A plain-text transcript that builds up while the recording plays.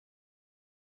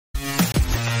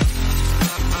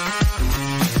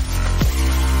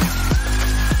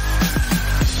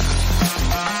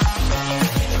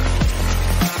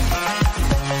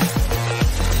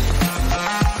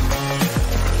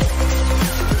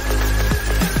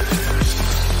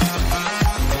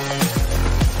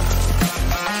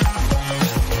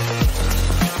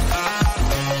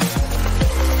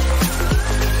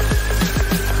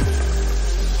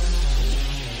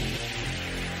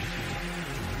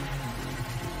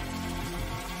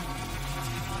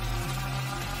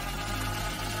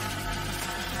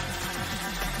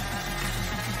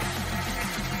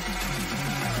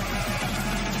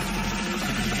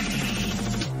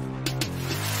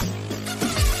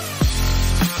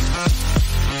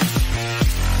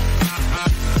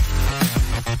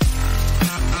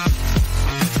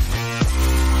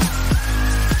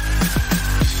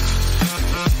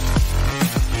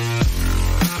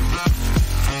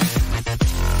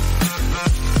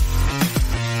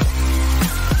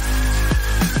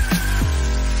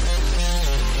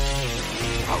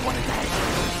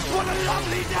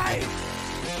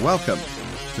Welcome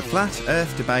to Flat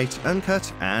Earth Debate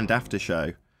Uncut and After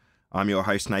Show. I'm your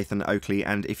host Nathan Oakley,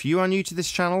 and if you are new to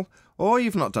this channel, or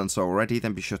you've not done so already,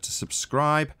 then be sure to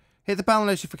subscribe, hit the bell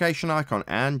notification icon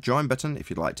and join button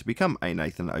if you'd like to become a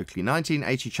Nathan Oakley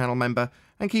 1980 channel member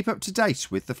and keep up to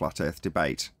date with the Flat Earth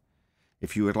Debate.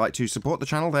 If you would like to support the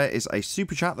channel, there is a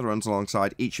super chat that runs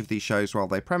alongside each of these shows while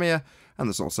they premiere, and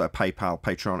there's also a PayPal,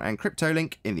 Patreon and crypto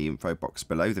link in the info box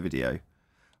below the video.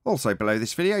 Also below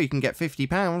this video you can get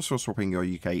 £50 for swapping your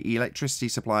UK electricity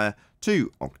supplier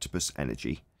to Octopus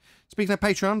Energy. Speaking of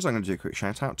Patreons, I'm going to do a quick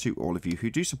shout out to all of you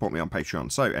who do support me on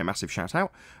Patreon. So a massive shout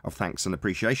out of thanks and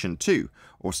appreciation to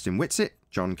Austin Whitsitt,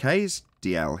 John Kays,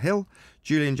 DL Hill,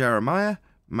 Julian Jeremiah,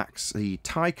 Maxi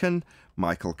Tyken,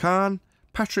 Michael Kahn,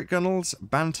 Patrick Gunnels,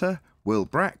 Banter, Will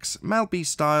Brax, Mel B.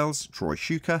 Styles, Troy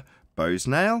Shuker, Bose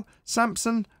Nail,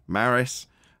 Samson, Maris,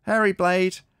 Harry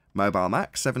Blade, Mobile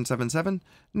Max 777,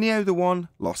 Neo the One,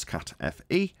 Lost Cat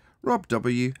FE, Rob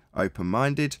W, Open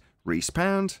Minded, Reese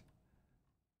Pound,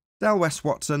 Del West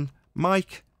Watson,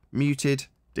 Mike, Muted,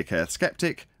 Dick Earth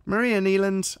Skeptic, Maria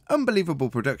Neelands, Unbelievable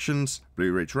Productions,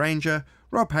 Blue Ridge Ranger,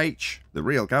 Rob H, The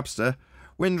Real Gabster,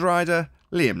 Windrider,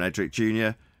 Liam Nedrick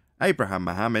Jr., Abraham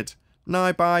Mohammed,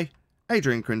 Naibai,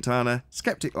 Adrian Quintana,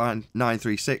 Skeptic Line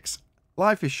 936,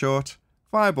 Life is Short,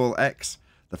 Fireball X,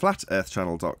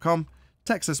 TheFlatEarthChannel.com,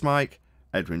 Texas Mike,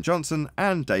 Edwin Johnson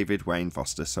and David Wayne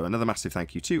Foster. So another massive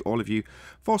thank you to all of you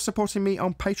for supporting me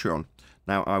on Patreon.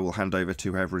 Now I will hand over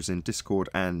to whoever is in Discord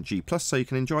and G+, so you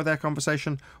can enjoy their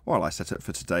conversation while I set up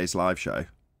for today's live show.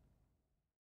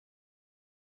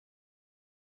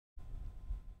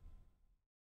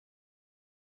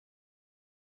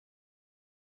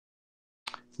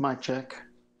 Mic check.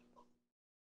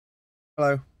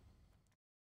 Hello.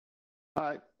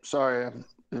 Hi. Sorry, I'm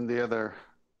in the other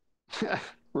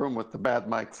room with the bad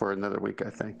mic for another week, I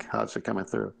think. How's it coming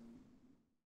through?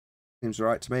 Seems all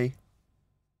right to me.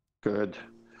 Good.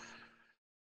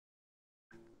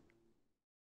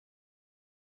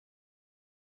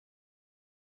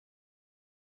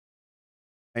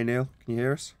 Hey Neil, can you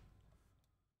hear us?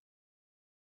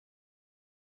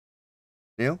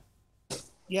 Neil?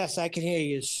 Yes, I can hear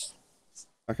you.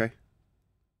 Okay.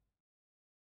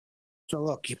 So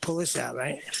look, you pull this out,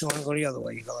 right? If you want to go the other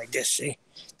way, you go like this, see?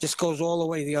 This goes all the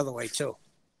way the other way, too.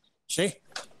 See?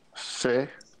 See?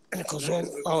 And it goes all...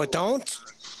 Oh, it don't?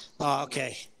 Oh,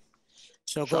 okay.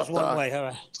 So it goes one way, all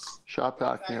right. Shop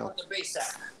talk, Neil.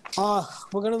 We're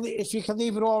going to... If you can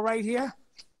leave it all right here.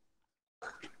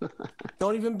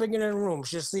 Don't even bring it in rooms.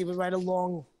 Just leave it right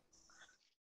along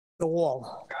the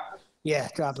wall. Yeah,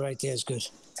 drop it right there is good.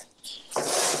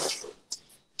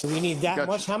 Do we need that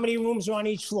much? How many rooms are on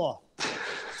each floor?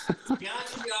 To be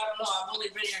honest with you, I don't know. I've only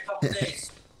been here a couple days.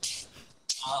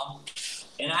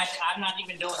 And I'm not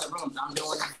even doing the rooms. I'm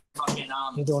doing fucking...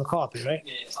 You're doing coffee, right?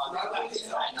 Yeah,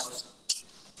 this guy knows.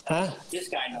 Huh? This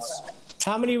guy knows.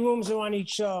 How many rooms are on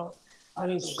each... No have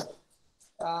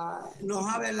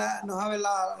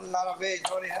la vez,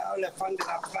 only have la fund de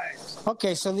la price.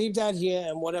 Okay, so leave that here,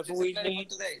 and whatever we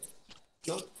need...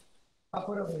 No? I'll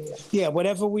put it over here. Yeah,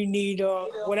 whatever we need,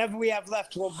 whatever we have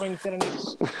left, we'll bring to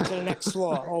the next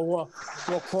floor, or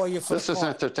we'll call you for. This is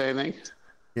entertaining.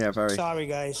 Yeah, very. Sorry,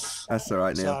 guys. That's all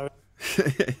right, Neil.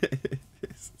 Sorry.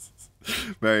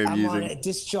 Very I'm on amusing. it.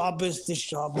 This job is a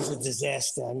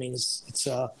disaster. I mean, it's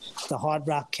the Hard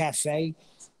Rock Cafe.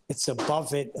 It's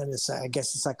above it, and I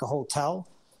guess it's like a hotel.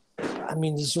 I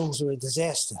mean, these rooms are a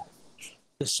disaster.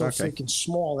 They're so freaking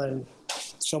small, and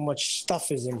so much stuff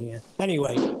is in here.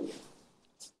 Anyway.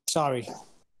 Sorry.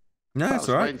 No, it's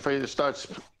all right. I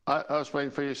was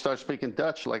waiting for you to start speaking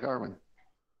Dutch like Armin.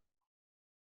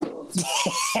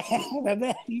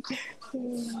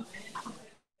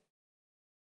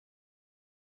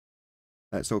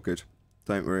 That's all good.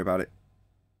 Don't worry about it.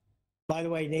 By the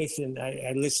way, Nathan,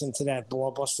 I listened to that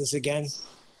Ballbusters again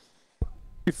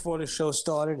before the show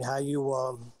started, how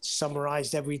you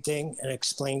summarized everything and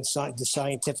explained the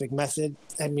scientific method.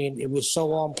 I mean, it was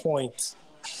so on point.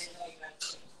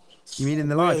 You mean in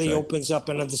the live show? It really show? opens up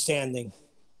an understanding.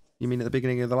 You mean at the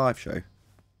beginning of the live show?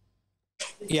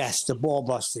 Yes, the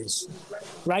Ballbusters.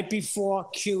 Right before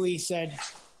QE said,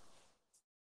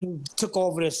 took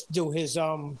over to do his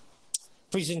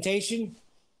presentation,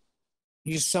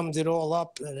 you summed it all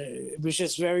up, and it was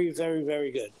just very, very,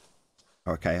 very good.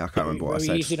 Okay, I can't remember what I said.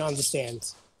 Very easy to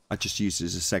understand. I just used it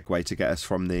as a segue to get us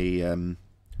from the,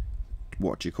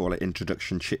 what do you call it,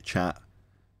 introduction chit-chat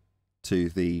to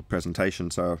the presentation.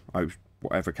 So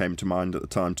whatever came to mind at the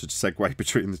time to segue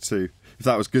between the two. If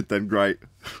that was good, then great.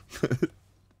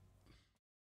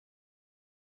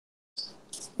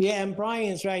 Yeah, and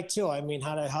Brian's right too. I mean,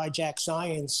 how to hijack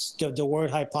science, the word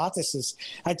hypothesis.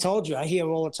 I told you, I hear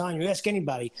all the time. You ask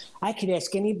anybody. I could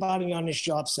ask anybody on this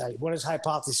job site, what does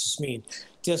hypothesis mean?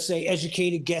 They'll say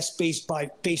educated guess based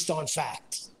on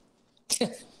fact.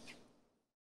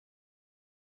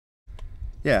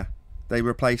 Yeah, they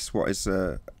replace what is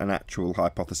an actual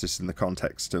hypothesis in the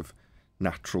context of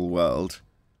natural world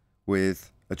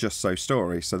with a just so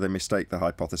story, so they mistake the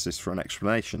hypothesis for an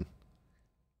explanation.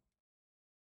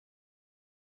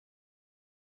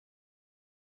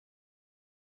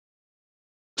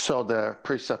 So the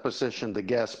presupposition, the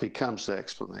guess, becomes the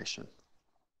explanation.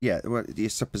 Yeah, well, the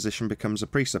supposition becomes a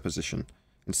presupposition.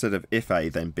 Instead of if A,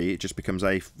 then B, it just becomes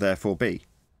A, therefore B.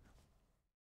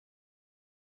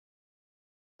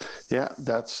 Yeah,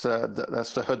 that's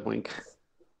the hoodwink.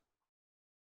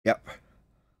 Yep.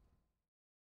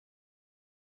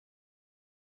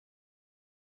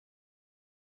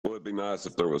 Well, it'd be nice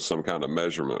if there was some kind of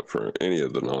measurement for any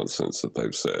of the nonsense that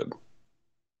they've said.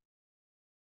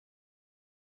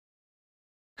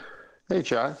 Hey,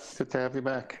 John, good to have you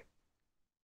back.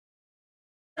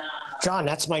 John,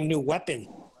 that's my new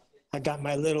weapon. I got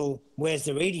my little where's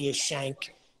the radius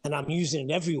shank, and I'm using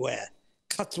it everywhere.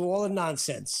 Cut through all the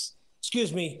nonsense.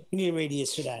 Excuse me, you need a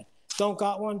radius for that. Don't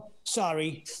got one?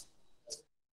 Sorry.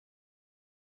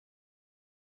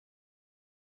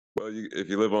 Well, if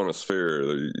you live on a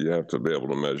sphere, you have to be able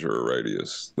to measure a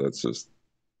radius. That's just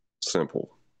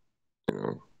simple. You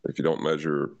know, if you don't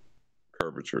measure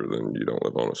curvature, then you don't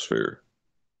live on a sphere.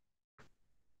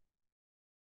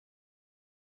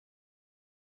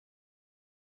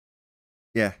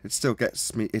 Yeah, it still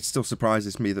gets me. It still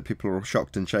surprises me that people are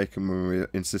shocked and shaken when we're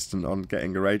insistent on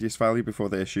getting a radius value before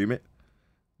they assume it.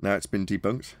 Now it's been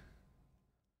debunked.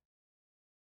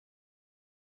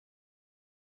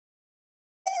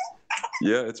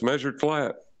 Yeah, it's measured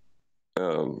flat.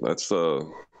 That's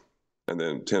and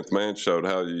then 10th Man showed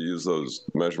how you use those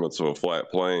measurements of a flat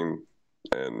plane,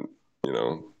 and you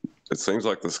know, it seems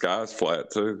like the sky's flat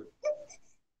too.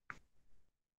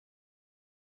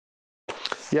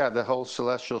 Yeah, the whole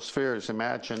celestial sphere is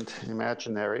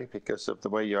imaginary because of the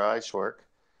way your eyes work.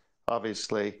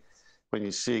 Obviously, when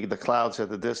you see the clouds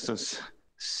at a distance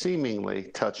seemingly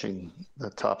touching the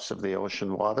tops of the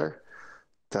ocean water,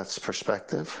 that's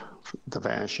perspective, the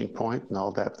vanishing point, and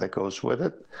all that goes with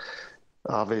it.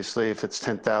 Obviously, if it's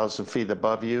 10,000 feet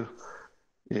above you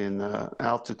in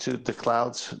altitude, the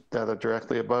clouds that are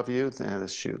directly above you, and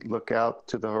as you look out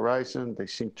to the horizon, they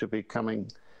seem to be coming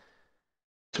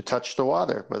to touch the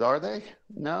water. But are they?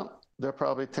 No, they're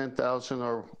probably 10,000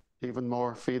 or even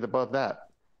more feet above that,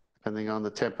 depending on the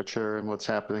temperature and what's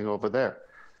happening over there.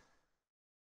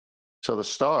 So the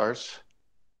stars,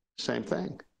 same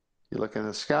thing. You look in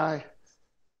the sky,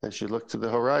 as you look to the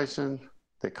horizon,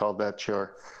 they call that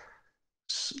your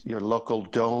local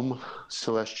dome,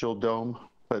 celestial dome,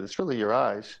 but it's really your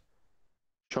eyes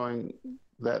showing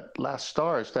that last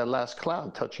stars, that last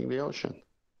cloud touching the ocean.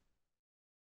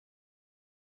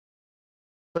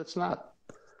 But it's not.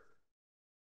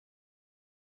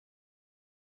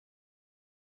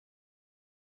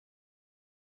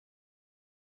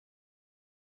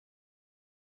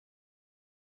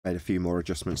 Made a few more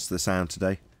adjustments to the sound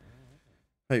today.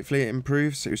 Hopefully it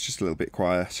improves. It was just a little bit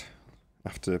quiet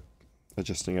after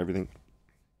adjusting everything.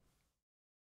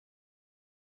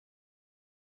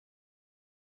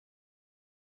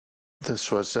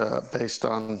 This was based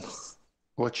on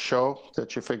what show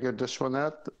that you figured this one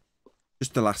out?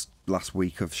 Just the last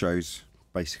week of shows,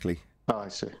 basically. Oh, I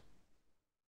see.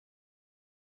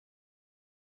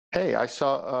 Hey, I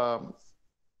saw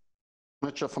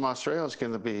Mitchell from Australia is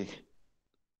going to be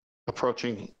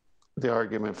approaching the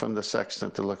argument from the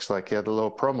sextant. It looks like he had a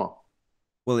little promo.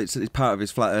 Well, it's part of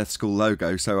his Flat Earth School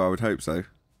logo, so I would hope so.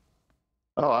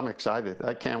 Oh, I'm excited.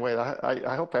 I can't wait.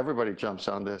 I hope everybody jumps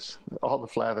on this. All the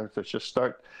flat earthers just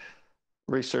start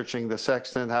researching the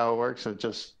sextant, how it works, and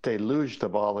just deluge the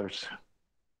ballers.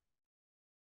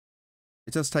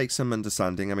 It does take some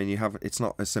understanding. I mean, it's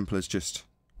not as simple as just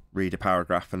read a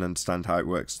paragraph and understand how it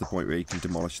works to the point where you can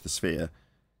demolish the sphere.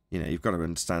 You know, you've got to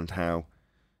understand how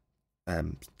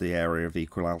the area of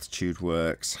equal altitude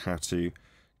works, how to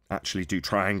actually do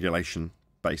triangulation,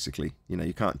 basically. You know,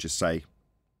 you can't just say,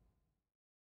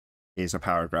 here's a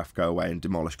paragraph, go away and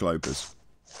demolish globers.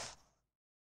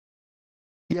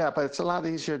 Yeah, but it's a lot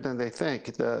easier than they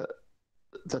think. The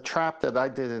trap that I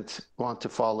didn't want to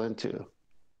fall into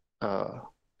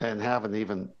and haven't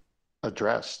even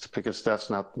addressed, because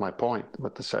that's not my point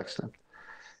with the sextant,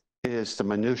 is the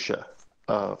minutia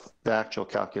of the actual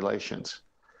calculations.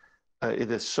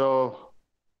 It is so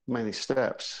many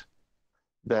steps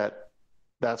that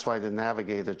That's why the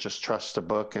navigator just trusts the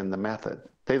book and the method.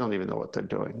 They don't even know what they're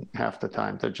doing half the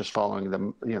time. They're just following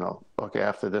them, you know, okay,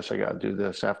 after this, I got to do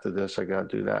this. After this, I got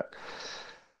to do that.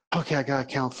 Okay, I got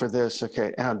to count for this.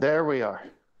 Okay, and there we are.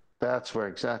 That's where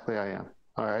exactly I am.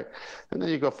 All right. And then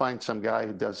you go find some guy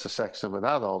who does the sextant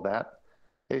without all that.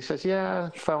 He says, yeah,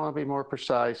 if I want to be more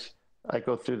precise, I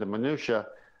go through the minutia.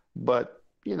 But,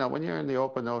 you know, when you're in the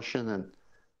open ocean and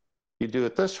you do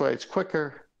it this way, it's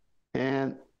quicker.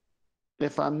 And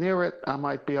if I'm near it, I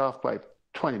might be off by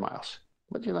 20 miles.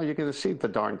 But, you know, you're going to see the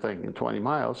darn thing in 20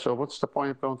 miles. So what's the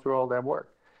point of going through all that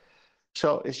work?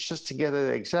 So it's just to get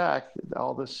it exact,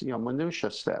 all this, you know,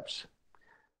 minutia steps.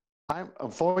 I'm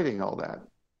avoiding all that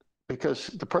because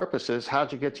the purpose is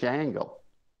how'd you get your angle?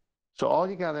 So all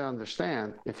you got to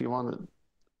understand, if you want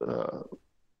to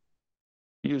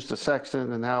use the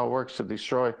sextant and how it works to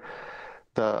destroy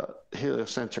the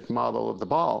heliocentric model of the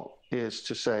ball, is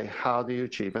to say, how do you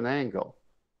achieve an angle?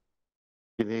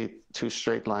 You need two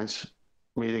straight lines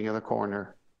meeting in a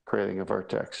corner, creating a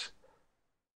vertex.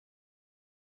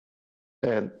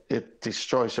 And it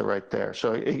destroys it right there.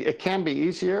 So it can be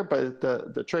easier, but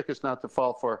the trick is not to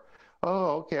fall for,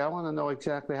 oh, okay, I want to know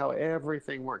exactly how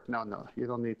everything works. No, you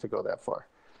don't need to go that far.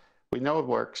 We know it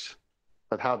works,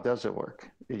 but how does it work?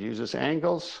 It uses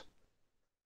angles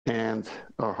and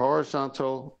a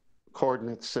horizontal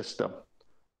coordinate system.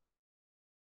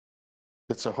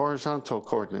 It's a horizontal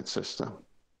coordinate system.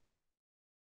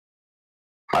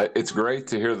 It's great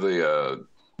to hear the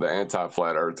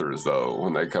anti-flat earthers, though,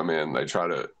 when they come in, they try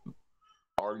to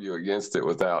argue against it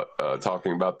without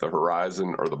talking about the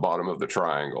horizon or the bottom of the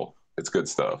triangle. It's good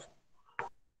stuff.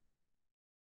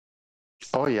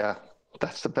 Oh, yeah.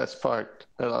 That's the best part.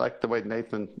 I like the way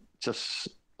Nathan just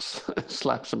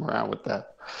slaps him around with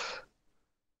that.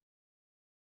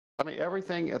 I mean,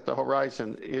 everything at the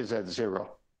horizon is at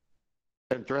 0.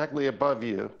 And directly above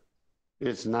you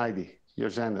is 90, your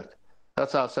zenith.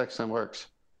 That's how sextant works.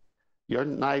 Your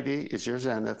 90 is your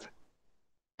zenith.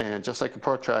 And just like a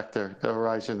protractor, the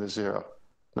horizon is 0.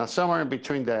 Now, somewhere in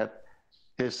between that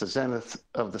is the zenith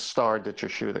of the star that you're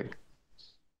shooting.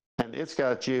 And it's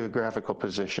got a geographical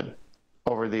position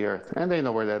over the Earth. And they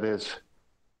know where that is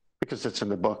because it's in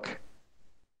the book.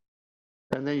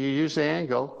 And then you use the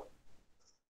angle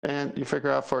and you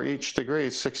figure out for each degree,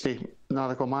 it's 60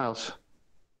 nautical miles.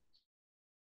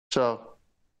 So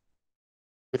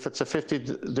if it's a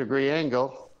 50-degree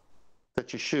angle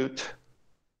that you shoot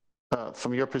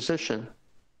from your position,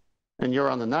 and you're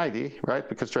on the 90, right?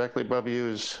 Because directly above you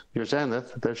is your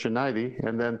zenith, there's your 90,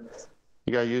 and then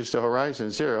you got to use the horizon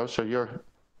 0, so you're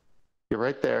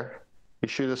right there. You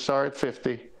shoot a star at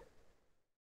 50. You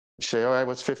say, all right,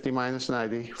 what's 50 minus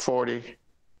 90? 40.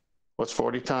 What's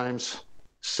 40 times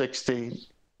 60?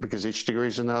 Because each degree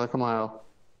is a nautical mile.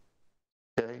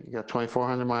 Okay, you got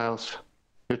 2,400 miles.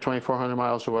 You're 2,400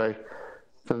 miles away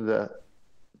from the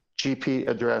GP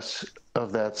address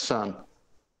of that sun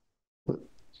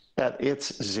at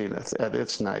its zenith, at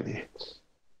its 90.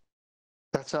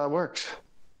 That's how it works.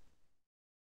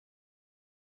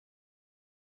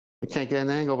 You can't get an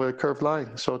angle with a curved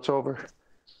line, so it's over.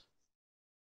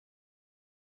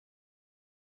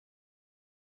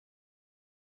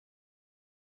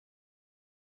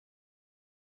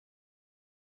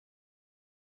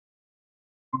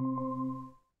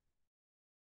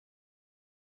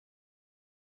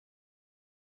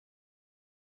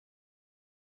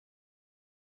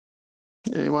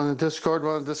 Anyone in Discord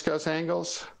want to discuss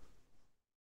angles?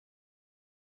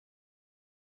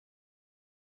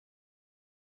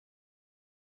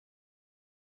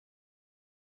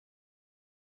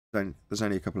 There's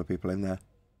only a couple of people in there.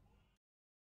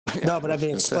 No, but I've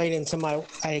been explaining to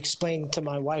I explained to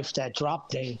my wife that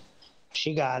drop thing.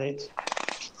 She got it.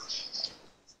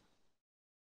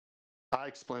 I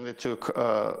explained it to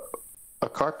a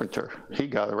carpenter. He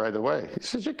got it right away. He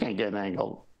says, you can't get an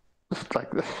angle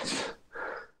like this.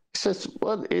 He says,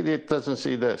 what idiot doesn't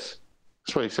see this?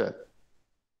 That's what he said.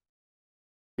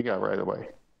 He got it right away.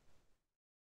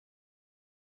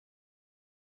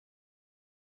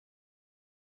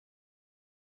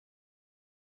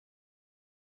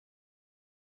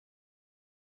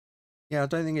 Yeah, I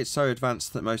don't think it's so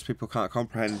advanced that most people can't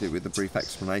comprehend it with a brief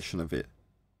explanation of it.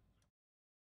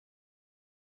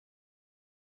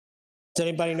 Does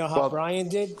anybody know how Brian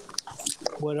did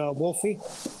with Wolfie?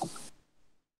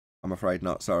 I'm afraid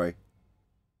not, sorry.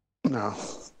 No.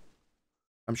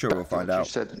 I'm sure we'll find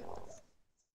out.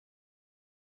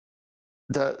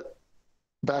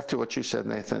 Back to what you said,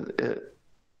 Nathan.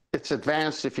 It's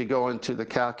advanced if you go into the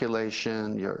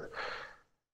calculation, your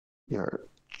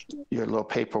little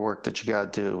paperwork that you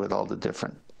got to do with all the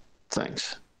different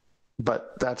things.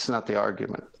 But that's not the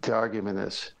argument. The argument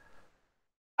is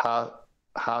how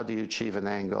do you achieve an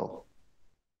angle?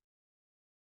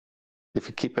 If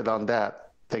you keep it on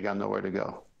that, they got nowhere to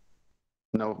go.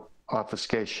 No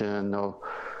obfuscation, no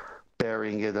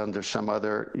burying it under some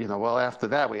other, well, after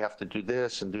that, we have to do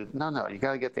this and do, no, you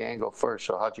got to get the angle first.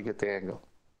 So how'd you get the angle?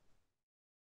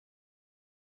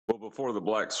 Well, before the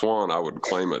black swan, I would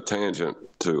claim a tangent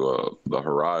to the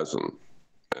horizon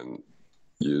and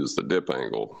use the dip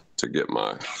angle to get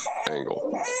my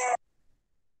angle.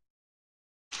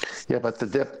 Yeah, but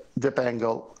the dip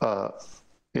angle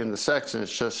in the section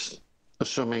is just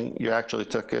assuming you actually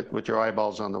took it with your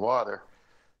eyeballs on the water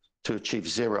to achieve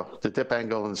zero. The dip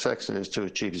angle in the section is to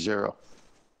achieve zero.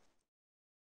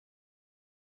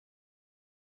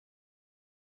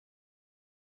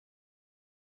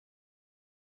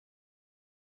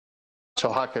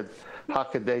 So how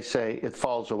could they say it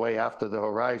falls away after the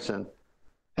horizon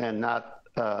and not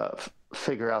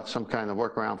figure out some kind of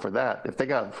workaround for that? If they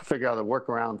got to figure out a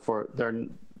workaround for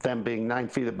them being 9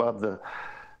 feet above the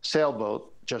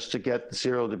sailboat just to get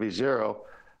zero to be zero,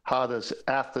 how does,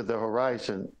 after the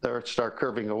horizon, the Earth start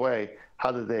curving away?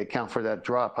 How do they account for that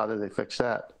drop? How do they fix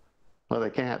that? Well, they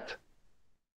can't.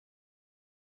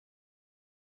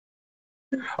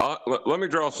 Let me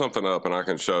draw something up and I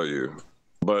can show you,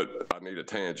 but I need a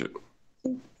tangent.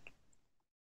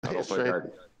 A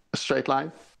straight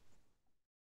line?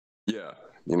 Yeah,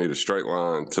 you need a straight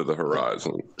line to the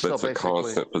horizon. That's a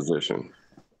constant position.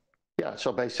 Yeah,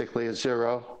 so basically a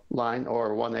zero line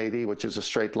or 180, which is a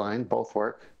straight line, both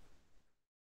work.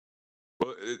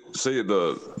 Well, see,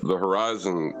 the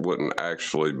horizon wouldn't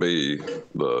actually be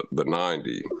the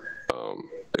 90.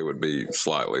 It would be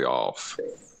slightly off,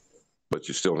 but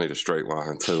you still need a straight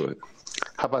line to it.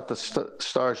 How about the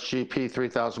star's GP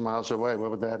 3,000 miles away?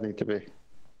 What would that need to be?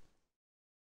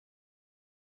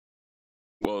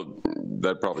 Well,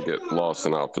 that'd probably get lost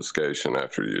in obfuscation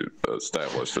after you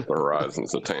establish that the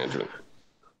horizon's a tangent.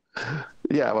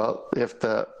 Yeah, well,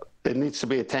 it needs to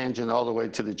be a tangent all the way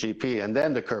to the GP, and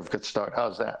then the curve could start.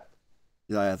 How's that?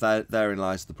 Yeah, therein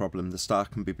lies the problem. The star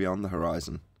can be beyond the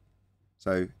horizon.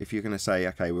 So if you're going to say,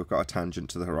 okay, we've got a tangent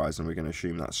to the horizon, we're going to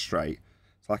assume that's straight.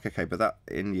 It's like, okay, but that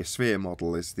in your sphere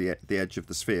model is the edge of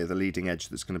the sphere, the leading edge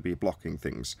that's going to be blocking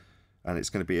things, and it's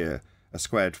going to be a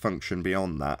squared function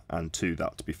beyond that, and to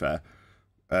that, to be fair,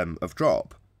 of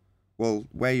drop. Well,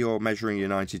 where you're measuring your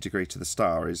 90 degree to the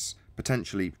star is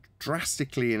potentially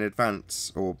drastically in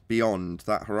advance or beyond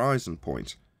that horizon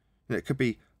point. And it could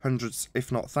be hundreds,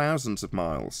 if not thousands of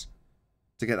miles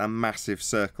to get that massive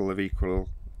circle of equal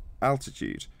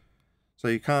altitude. So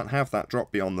you can't have that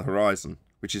drop beyond the horizon,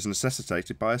 which is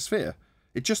necessitated by a sphere.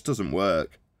 It just doesn't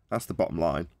work. That's the bottom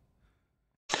line.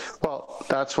 Well,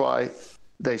 that's why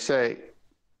they say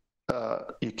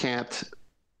you can't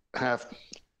have,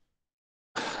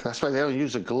 that's why they don't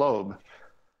use a globe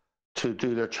to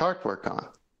do their chart work on,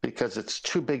 because it's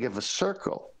too big of a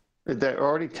circle. They're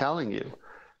already telling you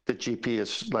the GP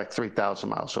is like 3,000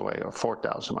 miles away or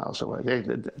 4,000 miles away.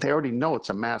 They already know it's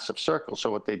a massive circle. So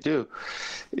what they do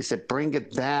is they bring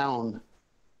it down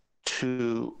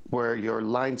to where your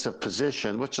lines of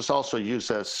position, which is also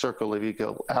used as circle of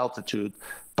equal altitude,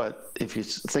 but if you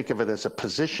think of it as a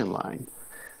position line,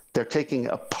 they're taking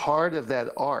a part of that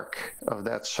arc of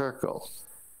that circle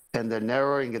and they're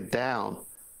narrowing it down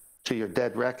to your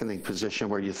dead reckoning position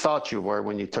where you thought you were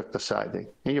when you took the siding.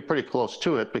 And you're pretty close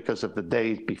to it because of the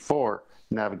days before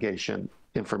navigation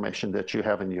information that you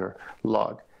have in your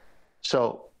log.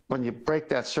 So when you break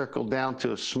that circle down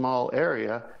to a small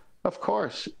area, of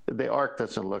course, the arc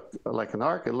doesn't look like an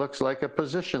arc. It looks like a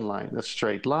position line, a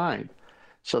straight line.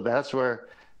 So that's where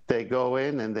they go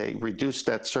in and they reduce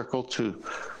that circle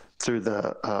through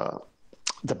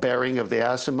the bearing of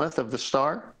the azimuth of the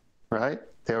star, right?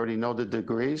 They already know the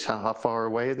degrees, how far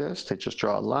away it is. They just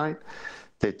draw a line.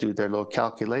 They do their little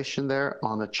calculation there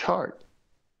on a chart,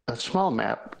 a small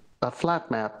map, a flat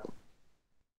map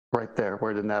right there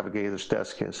where the navigator's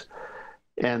desk is.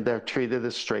 And they're treated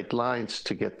as straight lines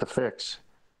to get the fix.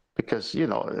 Because, you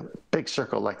know, a big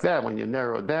circle like that, when you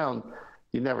narrow it down,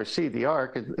 you never see the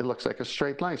arc. It looks like a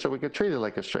straight line. So we could treat it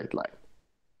like a straight line.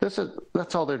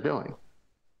 That's all they're doing.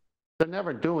 They're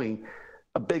never doing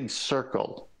a big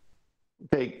circle.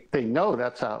 They know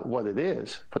that's what it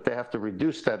is, but they have to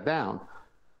reduce that down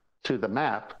to the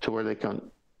map to where they can,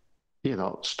 you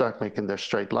know, start making their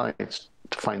straight lines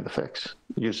to find the fix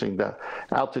using the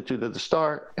altitude of the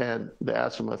star and the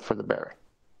azimuth for the bearing.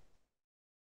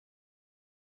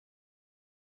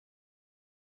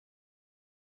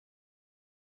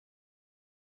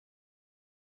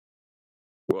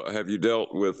 Well, have you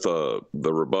dealt with the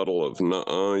rebuttal of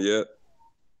nuh-uh yet?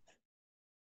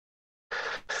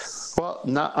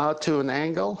 Well, nah to an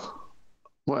angle,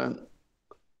 when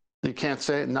you can't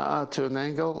say nah to an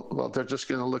angle, well, they're just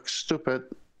going to look stupid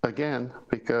again,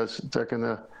 because they're going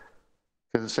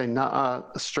to say nah,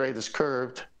 straight is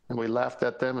curved, and we laughed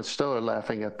at them and still are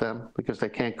laughing at them because they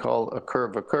can't call a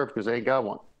curve because they ain't got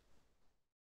one.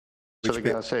 So they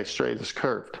got to say straight is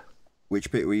curved.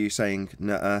 Which bit were you saying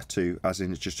nah to, as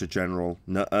in it's just a general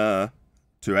nah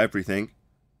to everything?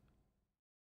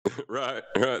 Right.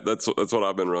 That's what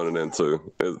I've been running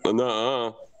into. Is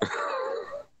nah.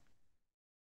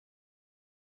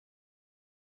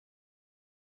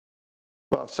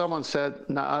 Well, if someone said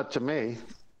nah to me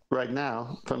right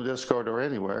now from Discord or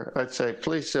anywhere, I'd say,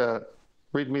 please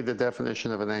read me the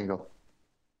definition of an angle.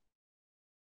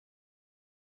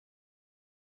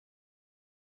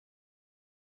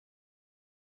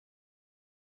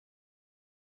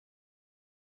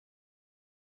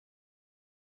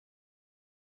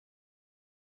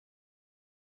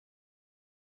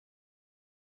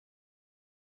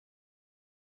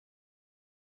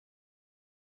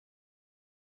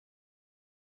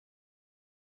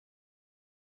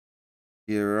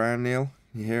 You around, Neil?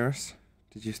 You hear us?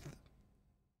 Did you...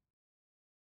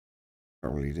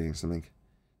 Probably doing something.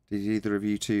 Did either of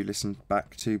you two listen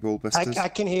back to Ballbusters? I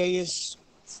can hear you.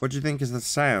 What do you think is the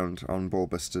sound on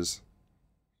Ballbusters?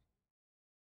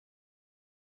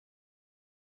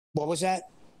 What was that?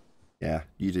 Yeah,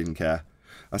 you didn't care.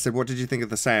 I said, what did you think of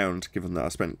the sound, given that I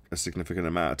spent a significant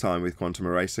amount of time with Quantum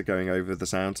Eraser going over the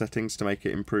sound settings to make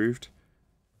it improved?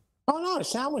 Oh, no, the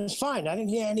sound was fine. I didn't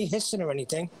hear any hissing or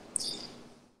anything.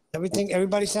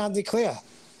 Everybody sounded clear.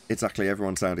 Exactly,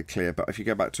 everyone sounded clear, but if you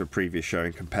go back to a previous show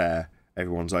and compare,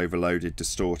 everyone's overloaded,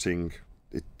 distorting,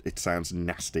 it sounds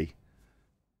nasty.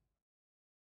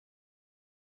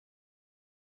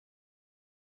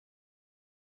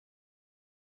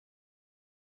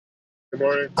 Good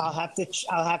morning. I'll have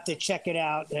to check it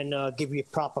out and give you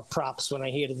proper props when I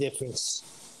hear the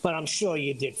difference. But I'm sure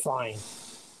you did fine.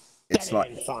 It's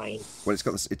like fine. Well,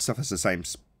 it suffers the same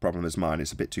problem as mine.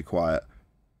 It's a bit too quiet,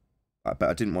 but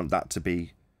I didn't want that to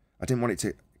be. I didn't want it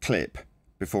to clip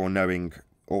before knowing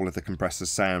all of the compressors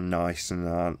sound nice and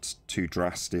aren't too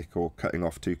drastic or cutting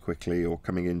off too quickly or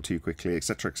coming in too quickly,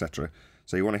 etc., etc.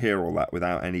 So you want to hear all that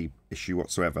without any issue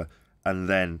whatsoever, and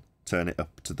then turn it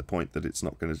up to the point that it's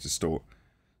not going to distort.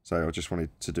 So I just wanted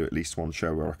to do at least one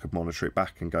show where I could monitor it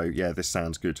back and go, yeah, this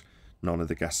sounds good. None of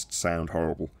the guests sound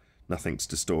horrible. Nothing's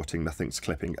distorting, nothing's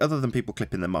clipping, other than people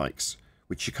clipping their mics,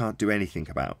 which you can't do anything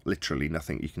about. Literally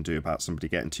nothing you can do about somebody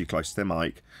getting too close to their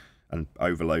mic and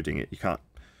overloading it. You can't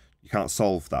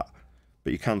solve that,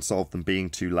 but you can solve them being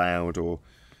too loud or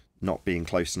not being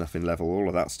close enough in level. All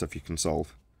of that stuff you can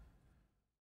solve.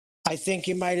 I think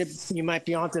you might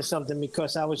be onto something,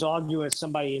 because I was arguing with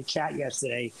somebody in chat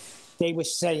yesterday. They were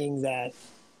saying that,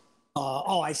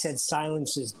 I said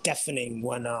silence is deafening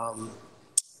when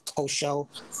whole show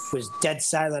was dead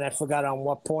silent. I forgot on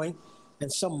what point.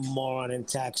 And some moron in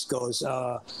tax goes,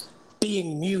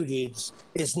 being muted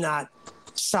is not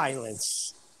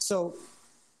silence. So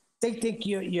they think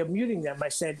you're muting them. I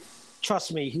said,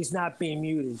 trust me, he's not being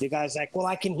muted. The guy's like, well,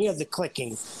 I can hear the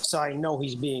clicking, so I know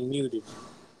he's being muted.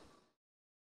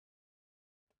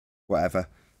 Whatever.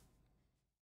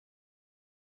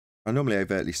 I normally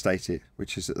overtly state it,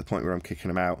 which is at the point where I'm kicking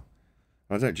them out.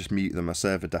 I don't just mute them, I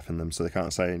server deafen them so they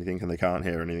can't say anything and they can't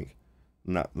hear anything.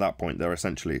 And at that point, they're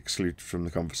essentially excluded from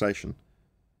the conversation.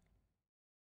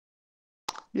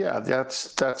 Yeah,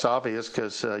 that's obvious,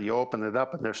 because you open it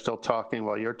up and they're still talking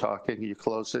while you're talking. You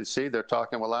close it, see, they're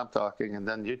talking while I'm talking, and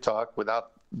then you talk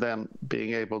without them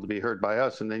being able to be heard by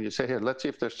us. And then you say, here, let's see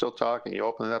if they're still talking. You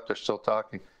open it up, they're still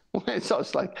talking. So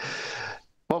it's like,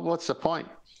 well, what's the point?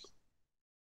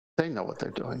 They know what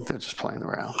they're doing. They're just playing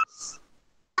around.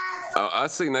 I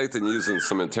see Nathan using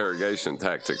some interrogation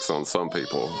tactics on some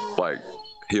people. Like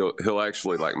he'll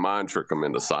actually like mind trick them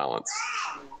into silence.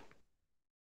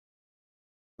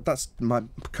 That's my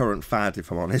current fad, if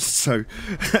I'm honest. So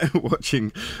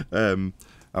watching,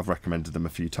 I've recommended them a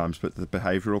few times, but the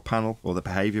behavioural panel or the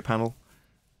behaviour panel,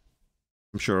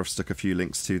 I'm sure I've stuck a few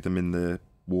links to them in the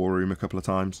war room a couple of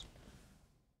times.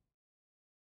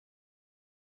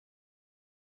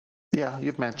 Yeah,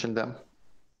 you've mentioned them.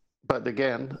 But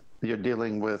again, you're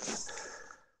dealing with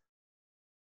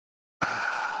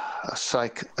a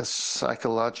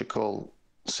psychological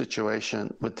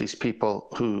situation with these people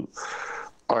who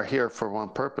are here for one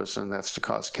purpose, and that's to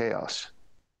cause chaos.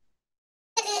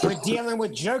 We're dealing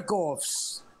with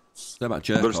jerk-offs. They're about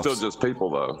jerk-offs. They're still just people,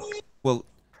 though. Well,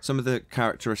 some of the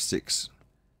characteristics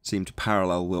seem to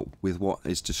parallel with what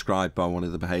is described by one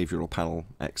of the behavioural panel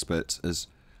experts as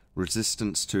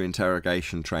resistance to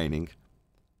interrogation training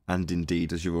and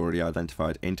indeed, as you've already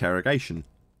identified, interrogation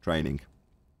training.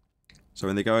 So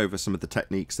when they go over some of the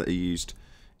techniques that are used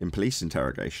in police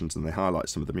interrogations and they highlight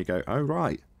some of them, you go, oh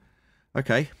right,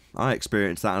 okay, I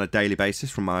experience that on a daily basis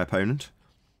from my opponent.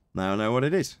 Now I know what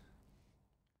it is.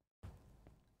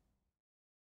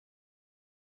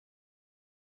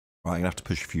 Right, I'm going to have to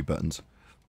push a few buttons.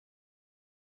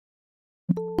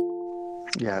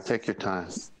 Yeah, take your time.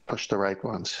 Push the right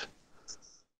ones.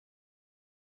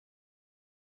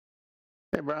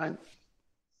 Hey, Brian.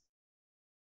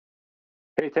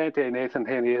 Hey, Tante, Nathan.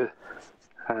 Hey, Neil.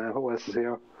 Who else is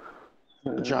here?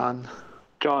 John.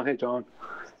 John. Hey, John.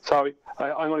 Sorry,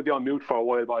 I'm going to be on mute for a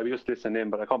while, but I'll be just listening in.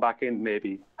 But I'll come back in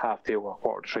maybe 2:30 or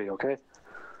 3:45, okay?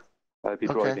 I'll be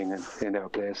driving in their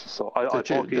place. So I'll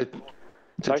talk to you.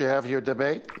 Did you have your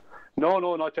debate? No,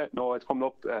 not yet. No, it's coming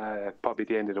up probably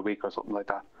the end of the week or something like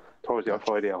that. Thursday or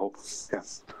Friday, I hope. Yeah.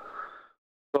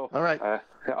 So, all right.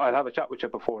 I'll have a chat with you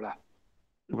before that.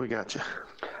 We got you.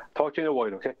 Talk to you in a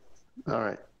while, okay? All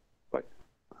right. Bye.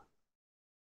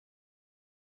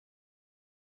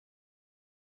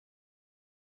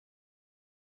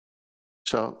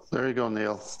 So there you go,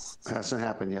 Neil. Hasn't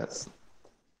happened yet.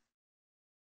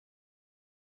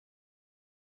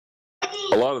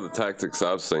 A lot of the tactics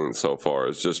I've seen so far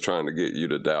is just trying to get you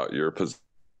to doubt your position.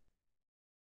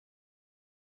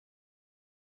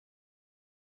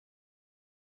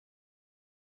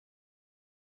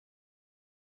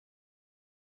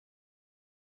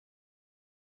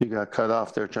 You got cut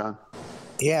off there, John.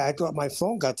 Yeah, I thought my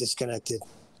phone got disconnected.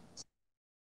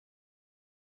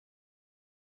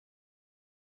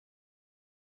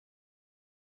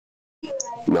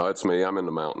 No, it's me. I'm in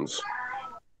the mountains.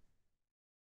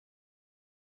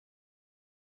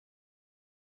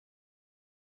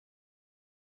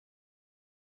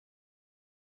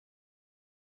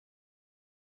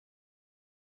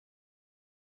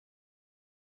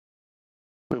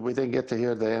 But we didn't get to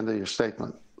hear the end of your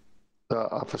statement.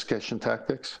 Obfuscation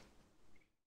tactics.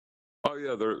 Oh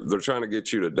yeah, they're trying to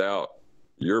get you to doubt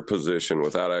your position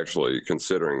without actually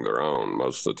considering their own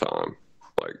most of the time.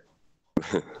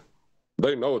 Like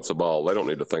they know it's a ball. They don't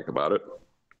need to think about it.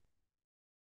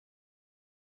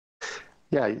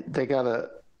 Yeah, they got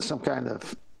some kind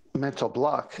of mental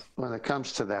block when it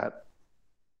comes to that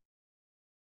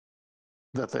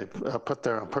they put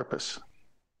there on purpose.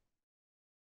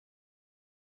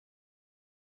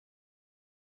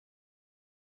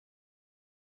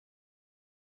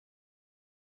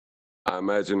 I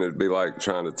imagine it'd be like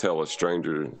trying to tell a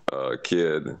stranger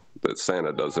kid that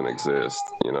Santa doesn't exist.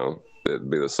 You know, it'd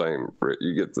be the same.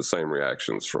 You get the same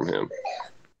reactions from him.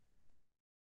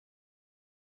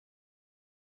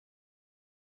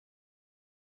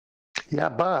 Yeah,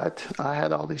 but I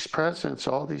had all these presents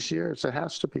all these years. It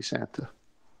has to be Santa.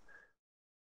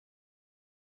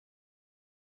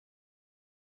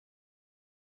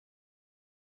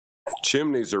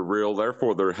 Chimneys are real,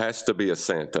 therefore there has to be a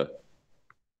Santa.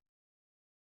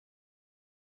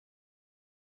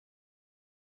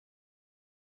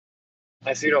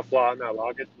 I see no flaw in that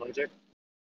logic.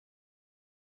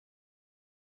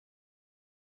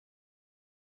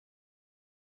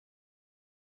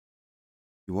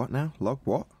 You what now? Log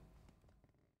what?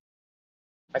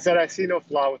 I said I see no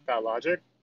flaw with that logic.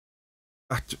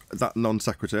 That non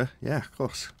sequitur. Yeah, of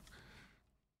course.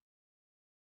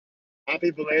 Happy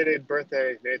belated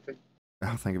birthday, Nathan.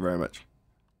 Oh, thank you very much.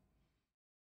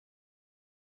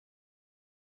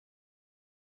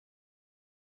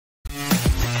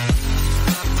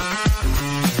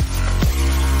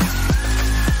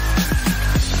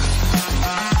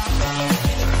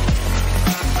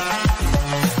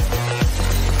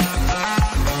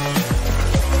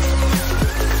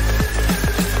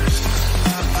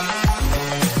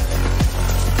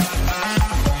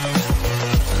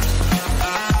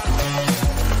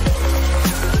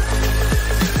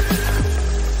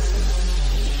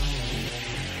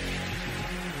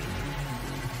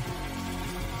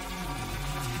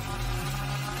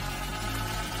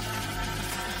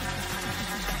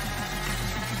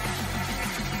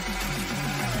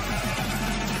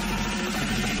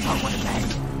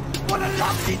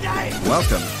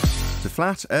 Welcome to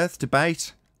Flat Earth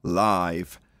Debate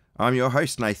Live. I'm your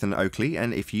host Nathan Oakley,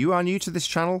 and if you are new to this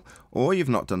channel or you've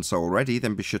not done so already,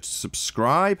 then be sure to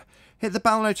subscribe, hit the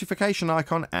bell notification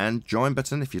icon and join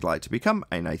button if you'd like to become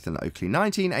a Nathan Oakley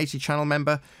 1980 channel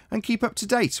member and keep up to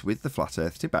date with the Flat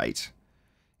Earth Debate.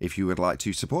 If you would like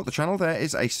to support the channel, there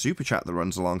is a super chat that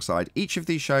runs alongside each of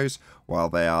these shows while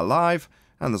they are live,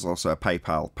 and there's also a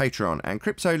PayPal, Patreon and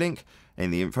crypto link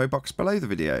in the info box below the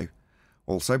video.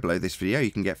 Also, below this video,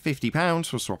 you can get £50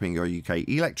 for swapping your UK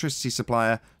electricity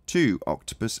supplier to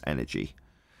Octopus Energy.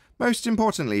 Most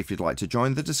importantly, if you'd like to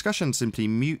join the discussion, simply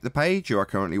mute the page you are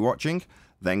currently watching,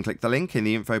 then click the link in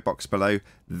the info box below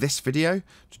this video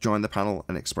to join the panel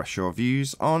and express your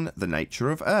views on the nature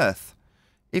of Earth.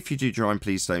 If you do join,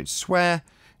 please don't swear.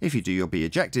 If you do, you'll be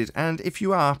ejected, and if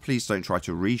you are, please don't try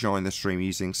to rejoin the stream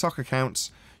using sock accounts.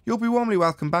 You'll be warmly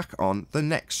welcome back on the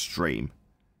next stream.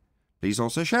 Please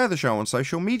also share the show on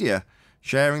social media.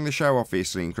 Sharing the show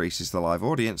obviously increases the live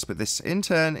audience, but this in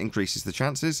turn increases the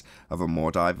chances of a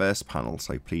more diverse panel,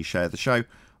 so please share the show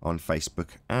on Facebook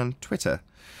and Twitter.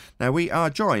 Now, we are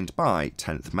joined by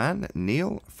 10th Man,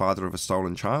 Neil, father of a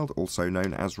stolen child, also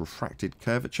known as Refracted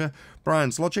Curvature,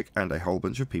 Brian's Logic, and a whole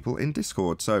bunch of people in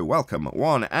Discord. So welcome,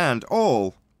 one and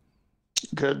all.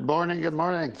 Good morning, good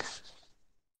morning.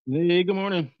 Hey, good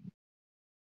morning.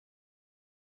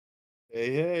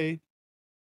 Hey, hey.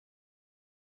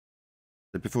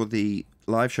 Before the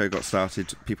live show got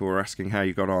started, people were asking how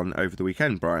you got on over the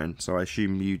weekend, Brian. So I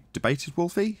assume you debated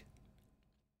Wolfie?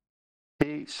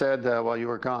 He said while you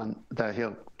were gone that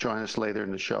he'll join us later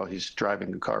in the show. He's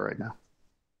driving the car right now.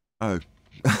 Oh,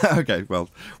 okay. Well,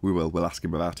 we will. We'll ask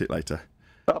him about it later.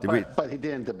 But he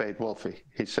didn't debate Wolfie.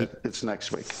 He said it's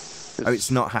next week. It's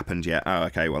not happened yet. Oh,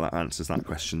 okay. Well, that answers that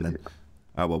question then.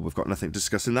 Oh, well, we've got nothing to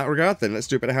discuss in that regard then. Let's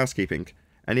do a bit of housekeeping.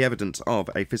 Any evidence of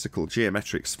a physical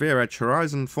geometric sphere edge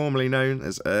horizon, formerly known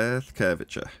as Earth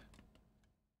curvature?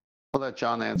 I'll let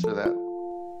John answer that.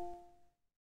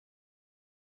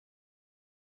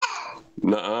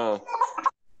 Nuh-uh.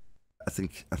 I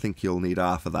think you'll need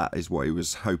R for that, is what he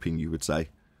was hoping you would say.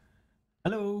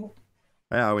 Hello.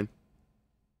 Hey, Arwin.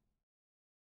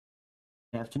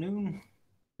 Good afternoon.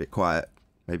 Bit quiet.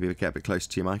 Maybe we get a bit closer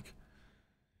to your mic.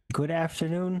 Good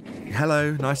afternoon.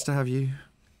 Hello, nice to have you.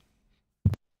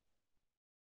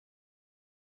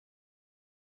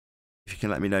 If you can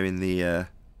let me know in the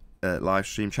live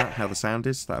stream chat how the sound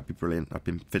is, that'd be brilliant. I've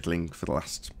been fiddling for the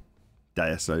last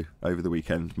day or so over the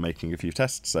weekend, making a few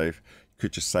tests, so if you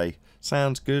could just say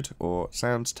sounds good or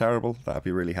sounds terrible, that'd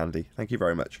be really handy. Thank you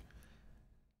very much.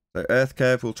 So Earth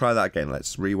curve, we'll try that again.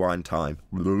 Let's rewind time.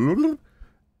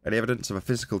 Any evidence of a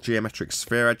physical geometric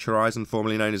sphere edge horizon,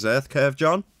 formerly known as Earth curve,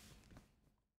 John?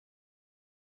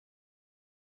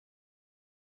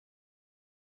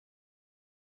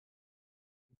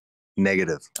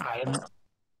 Negative. I am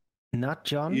not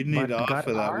John. You'd need but R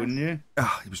for that, wouldn't you?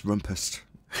 Ah, he was rumpused.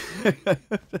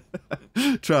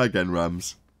 Try again,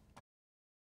 Rams.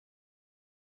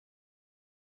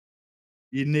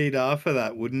 You'd need R for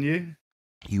that, wouldn't you?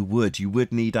 You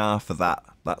would need R for that.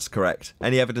 That's correct.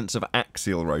 Any evidence of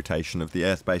axial rotation of the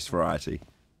Earth-based variety?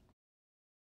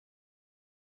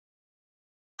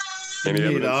 You'd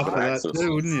need R for that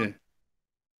too, wouldn't you?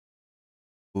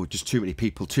 Oh, just too many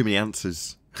people, too many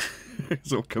answers.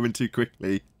 It's all coming too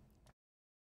quickly.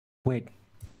 Wait,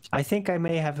 I think I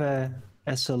may have a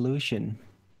solution.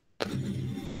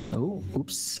 Oh,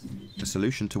 oops. A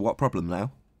solution to what problem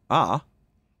now? R?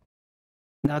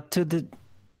 Not to the...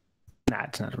 Nah,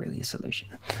 it's not really a solution.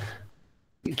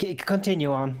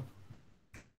 Continue on.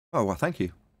 Oh, well, thank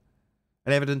you.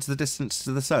 Any evidence of the distance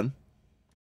to the sun?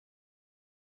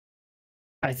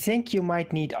 I think you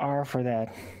might need R for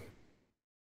that.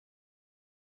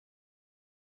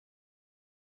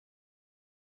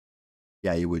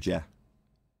 Yeah, you would, yeah.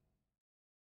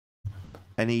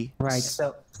 Any... Right,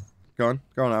 so... Go on,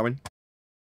 Arwin.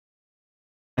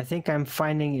 I think I'm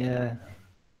finding a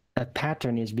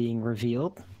pattern is being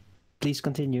revealed. Please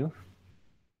continue.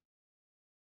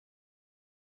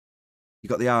 You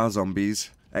got the R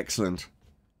zombies. Excellent.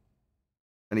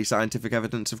 Any scientific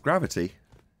evidence of gravity?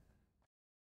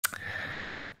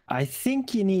 I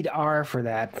think you need R for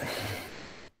that.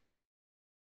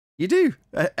 You do.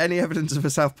 Any evidence of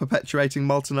a self-perpetuating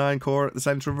molten iron core at the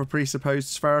centre of a presupposed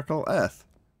spherical Earth?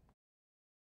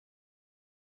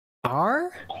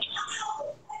 R?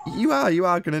 You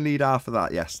are going to need R for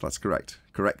that. Yes, that's correct.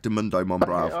 Correctamundo, mon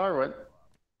brave.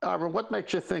 Arwin, what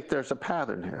makes you think there's a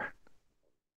pattern here?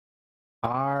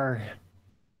 R.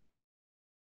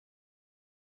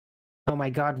 Oh my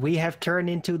god, we have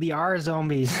turned into the R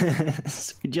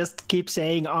zombies. We just keep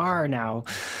saying R now.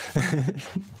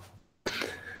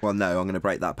 Well, no, I'm going to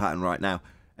break that pattern right now.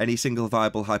 Any single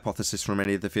viable hypothesis from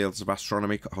any of the fields of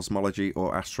astronomy, cosmology,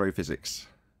 or astrophysics?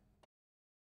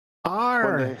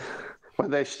 R. When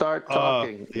they start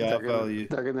talking, yeah, they're going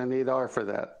to need R for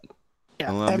that.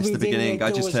 Yeah, Well, I missed the beginning.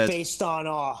 I just heard. Based on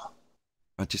R.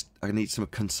 I need some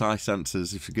concise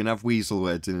answers. If you're going to have weasel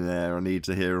words in there, I need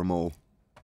to hear them all.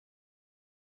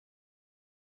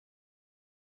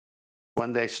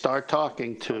 When they start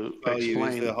talking to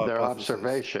explain their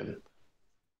observation.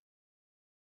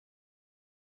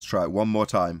 Let's try it one more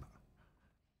time.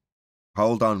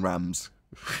 Hold on, Rams.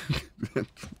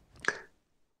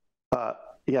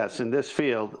 Yes, in this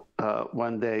field,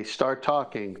 when they start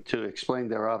talking to explain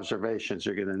their observations,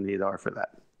 you're going to need R for that.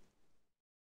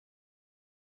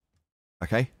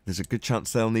 Okay, there's a good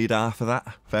chance they'll need R for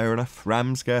that. Fair enough.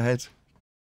 Rams, go ahead.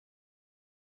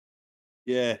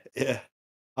 Yeah.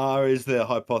 R is their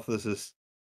hypothesis.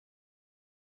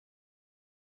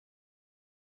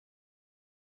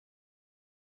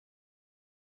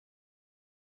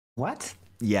 What?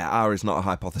 Yeah, R is not a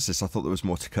hypothesis. I thought there was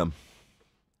more to come.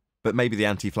 But maybe the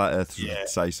anti-flat earthers would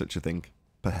say such a thing,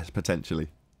 potentially.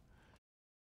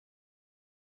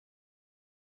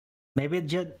 Maybe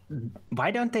why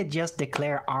don't they just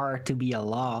declare R to be a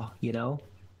law, you know?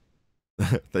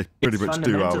 They pretty much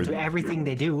do, fundamental are we? to everything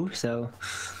they do, so...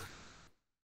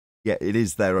 Yeah, it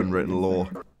is their unwritten law.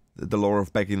 The law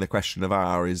of begging the question of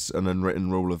R is an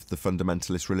unwritten rule of the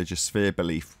fundamentalist religious sphere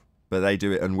belief, but they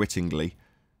do it unwittingly,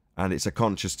 and it's a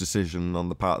conscious decision on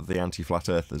the part of the anti-flat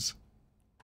earthers.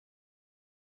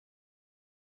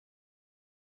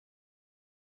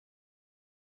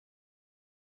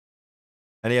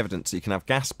 Any evidence you can have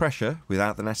gas pressure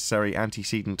without the necessary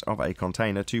antecedent of a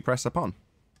container to press upon?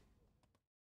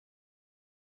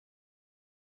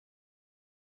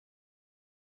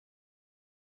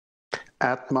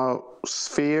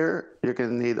 Atmosphere, you're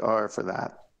going to need R for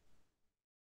that.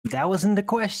 That wasn't the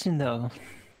question, though.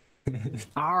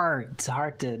 R, it's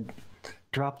hard to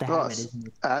drop the habit, isn't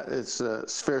it? It's a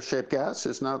sphere-shaped gas.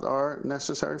 Is not R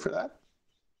necessary for that?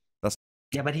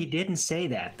 Yeah, but he didn't say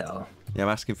that, though. Yeah, I'm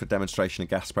asking for demonstration of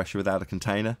gas pressure without a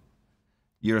container.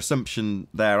 Your assumption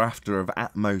thereafter of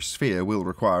atmosphere will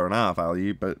require an R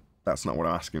value, but that's not what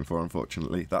I'm asking for,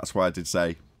 unfortunately. That's why I did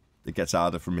say it gets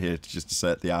harder from here to just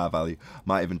assert the R value.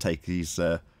 Might even take these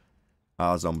R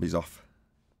zombies off.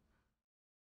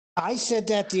 I said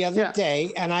that the other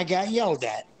day, and I got yelled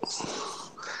at.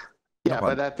 Yeah,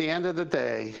 but at the end of the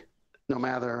day, no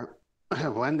matter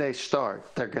when they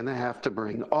start, they're going to have to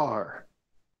bring R.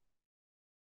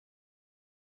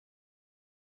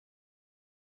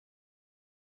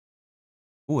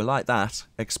 Oh, I like that.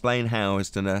 Explain how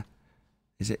is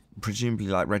it presumably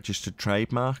like registered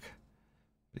trademark?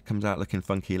 It comes out looking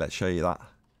funky. Let's show you that.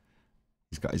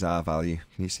 He's got his R value.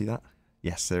 Can you see that?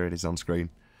 Yes, there it is on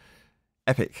screen.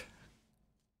 Epic.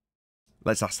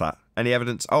 Let's ask that. Any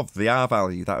evidence of the R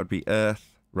value? That would be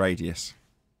Earth radius.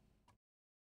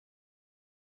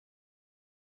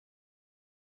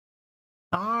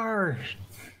 R.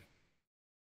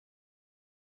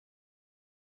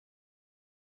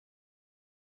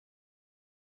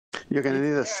 You're going to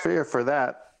need a sphere for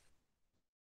that.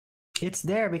 It's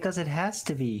there because it has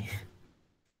to be.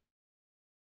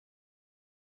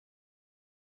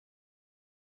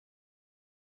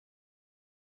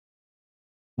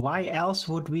 Why else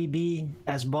would we be,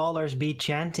 as ballers, be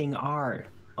chanting R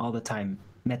all the time,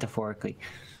 metaphorically?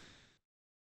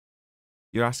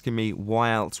 You're asking me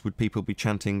why else would people be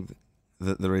chanting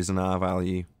that there is an R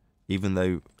value, even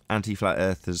though anti-flat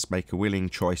earthers make a willing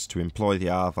choice to employ the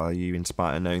R value in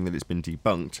spite of knowing that it's been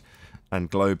debunked, and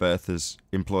globe earthers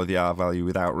employ the R value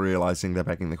without realising they're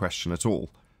begging the question at all.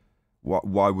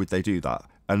 Why would they do that?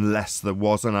 Unless there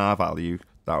was an R value.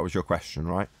 That was your question,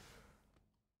 right?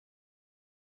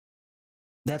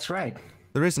 That's right.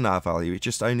 There is an R value, it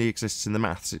just only exists in the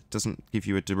maths. It doesn't give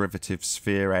you a derivative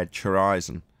sphere edge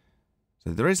horizon.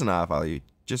 So there is an R value, it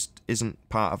just isn't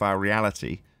part of our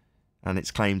reality, and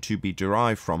it's claimed to be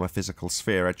derived from a physical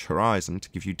sphere edge horizon to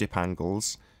give you dip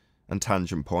angles and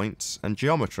tangent points and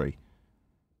geometry.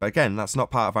 But again, that's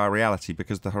not part of our reality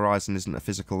because the horizon isn't a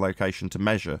physical location to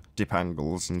measure dip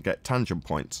angles and get tangent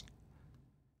points.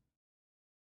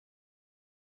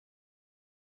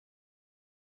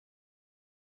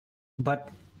 But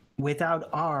without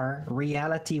R,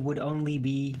 reality would only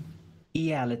be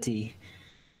reality.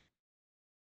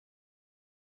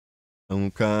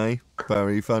 Okay,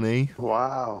 very funny.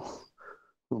 Wow.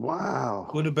 Wow.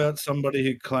 What about somebody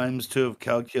who claims to have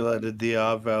calculated the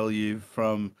R value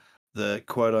from the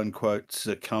quote-unquote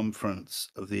circumference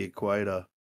of the equator?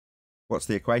 What's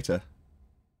the equator?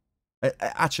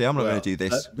 Actually, I'm not going to do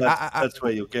this. That's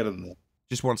where you'll get them there.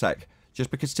 Just one sec. Just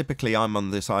because typically I'm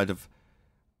on the side of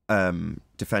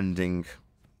defending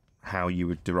how you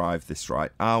would derive this,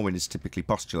 right? Arwin is typically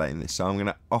postulating this, so I'm going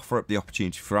to offer up the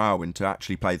opportunity for Arwin to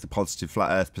actually play the positive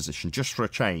flat earth position just for a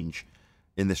change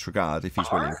in this regard, if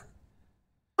he's willing.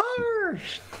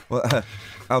 Well,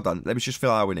 hold on, let me just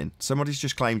fill Arwin in. Somebody's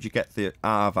just claimed you get the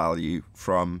R value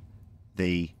from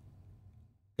the...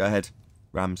 Go ahead,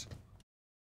 Rams.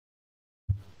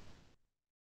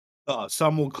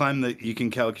 Some will claim that you can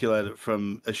calculate it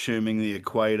from assuming the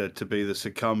equator to be the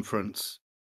circumference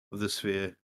of the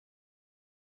sphere.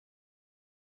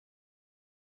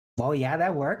 Well, yeah,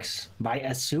 that works by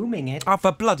assuming it. Oh,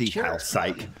 for bloody hell's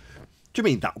sake! Do you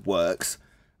mean that works?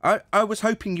 I was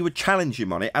hoping you would challenge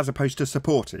him on it as opposed to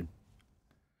support him.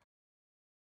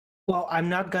 Well, I'm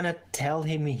not gonna tell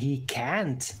him he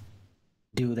can't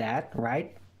do that,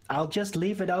 right? I'll just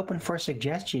leave it open for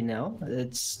suggestion,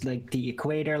 It's like the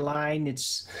equator line,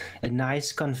 it's a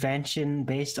nice convention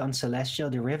based on celestial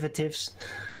derivatives.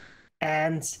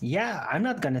 And yeah, I'm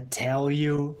not gonna tell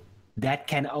you that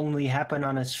can only happen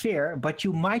on a sphere, but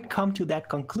you might come to that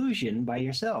conclusion by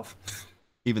yourself.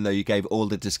 Even though you gave all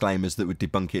the disclaimers that would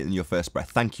debunk it in your first breath.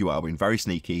 Thank you, Arwin. Very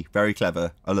sneaky, very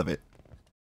clever. I love it.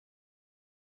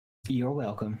 You're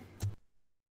welcome.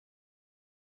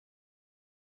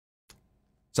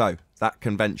 So, that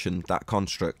convention, that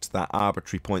construct, that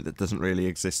arbitrary point that doesn't really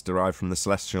exist derived from the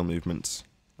celestial movements,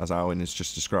 as Arwin has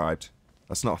just described,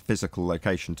 that's not a physical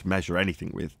location to measure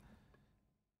anything with.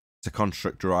 It's a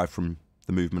construct derived from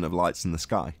the movement of lights in the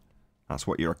sky. That's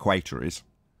what your equator is.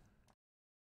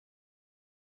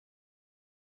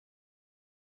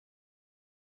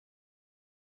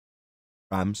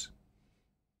 Rams?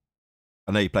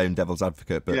 I know you're playing devil's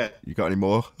advocate, but Yeah. you got any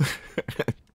more?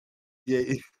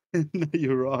 Yeah, no,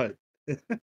 you're right.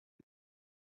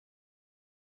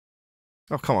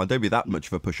 Oh, come on, don't be that much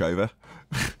of a pushover.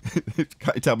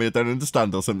 Can't you tell me I don't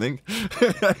understand or something?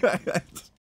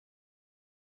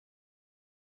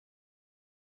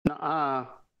 Nuh-uh.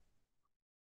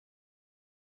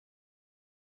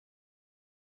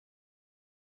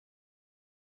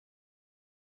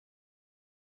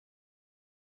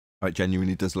 It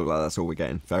genuinely does look like that's all we're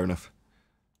getting. Fair enough.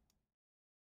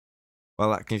 Well,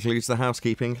 that concludes the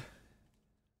housekeeping.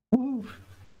 Woo.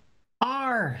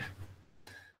 R.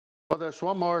 Well, there's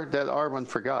one more that Arwen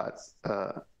forgot.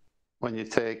 When you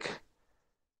take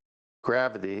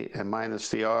gravity and minus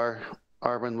the R,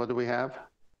 Arwen, what do we have?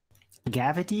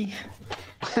 Gravity?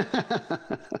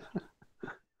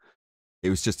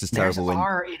 It was just as There's terrible when...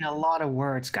 R in a lot of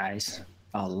words, guys.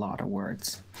 A lot of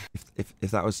words.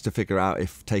 If that was to figure out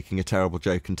if taking a terrible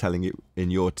joke and telling it in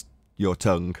your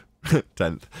tongue,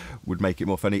 10th, would make it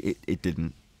more funny, it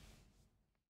didn't.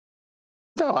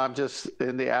 No, I'm just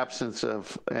in the absence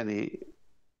of any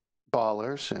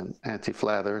ballers and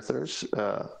anti-flat earthers.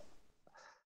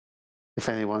 If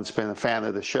anyone's been a fan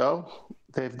of the show,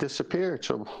 they've disappeared.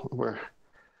 So we're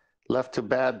left to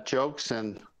bad jokes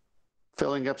and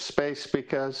filling up space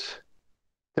because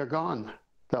they're gone.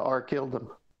 The R killed them.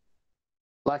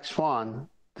 Black Swan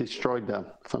destroyed them.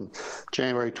 From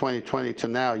January 2020 to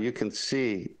now, you can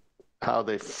see how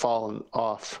they've fallen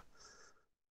off.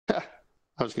 I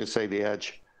was going to say the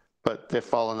edge, but they've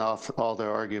fallen off all their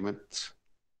arguments.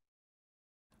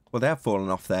 Well, they have fallen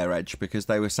off their edge because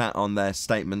they were sat on their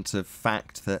statement of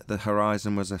fact that the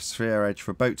horizon was a sphere edge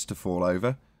for boats to fall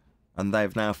over, and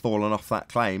they've now fallen off that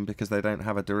claim because they don't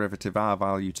have a derivative R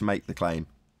value to make the claim.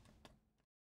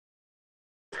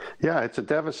 Yeah, it's a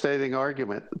devastating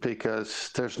argument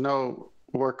because there's no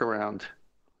workaround.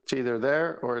 It's either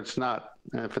there or it's not.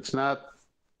 And if it's not,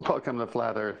 welcome to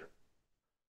Flat Earth.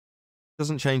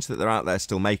 Doesn't change that they're out there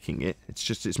still making it. It's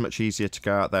just it's much easier to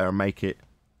go out there and make it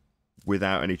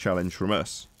without any challenge from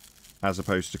us, as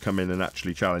opposed to come in and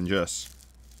actually challenge us.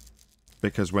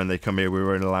 Because when they come here, we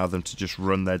won't allow them to just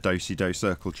run their do-si-do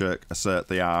circle jerk, assert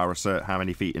the R, assert how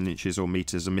many feet and inches or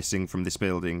meters are missing from this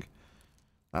building.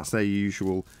 That's their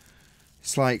usual.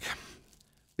 It's like,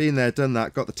 been there, done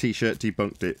that, got the t-shirt,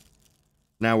 debunked it.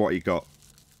 Now what you got?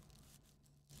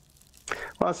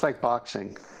 Well, it's like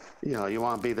boxing. You know, you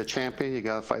want to be the champion, you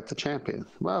got to fight the champion.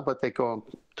 Well, but they go and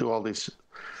do all these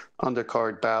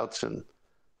undercard bouts and,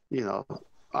 you know,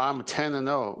 I'm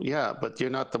 10-0. Yeah, but you're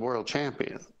not the world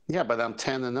champion. Yeah, but I'm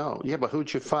 10-0. Yeah, but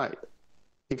who'd you fight?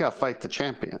 You got to fight the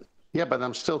champion. Yeah, but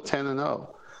I'm still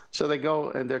 10-0. So they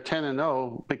go and they're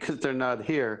 10-0 because they're not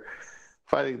here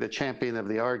fighting the champion of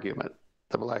the argument,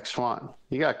 the Black Swan.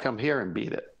 You got to come here and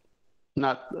beat it,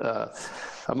 not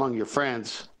among your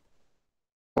friends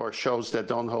or shows that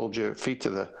don't hold your feet to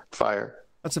the fire.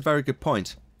 That's a very good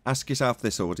point. Ask yourself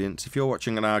this, audience. If you're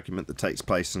watching an argument that takes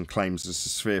place and claims there's a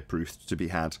sphere proof to be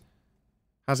had,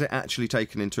 has it actually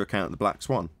taken into account the Black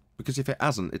Swan? Because if it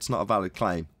hasn't, it's not a valid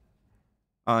claim.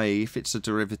 I.e., if it's a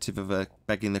derivative of a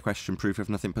begging the question proof of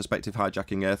nothing perspective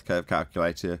hijacking Earth curve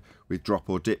calculator with drop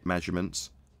or dip measurements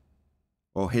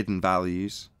or hidden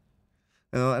values,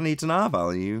 then that needs an R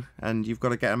value, and you've got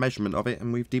to get a measurement of it,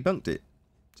 and we've debunked it.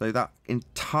 So that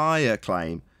entire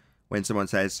claim, when someone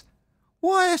says,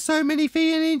 why are so many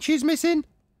feet and inches missing?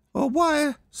 Or why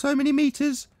are so many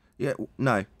meters? Yeah,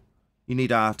 no. You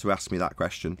need R to ask me that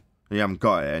question. And you haven't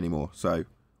got it anymore, so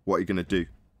what are you going to do?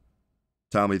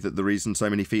 Tell me that the reason so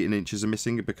many feet and inches are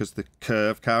missing is because the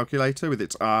curve calculator with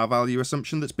its R value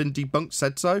assumption that's been debunked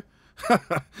said so?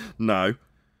 No.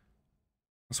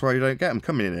 That's why you don't get them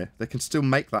coming in here. They can still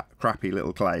make that crappy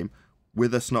little claim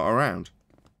with us not around.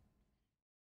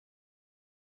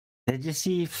 Did you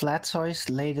see Flatsoy's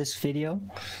latest video?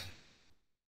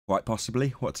 Quite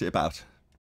possibly. What's it about?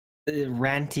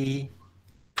 Ranty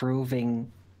proving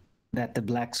that the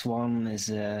Black Swan is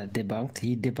debunked.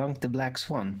 He debunked the Black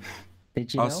Swan.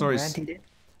 Did you know Ranty did?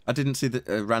 I didn't see the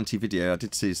Ranty video. I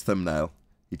did see his thumbnail.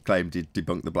 He claimed he'd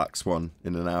debunked the Black Swan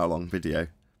in an hour-long video.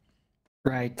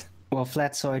 Right. Well,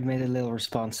 Flatsoid made a little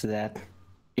response to that.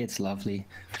 It's lovely.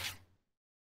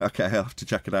 Okay, I'll have to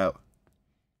check it out.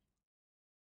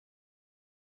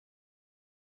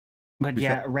 But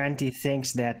yeah, Ranty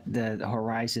thinks that the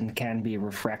horizon can be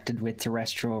refracted with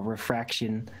terrestrial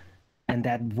refraction, and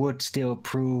that would still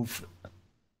prove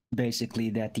basically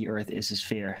that the Earth is a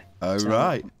sphere. Oh, so,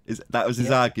 right. That was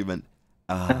his argument.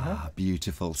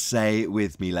 Beautiful. Say it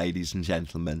with me, ladies and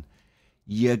gentlemen.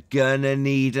 You're gonna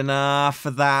need an R for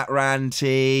that,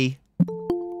 Ranty.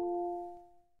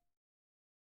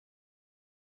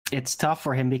 It's tough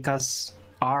for him because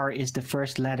R is the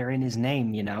first letter in his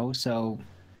name, you know, so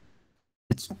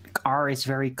R is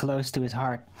very close to his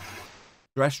heart.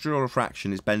 Terrestrial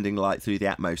refraction is bending light through the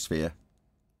atmosphere.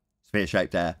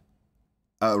 Sphere-shaped air.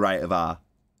 At a rate of R.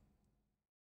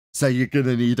 So you're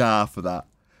gonna need R for that.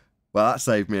 Well, that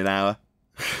saved me an hour.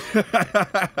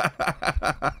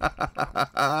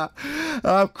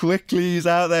 How quickly he's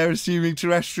out there assuming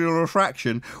terrestrial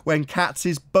refraction when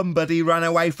Katz's bum buddy ran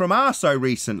away from R so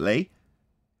recently.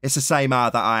 It's the same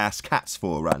R that I asked Katz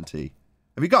for, Ranty.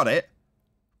 Have you got it?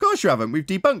 Of course you haven't. We've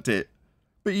debunked it.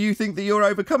 But you think that you're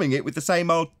overcoming it with the same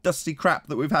old dusty crap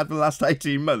that we've had for the last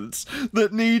 18 months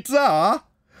that needs R?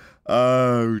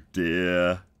 Oh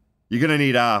dear. You're going to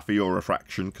need R for your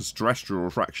refraction, because terrestrial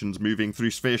refraction's moving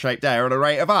through sphere-shaped air at a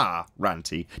rate of R,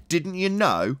 Ranty. Didn't you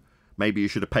know? Maybe you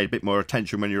should have paid a bit more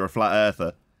attention when you're a flat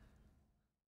earther.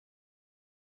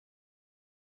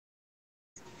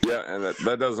 Yeah, and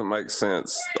that doesn't make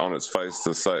sense on its face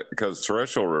to say, because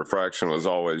terrestrial refraction was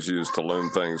always used to loom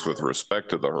things with respect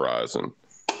to the horizon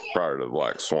prior to the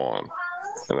Black Swan.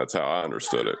 And that's how I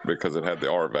understood it, because it had the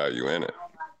R value in it.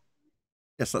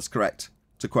 Yes, that's correct.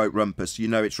 To quote Rumpus, you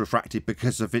know it's refracted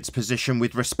because of its position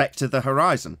with respect to the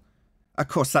horizon. Of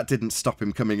course, that didn't stop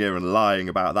him coming here and lying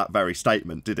about that very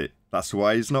statement, did it? That's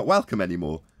why he's not welcome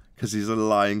anymore, because he's a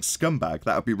lying scumbag.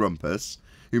 That would be Rumpus,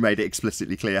 who made it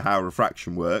explicitly clear how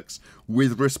refraction works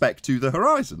with respect to the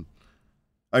horizon.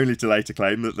 Only to later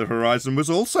claim that the horizon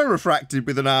was also refracted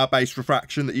with an R-based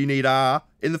refraction, that you need R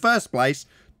in the first place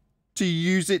to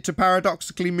use it to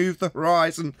paradoxically move the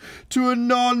horizon to a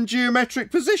non-geometric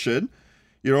position.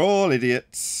 You're all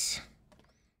idiots.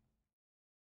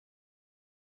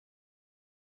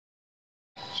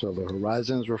 So the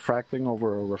horizon's refracting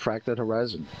over a refracted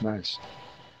horizon. Nice.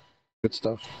 Good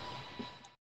stuff.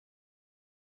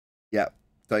 Yeah,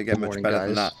 don't get much better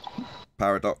than that.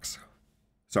 Paradox.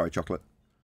 Sorry, Chocolate.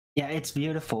 Yeah, it's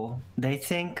beautiful. They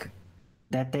think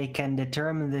that they can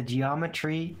determine the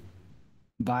geometry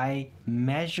by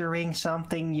measuring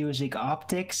something using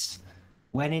optics,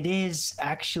 when it is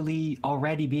actually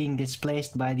already being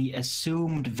displaced by the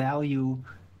assumed value,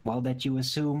 well, that you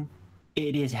assume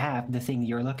it is half the thing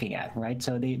you're looking at, right?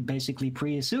 So they basically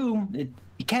pre-assume it.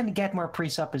 You can't get more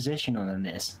presuppositional than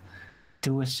this.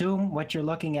 To assume what you're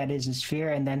looking at is a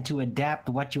sphere, and then to adapt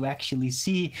what you actually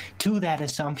see to that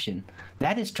assumption.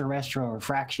 That is terrestrial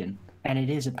refraction, and it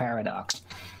is a paradox.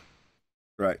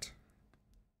 Right.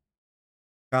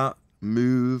 Can't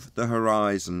move the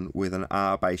horizon with an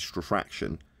R-based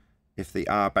refraction if the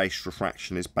R-based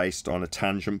refraction is based on a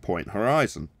tangent point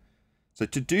horizon. So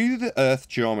to do the Earth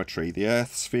geometry, the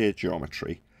Earth sphere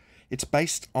geometry, it's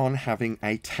based on having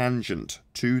a tangent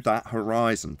to that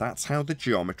horizon. That's how the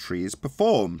geometry is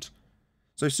performed.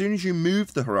 So as soon as you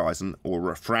move the horizon, or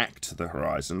refract the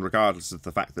horizon, regardless of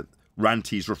the fact that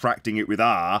Ranty's refracting it with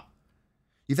R,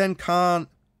 you then can't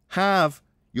have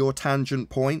your tangent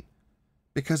point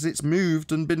because it's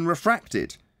moved and been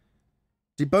refracted,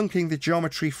 debunking the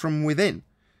geometry from within.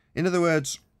 In other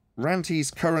words,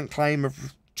 Ranty's current claim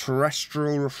of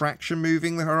terrestrial refraction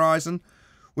moving the horizon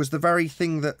was the very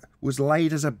thing that was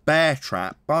laid as a bear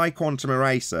trap by Quantum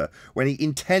Eraser when he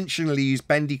intentionally used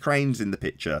bendy cranes in the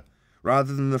picture,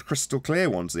 rather than the crystal clear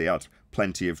ones that he had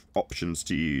plenty of options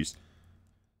to use.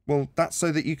 Well, that's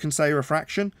so that you can say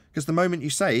refraction, because the moment you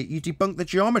say it, you debunk the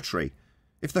geometry.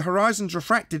 If the horizon's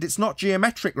refracted, it's not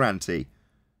geometric, Ranty.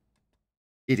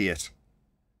 Idiot.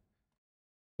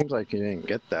 Seems like he didn't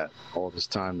get that all this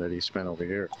time that he spent over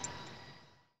here.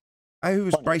 Who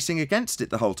was bracing against it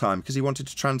the whole time because he wanted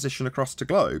to transition across to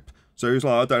globe. So he was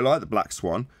like, I don't like the black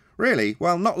swan. Really?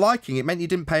 Well, not liking it meant you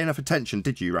didn't pay enough attention,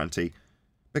 did you, Ranty?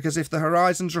 Because if the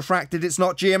horizon's refracted, it's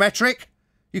not geometric?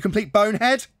 You complete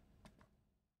bonehead?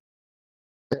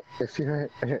 If you're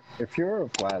a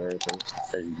flat earther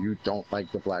and you don't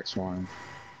like the black swan,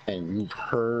 and you've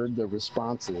heard the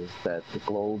responses that the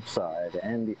globe side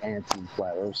and the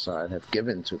anti-flat earth side have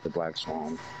given to the black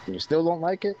swan, and you still don't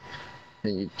like it,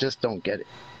 then you just don't get it.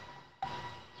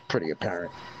 It's pretty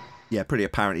apparent. Yeah, pretty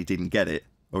apparent he didn't get it.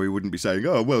 Or he wouldn't be saying,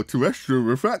 oh, well, terrestrial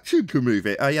refraction can move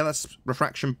it. Oh, yeah, that's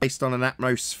refraction based on an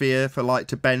atmosphere for light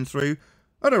to bend through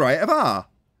at a rate of R.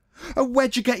 Oh,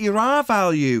 where'd you get your R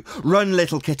value? Run,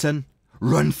 little kitten.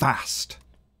 Run fast.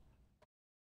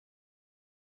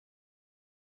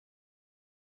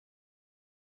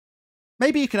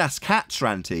 Maybe you could ask Cats,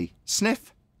 Ranty.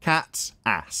 Sniff Cat's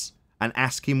ass and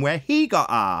ask him where he got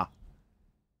R.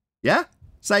 Yeah?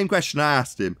 Same question I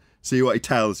asked him. See what he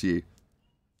tells you.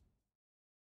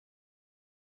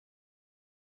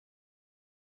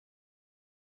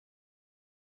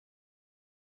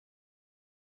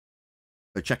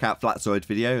 So check out Flatzoid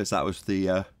video, as that was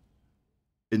the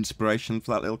inspiration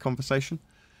for that little conversation.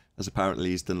 As apparently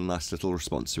he's done a nice little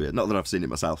response to it. Not that I've seen it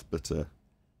myself, but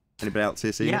anybody else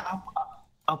here seen it? Yeah,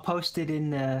 I'll post it in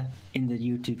the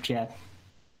YouTube chat.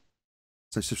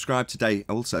 So subscribe today.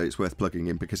 Also, it's worth plugging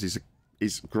in because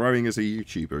he's growing as a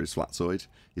YouTuber, is Flatzoid.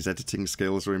 His editing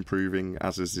skills are improving,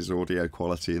 as is his audio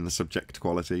quality and the subject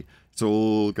quality. It's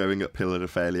all going uphill at a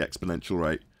fairly exponential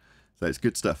rate. So it's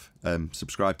good stuff.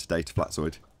 Subscribe today to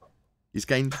Flatzoid. He's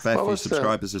gained a fair few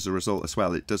subscribers as a result as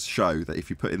well. It does show that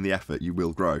if you put in the effort, you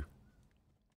will grow.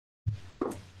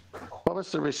 What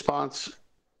was the response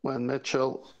when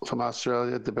Mitchell from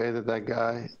Australia debated that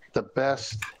guy? The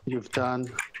best you've done.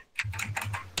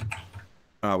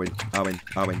 Arwin.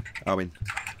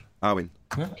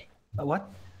 Huh? What?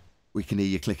 We can hear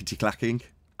you clickety-clacking.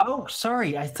 Oh,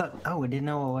 sorry. I didn't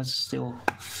know I was still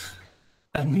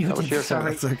unmuted.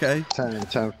 Sorry. That's okay.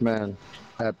 10th man.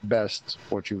 At best,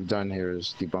 what you've done here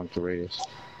is debunk the radius.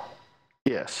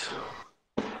 Yes.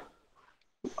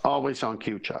 Always on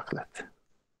cue, chocolate.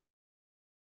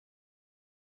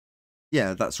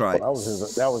 Yeah, that's right. Well,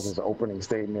 that was his opening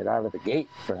statement out of the gate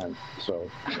for him. So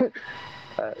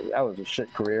that was a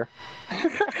shit career.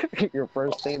 Your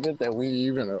first statement that we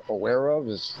even are aware of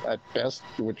is, at best,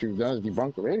 what you've done is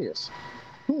debunk the radius.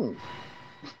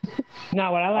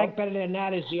 Now, what I like better than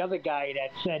that is the other guy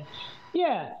that said,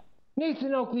 yeah,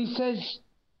 Nathan Oakley says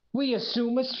we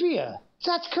assume a sphere.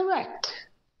 That's correct.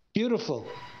 Beautiful.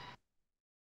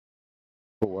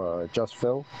 Just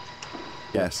Phil?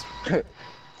 Yes.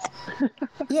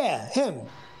 Yeah, him.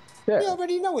 Yeah. We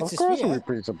already know it's a sphere. Of course we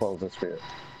presuppose a sphere.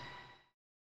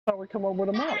 That's how we come up with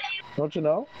a model. Don't you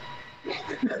know?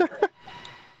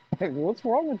 Hey, what's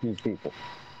wrong with these people?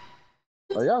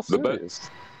 Are y'all serious?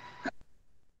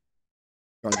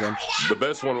 The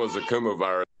best one was the Kuma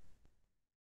virus.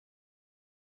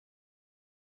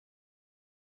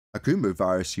 A Kumu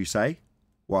virus, you say?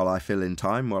 While I fill in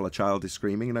time while a child is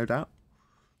screaming, no doubt.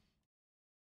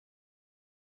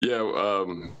 Yeah,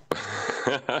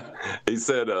 he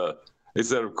said,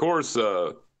 of course,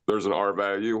 there's an R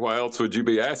value. Why else would you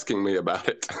be asking me about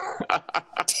it?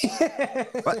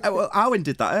 Well, Arwin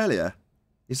did that earlier.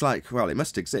 He's like, well, it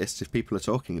must exist if people are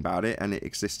talking about it, and it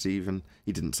exists even,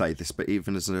 he didn't say this, but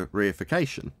even as a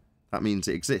reification. That means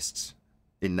it exists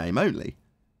in name only.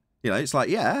 You know, it's like,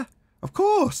 yeah, of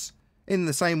course. In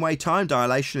the same way time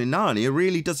dilation in Narnia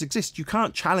really does exist. You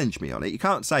can't challenge me on it. You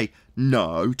can't say,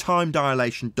 no, time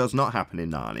dilation does not happen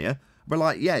in Narnia. But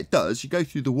like, yeah, it does. You go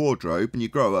through the wardrobe and you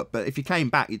grow up, but if you came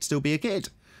back, you'd still be a kid.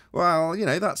 Well, you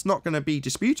know, that's not going to be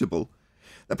disputable.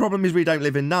 The problem is we don't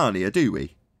live in Narnia, do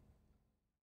we?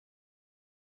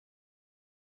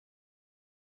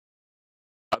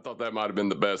 I thought that might have been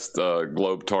the best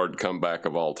Globetard comeback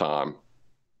of all time.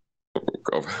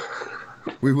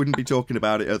 We wouldn't be talking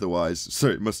about it otherwise, so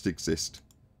it must exist.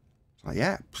 Like,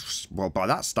 yeah, well, by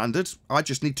that standard, I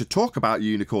just need to talk about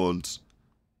unicorns.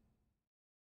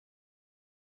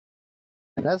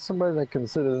 And that's somebody that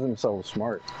considers himself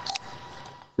smart.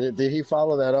 Did he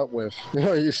follow that up with,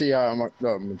 you see how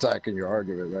I'm attacking your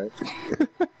argument, right?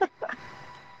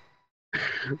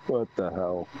 What the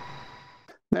hell?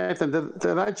 Nathan,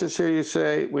 did I just hear you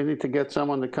say we need to get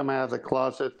someone to come out of the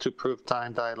closet to prove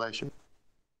time dilation?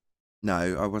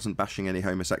 No, I wasn't bashing any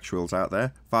homosexuals out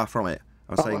there. Far from it.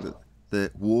 I was saying that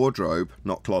the wardrobe,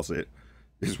 not closet,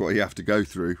 is what you have to go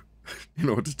through in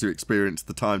order to experience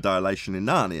the time dilation in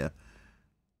Narnia.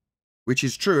 Which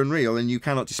is true and real, and you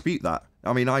cannot dispute that.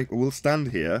 I mean, I will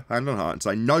stand here, hand on heart, and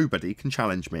say nobody can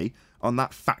challenge me on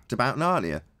that fact about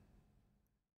Narnia.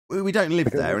 We don't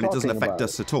live there, and it doesn't affect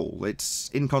us at all. It's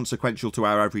inconsequential to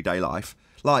our everyday life.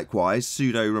 Likewise,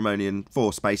 pseudo-Ramonian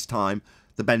force space-time,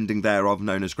 the bending thereof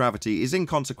known as gravity, is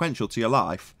inconsequential to your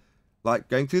life. Like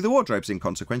going through the wardrobe's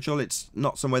inconsequential, it's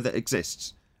not somewhere that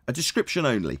exists. A description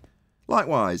only.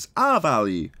 Likewise, R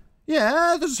value.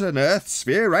 Yeah, there's an Earth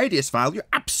sphere radius value,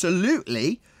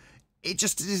 absolutely. It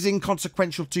just is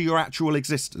inconsequential to your actual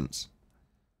existence.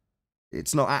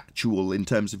 It's not actual in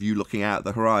terms of you looking out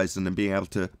the horizon and being able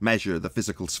to measure the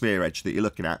physical sphere edge that you're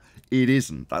looking at. It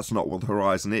isn't. That's not what the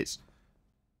horizon is.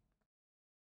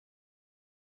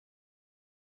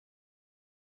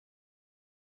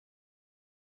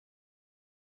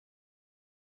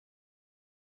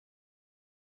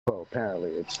 Well,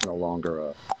 apparently it's no longer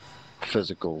a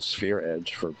physical sphere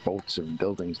edge for boats and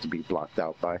buildings to be blocked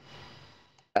out by.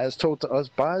 As told to us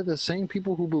by the same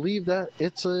people who believe that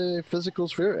it's a physical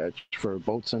sphere edge for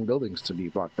boats and buildings to be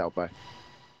blocked out by.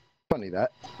 Funny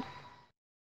that.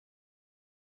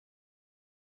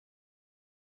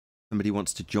 Somebody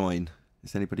wants to join.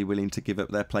 Is anybody willing to give up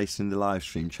their place in the live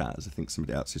stream chat? As I think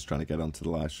somebody else is trying to get onto the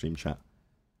live stream chat.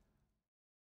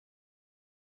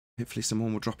 Hopefully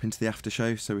someone will drop into the after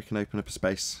show so we can open up a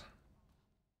space.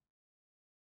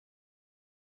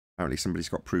 Apparently somebody's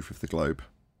got proof of the globe.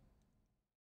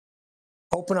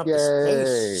 Open up the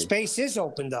space. Space is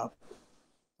opened up.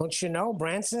 Don't you know?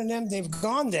 Branson and them, they've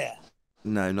gone there.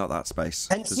 No, not that space.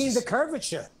 And seen the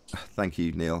curvature. Thank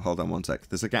you, Neil. Hold on one sec.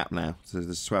 There's a gap now. So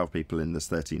there's 12 people in, there's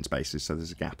 13 spaces, so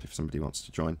there's a gap if somebody wants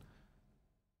to join.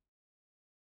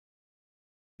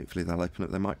 Hopefully they'll open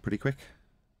up their mic pretty quick.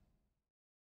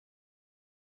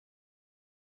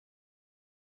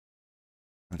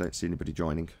 I don't see anybody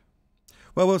joining.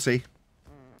 Well, we'll see.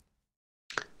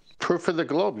 Proof of the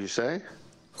globe, you say?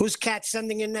 Who's Cat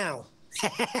sending in now?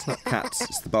 It's not Cats,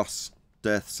 it's the boss.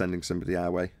 Death sending somebody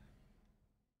our way.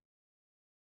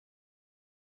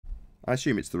 I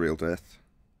assume it's the real Death.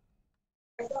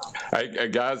 Hey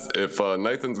guys, if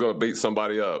Nathan's going to beat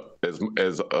somebody up,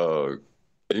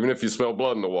 even if you smell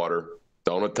blood in the water,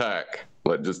 don't attack.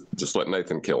 Just let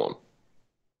Nathan kill him.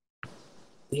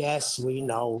 Yes, we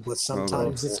know, but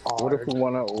sometimes it's hard. What if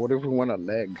we want a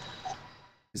leg?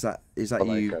 Is that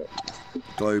you,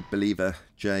 Globe Believer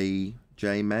J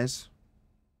Mez?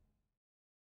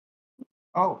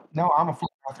 Oh no, I'm a flat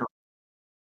earther.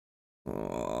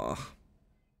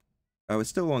 Oh, it's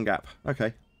still one gap.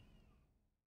 Okay.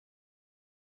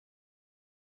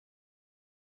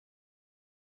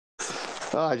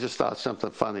 Oh, I just thought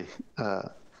something funny.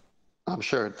 I'm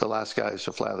sure the last guy is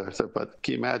a flat earther, but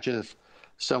can you imagine if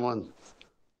someone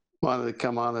wanted to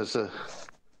come on as a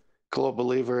globe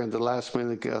believer and the last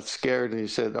minute got scared and he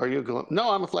said, "Are you a globe?" "No,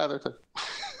 I'm a flat earther."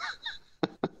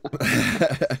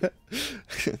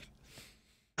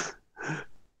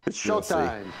 It's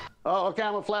showtime. Oh, okay,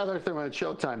 I'm a flat earther when it's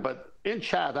showtime, but in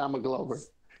chat, I'm a glober.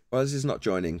 Well, this is not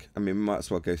joining. I mean, we might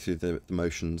as well go through the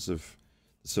motions of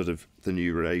sort of the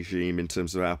new regime in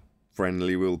terms of how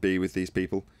friendly we'll be with these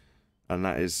people. And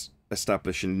that is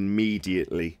establish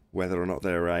immediately whether or not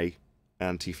they're a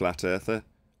anti-flat earther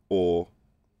or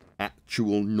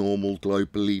actual normal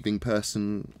globe-believing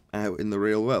person out in the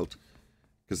real world.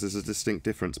 Because there's a distinct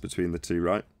difference between the two,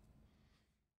 right?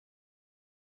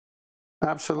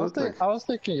 Absolutely. I was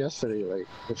thinking yesterday, like,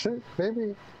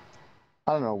 maybe,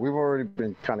 I don't know, we've already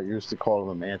been kind of used to calling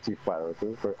them anti-flat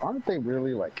earthers, but aren't they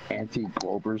really like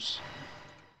anti-globers?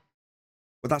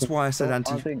 Well, that's why I said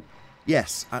anti...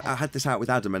 Yes, I had this out with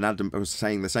Adam, and Adam was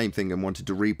saying the same thing and wanted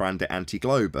to rebrand it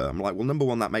anti-glober. I'm like, well, number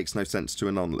one, that makes no sense to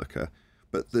a non-looker.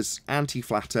 But this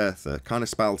anti-flat earther kind of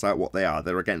spells out what they are.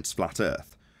 They're against flat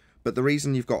earth. But the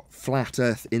reason you've got flat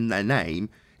earth in their name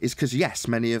is because, yes,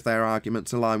 many of their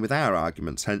arguments align with our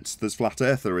arguments, hence there's flat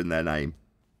earther in their name.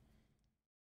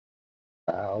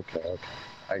 Okay.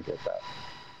 I get that.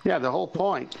 Yeah, the whole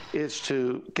point is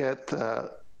to get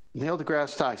Neil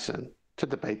deGrasse Tyson to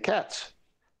debate cats,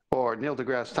 or Neil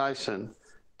deGrasse Tyson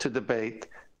to debate,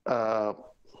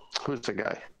 who's the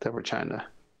guy that we're trying to,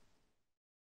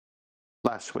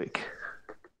 last week?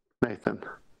 Nathan.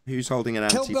 Who's holding an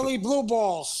anti... Hillbilly Blue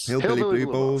Balls. Hillbilly Blue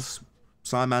Balls.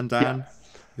 Simon Dan. Yeah.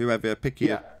 Whoever, pick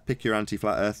your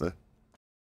anti-flat earther.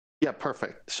 Yeah,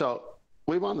 perfect. So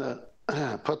we want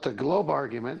to put the globe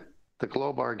argument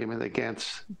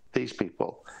against these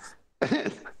people.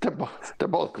 they're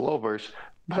both globers,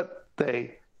 but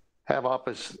they have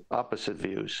opposite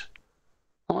views.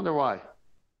 I wonder why.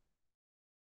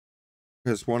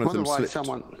 Because one of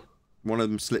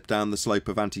them slipped down the slope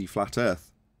of anti-flat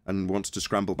Earth and wants to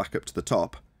scramble back up to the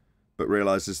top, but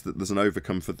realises that there's an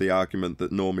overcome for the argument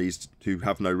that normies who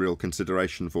have no real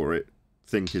consideration for it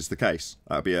think is the case.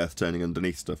 That would be Earth turning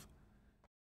underneath stuff.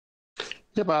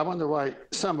 Yeah, but I wonder why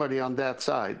somebody on that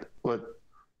side would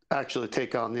actually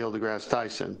take on Neil deGrasse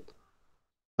Tyson,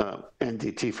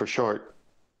 NDT for short,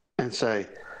 and say,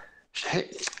 hey,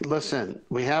 listen,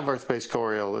 we have Earth-based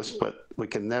Coriolis, but we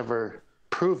can never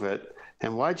prove it.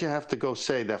 And why'd you have to go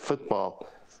say that football,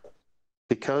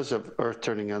 because of Earth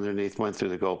turning underneath, went through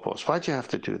the goalpost? Why'd you have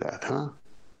to do that, huh?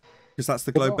 Because that's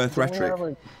the globe Earth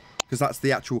rhetoric. Because that's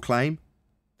the actual claim.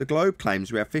 The globe claims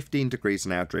we have 15 degrees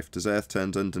in our drift as Earth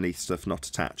turns underneath stuff not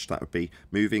attached. That would be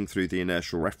moving through the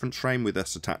inertial reference frame with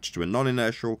us attached to a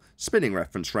non-inertial spinning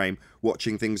reference frame,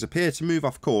 watching things appear to move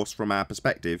off course from our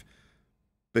perspective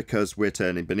because we're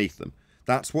turning beneath them.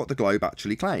 That's what the globe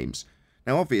actually claims.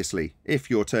 Now obviously,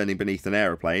 if you're turning beneath an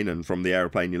aeroplane and from the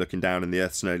aeroplane you're looking down and the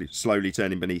Earth slowly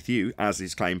turning beneath you, as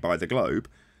is claimed by the globe,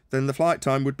 then the flight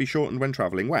time would be shortened when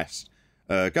travelling west.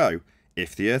 Ergo,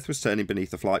 if the Earth was turning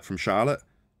beneath a flight from Charlotte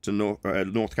to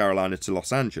North Carolina to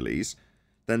Los Angeles,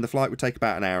 then the flight would take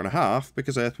about an hour and a half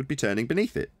because Earth would be turning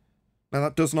beneath it. Now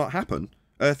that does not happen.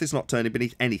 Earth is not turning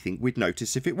beneath anything we'd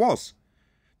notice if it was.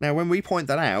 Now when we point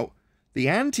that out, the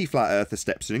anti-flat earther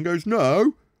steps in and goes,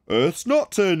 no, Earth's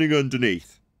not turning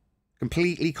underneath.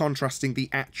 Completely contrasting the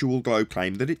actual globe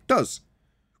claim that it does.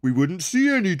 We wouldn't see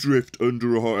any drift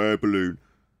under a hot air balloon.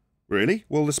 Really?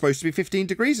 Well, there's supposed to be 15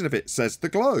 degrees of it, says the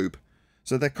globe.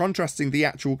 So they're contrasting the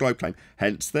actual globe claim,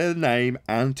 hence their name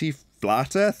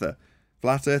anti-flat earther.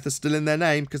 Flat earther's still in their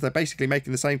name because they're basically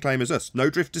making the same claim as us. No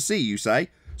drift to see, you say?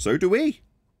 So do we.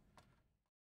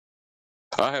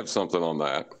 I have something on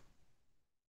that.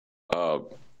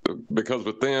 Because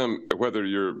with them, whether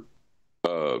you're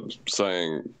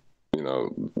saying, you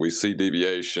know, we see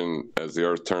deviation as the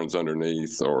Earth turns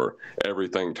underneath or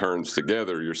everything turns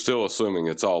together, you're still assuming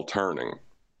it's all turning,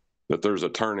 that there's a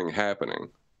turning happening.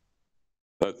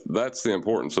 That's the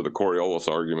importance of the Coriolis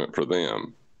argument for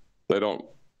them.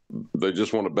 They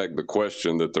just want to beg the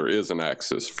question that there is an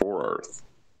axis for Earth.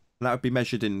 That would be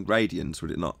measured in radians,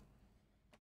 would it not?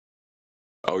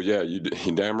 Oh yeah, you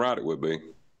damn right it would be.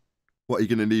 What are you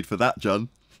going to need for that, John?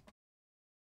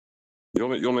 You'll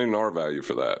need an R value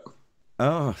for that.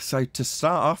 Oh, so to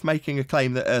start off making a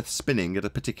claim that Earth's spinning at a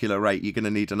particular rate, you're going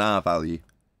to need an R value.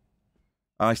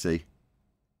 I see.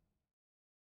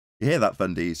 You hear that,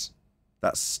 Fundies?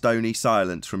 That's stony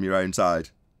silence from your own side.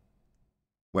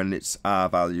 When it's R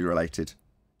value related.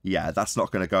 Yeah, that's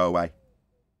not going to go away.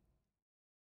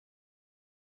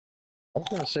 I was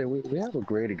going to say, we have a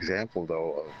great example,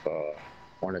 though, of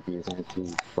one of these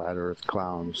anti-flat Earth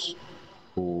clowns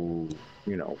who,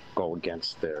 you know, go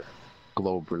against their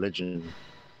globe religion,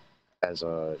 as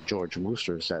George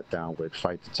Wooster sat down with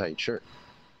Fight the Tight Shirt.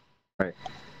 Right?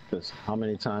 Because how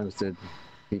many times did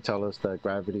he tell us that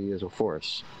gravity is a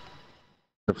force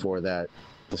before that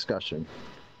discussion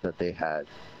that they had?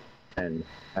 And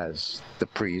as the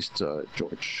priest,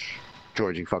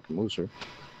 Georgie fucking Wooster,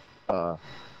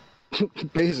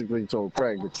 basically told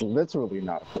Craig it's literally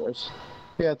not a force.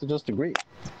 He had to just agree.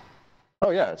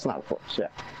 Oh yeah, it's not a force, yeah.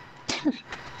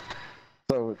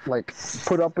 So, like,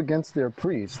 put up against their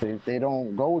priests, they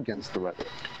don't go against the rhetoric.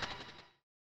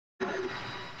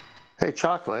 Hey,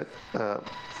 Chocolate,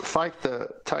 Fight the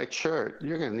Tight Shirt,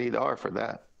 you're going to need R for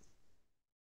that.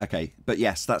 Okay, but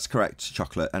yes, that's correct,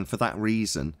 Chocolate, and for that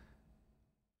reason,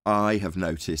 I have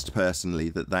noticed personally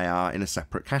that they are in a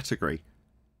separate category.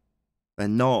 They're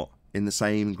not in the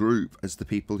same group as the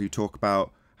people who talk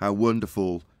about how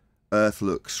wonderful Earth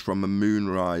looks from a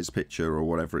moonrise picture or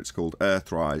whatever it's called,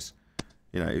 Earthrise.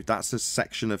 You know, that's a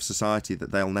section of society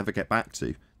that they'll never get back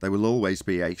to. They will always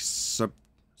be a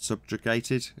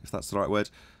subjugated, if that's the right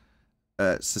word,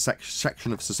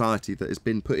 section of society that has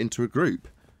been put into a group.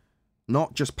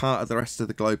 Not just part of the rest of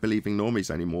the globe believing normies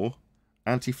anymore.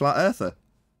 Anti-flat earther.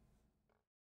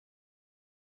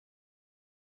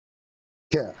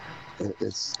 Yeah,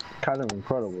 it's kind of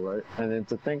incredible, right? And then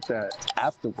to think that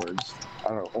afterwards, I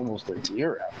don't know, almost a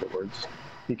year afterwards,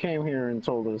 he came here and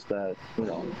told us that, you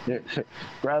know,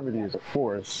 gravity is a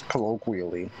force,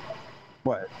 colloquially,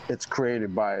 but it's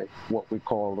created by what we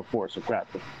call the force of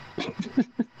gravity.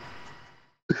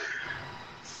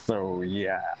 So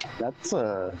yeah, that's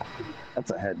a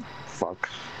head fuck,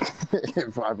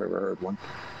 if I've ever heard one.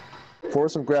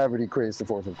 Force of gravity creates the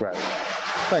force of gravity.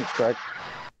 Thanks, Craig.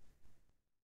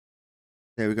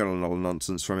 Yeah, we got a lot of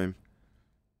nonsense from him.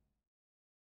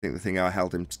 I think the thing I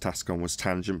held him to task on was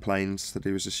tangent planes that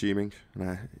he was assuming.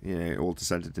 And you know, it all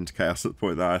descended into chaos at the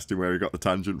point that I asked him where he got the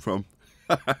tangent from.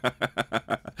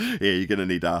 Yeah, you're going to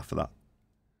need R for that.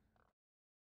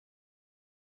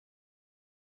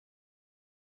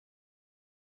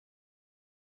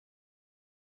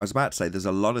 I was about to say there's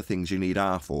a lot of things you need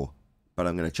R for, but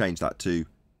I'm going to change that to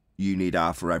you need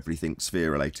R for everything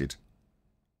sphere related.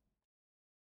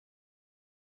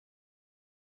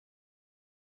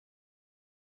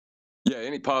 Yeah,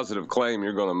 any positive claim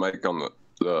you're going to make on the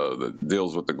that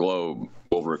deals with the globe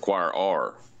will require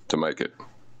R to make it.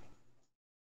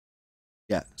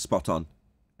 Yeah, spot on.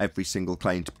 Every single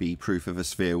claim to be proof of a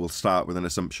sphere will start with an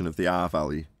assumption of the R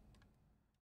value.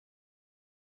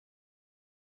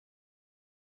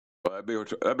 Well,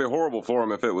 that'd be horrible for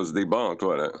him if it was debunked,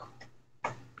 wouldn't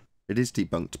it? It is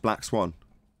debunked. Black Swan.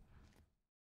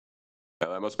 Yeah,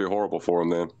 that must be horrible for him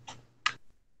then.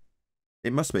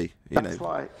 It must be. You That's know.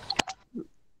 why.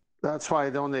 That's why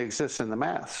it only exists in the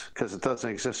maths, because it doesn't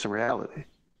exist in reality.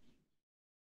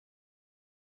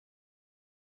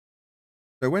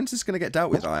 So when's this going to get dealt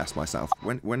with, I ask myself?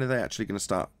 When are they actually going to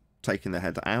start taking their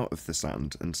head out of the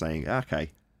sand and saying,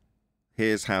 okay,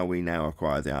 here's how we now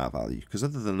acquire the R value? Because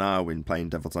other than Arwin playing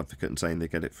devil's advocate and saying they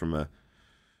get it from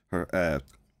a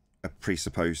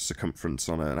presupposed circumference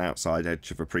on an outside edge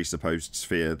of a presupposed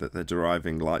sphere that they're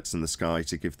deriving lights in the sky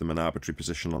to give them an arbitrary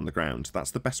position on the ground,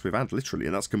 that's the best we've had, literally,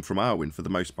 and that's come from Arwin for the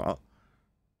most part.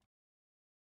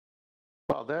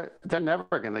 Well, they're never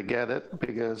going to get it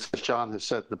because, as John has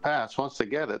said in the past, once they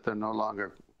get it, they're no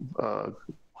longer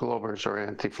globers or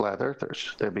anti-flat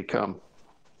earthers. They become,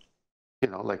 you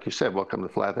know, like you said, welcome to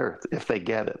flat Earth, if they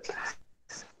get it.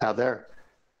 Now,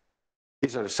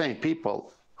 these are the same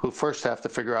people who first have to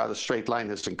figure out a straight line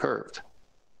isn't curved.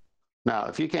 Now,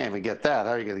 if you can't even get that,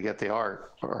 how are you going to get the R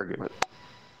argument?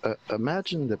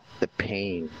 Imagine the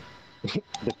pain.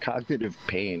 The cognitive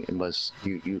pain it must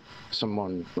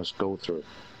someone must go through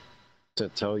to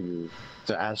tell you,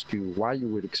 to ask you why you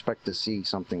would expect to see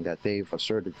something that they've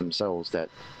asserted themselves that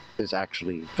is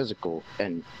actually physical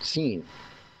and seen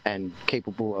and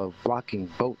capable of blocking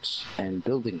boats and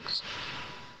buildings.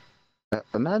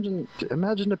 Imagine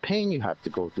the pain you have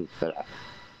to go through for that.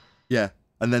 Yeah,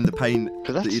 and then the pain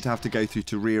that you'd have to go through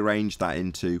to rearrange that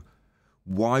into,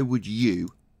 why would you,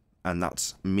 and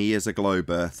that's me as a globe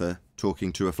earther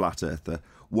talking to a flat earther,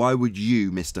 why would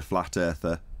you, Mr. Flat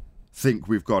Earther, think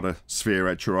we've got a sphere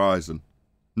edge horizon?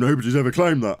 Nobody's ever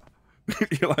claimed that.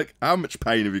 You're like, how much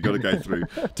pain have you got to go through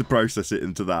to process it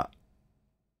into that?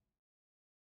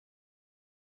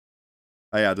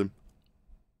 Hey, Adam.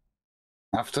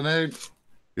 Afternoon.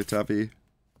 Good to have you.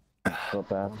 Not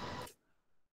bad.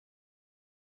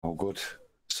 All good.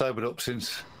 Sobered up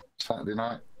since Saturday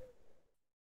night.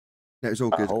 No, it was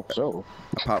all good. I hope so.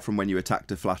 Apart from when you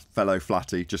attacked a fellow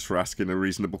flatty just for asking a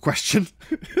reasonable question.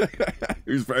 It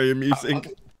was very amusing.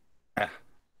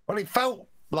 Well, it felt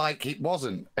like it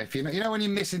wasn't. If you know when you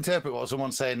misinterpret what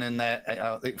someone's saying in there,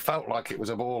 it felt like it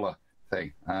was a baller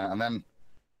thing. And then,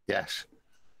 yes.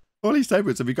 All he said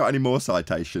was, have you got any more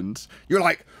citations? You're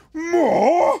like,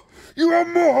 more? You have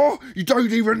more? You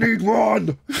don't even need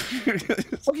one.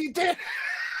 Well, you did.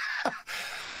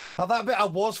 Well, that bit I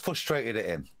was frustrated at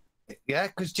him. Yeah,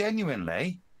 because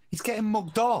genuinely, he's getting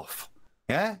mugged off.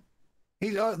 Yeah,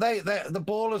 the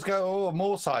ballers go, oh,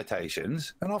 more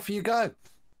citations, and off you go.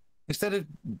 Instead of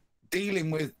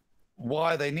dealing with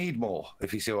why they need more,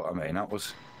 if you see what I mean. That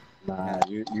was. Nah,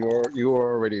 you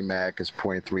were already mad because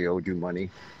Point 3 owed you money.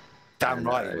 Damn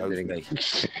right, he owed me.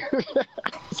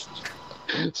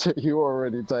 So you were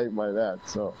already tight by that.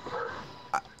 So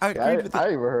I even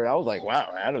heard. I was like,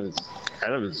 wow, Adam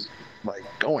is like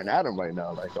going at him right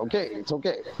now. Like, okay, it's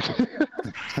okay.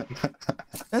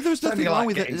 There was nothing wrong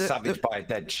with getting it. Savaged by a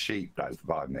dead sheep, though,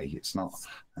 by me. It's not.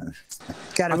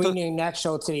 Got to rename that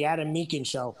show to the Adam Meakin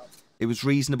Show. It was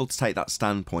reasonable to take that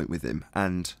standpoint with him,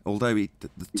 and although the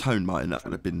tone might not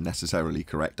have been necessarily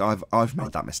correct, I've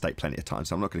made that mistake plenty of times,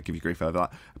 so I'm not going to give you grief over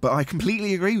that. But I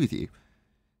completely agree with you.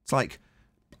 It's like,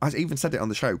 I even said it on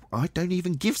the show, I don't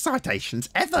even give citations,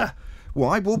 ever!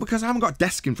 Why? Well, because I haven't got a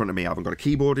desk in front of me, I haven't got a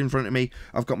keyboard in front of me,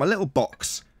 I've got my little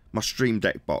box, my Stream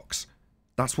Deck box.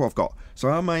 That's what I've got.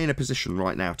 So am I in a position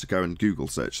right now to go and Google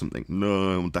search something?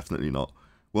 No, definitely not.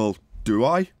 Well, do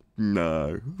I?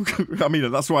 No. I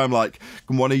mean, that's why I'm like,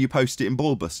 can one of you post it in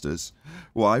Ballbusters?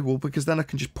 Why? Well, because then I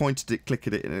can just point at it, click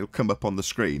at it, and it'll come up on the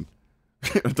screen.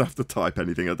 I don't have to type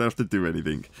anything. I don't have to do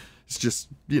anything. It's just,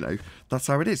 that's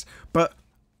how it is. But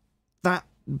that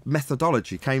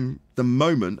methodology came the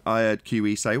moment I heard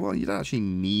QE say, well, you don't actually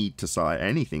need to cite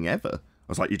anything ever. I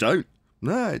was like, you don't?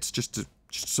 No, it's just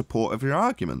support of your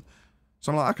argument.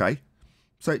 So I'm like, okay.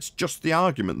 So it's just the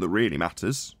argument that really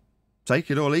matters.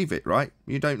 Take it or leave it, right?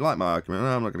 You don't like my argument. No,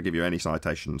 I'm not going to give you any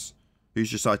citations.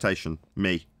 Who's your citation?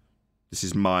 Me. This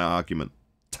is my argument.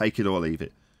 Take it or leave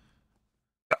it.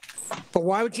 But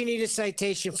why would you need a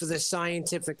citation for the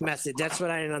scientific method? That's what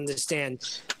I didn't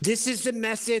understand. This is the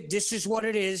method. This is what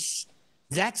it is.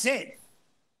 That's it.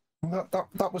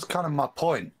 That was kind of my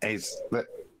point. Is that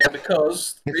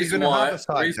because if you're going to have a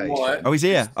citation, Oh, he's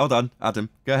here. Hold on, Adam.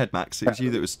 Go ahead, Max. It was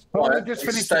you that was. just they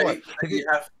finished state that you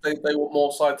have, they want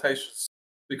more citations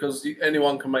because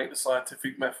anyone can make the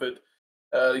scientific method.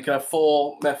 You can have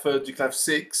 4 methods. You can have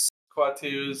 6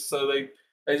 criteria. So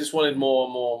they just wanted more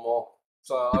and more and more.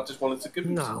 So I just wanted to give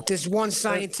them some. There's one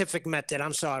scientific method.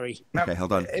 I'm sorry. Okay,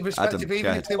 hold on. Adam, go even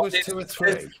ahead. if there was 2 or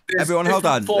 3. Everyone, hold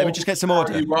on. Let me just get some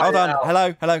order. You write Hold it on. out.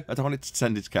 Hello. I don't want it to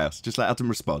send it to chaos. Just let Adam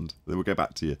respond. Then we'll go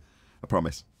back to you. I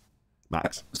promise.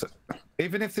 Max. So,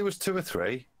 even if there was 2 or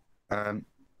 3, I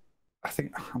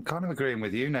think I'm kind of agreeing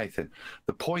with you, Nathan.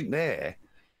 The point there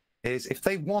is if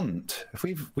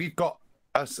we've got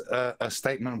a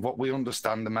statement of what we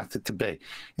understand the method to be.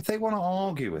 If they want to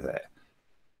argue with it,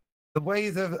 the way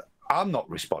that I'm not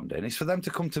responding is for them to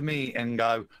come to me and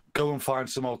go and find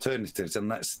some alternatives, and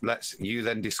let's you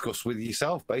then discuss with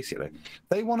yourself. Basically,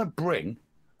 they want to bring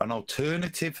an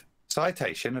alternative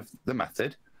citation of the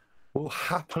method. We'll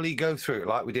happily go through it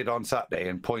like we did on Saturday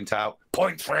and point out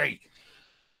point 3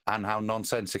 and how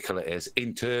nonsensical it is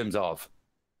in terms of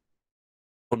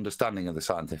understanding of the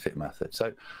scientific method.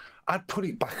 So I'd put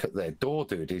it back at their door,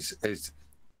 dude, is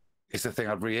the thing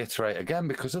I'd reiterate again,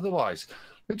 because otherwise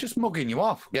they're just mugging you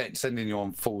off, sending you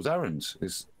on fool's errands.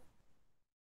 He's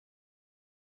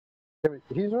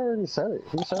already said it.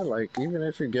 He said, like, even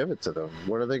if you give it to them,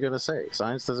 what are they going to say?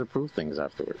 Science doesn't prove things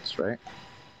afterwards, right?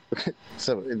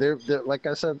 So they're like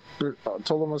I said,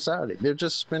 told him on Saturday, they're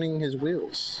just spinning his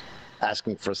wheels,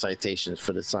 asking for citations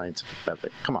for the scientific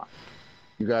method. Come on.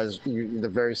 You guys, the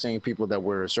very same people that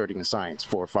were asserting science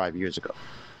 4 or 5 years ago,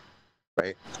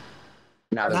 right?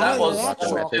 Now that was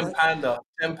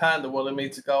Tim Panda wanted me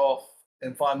to go off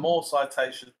and find more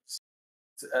citations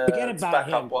to back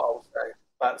up what I was saying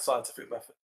about the scientific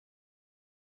method.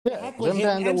 Yeah, Jim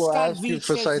Panda will ask you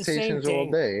for citations all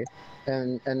day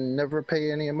and never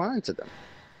pay any mind to them.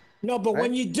 No, but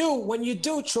when you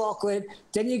do, Chocolate,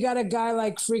 then you got a guy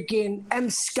like freaking M.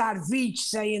 Scott Veach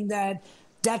saying that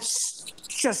that's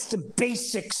just the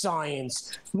basic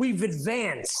science. We've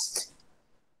advanced.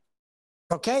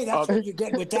 Okay, that's what you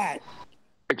get with that.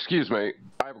 Excuse me,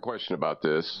 I have a question about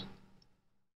this.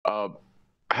 How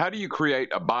do you create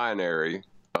a binary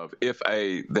of if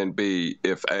A, then B,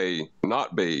 if A,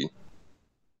 not B,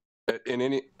 in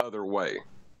any other way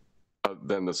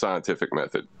than the scientific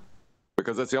method?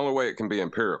 Because that's the only way it can be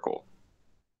empirical.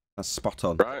 That's spot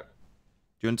on. Right? Do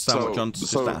you understand what John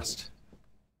just asked?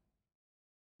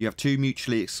 You have 2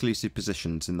 mutually exclusive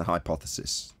positions in the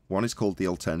hypothesis. One is called the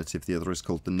alternative, the other is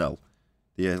called the null.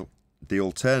 The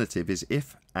alternative is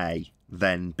if A,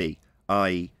 then B,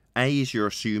 i.e. A is your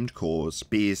assumed cause,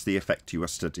 B is the effect you are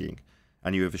studying,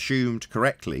 and you have assumed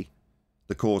correctly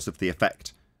the cause of the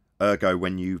effect. Ergo,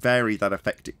 when you vary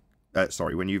that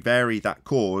when you vary that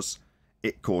cause,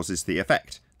 it causes the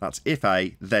effect. That's if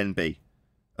A, then B.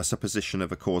 A supposition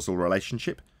of a causal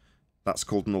relationship. That's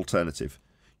called an alternative.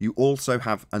 You also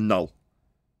have a null.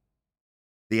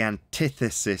 The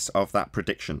antithesis of that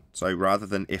prediction. So rather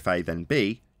than if A, then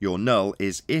B, your null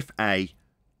is if A,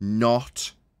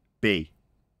 not B.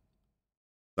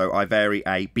 So I vary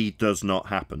A, B does not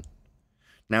happen.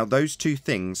 Now those 2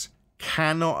 things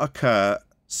cannot occur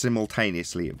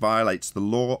simultaneously. It violates the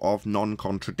law of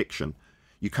non-contradiction.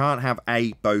 You can't have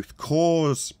A both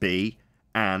cause B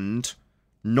and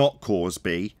not cause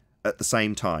B at the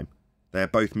same time. They're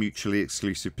both mutually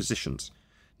exclusive positions.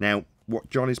 Now, what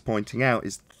John is pointing out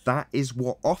is that is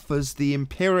what offers the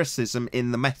empiricism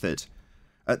in the method.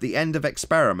 At the end of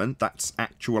experiment, that's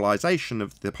actualization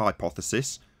of the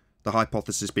hypothesis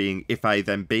being if A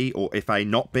then B or if A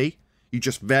not B. You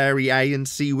just vary A and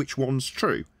see which one's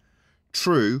true.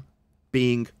 True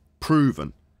being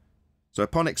proven. So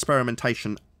upon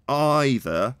experimentation,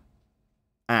 either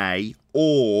A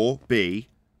or B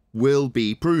will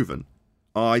be proven.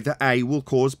 Either A will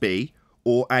cause B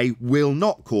or A will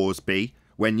not cause B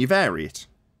when you vary it.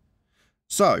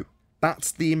 So,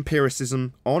 that's the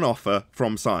empiricism on offer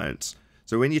from science.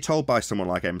 So when you're told by someone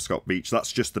like M. Scott Veach,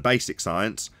 that's just the basic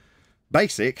science.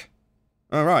 Basic?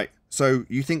 Alright, so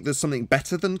you think there's something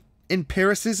better than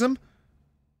empiricism?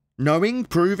 Knowing?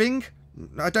 Proving?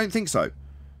 I don't think so.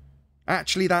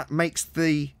 Actually, that makes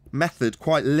the method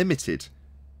quite limited.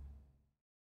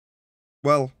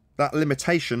 Well, that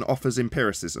limitation offers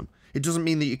empiricism. It doesn't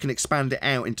mean that you can expand it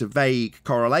out into vague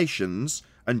correlations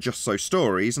and just so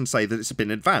stories and say that it's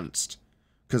been advanced,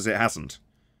 because it hasn't.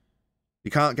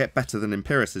 You can't get better than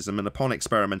empiricism, and upon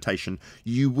experimentation,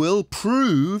 you will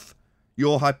prove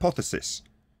your hypothesis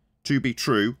to be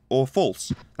true or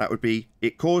false. That would be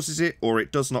it causes it or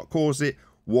it does not cause it.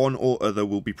 One or other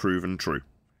will be proven true.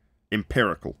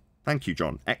 Empirical. Thank you,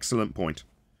 John. Excellent point.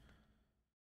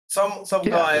 Some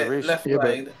guy left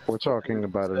brain. We're talking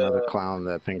about another clown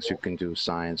that thinks you can do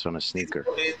science on a sneaker.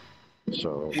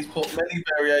 So he's put many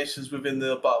variations within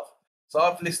the above. So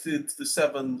I've listed the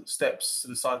 7 steps to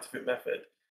the scientific method.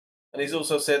 And he's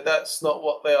also said that's not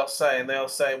what they are saying. They are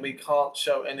saying we can't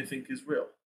show anything is real.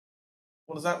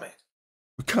 What does that mean?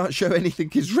 We can't show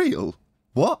anything is real?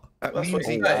 What? That means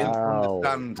he doesn't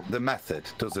understand the method,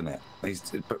 doesn't it?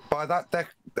 But by that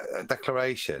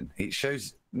declaration, it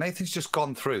shows Nathan's just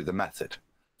gone through the method.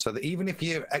 So that even if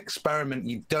you experiment,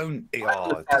 you don't.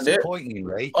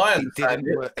 Disappointingly, it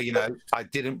didn't work. You know, I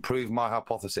didn't prove my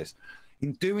hypothesis.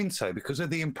 In doing so, because of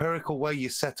the empirical way you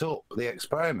set up the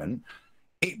experiment,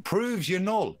 it proves you're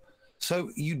null. So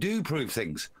you do prove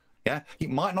things. Yeah, it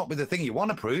might not be the thing you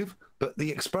want to prove, but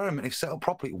the experiment, if set up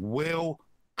properly, will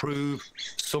prove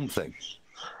something.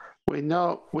 We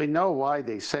know why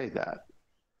they say that.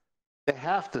 They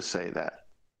have to say that.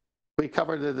 We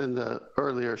covered it in the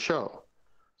earlier show.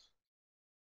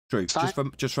 True.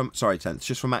 Just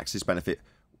for Max's benefit,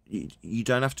 you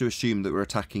don't have to assume that we're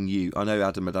attacking you. I know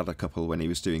Adam had a couple when he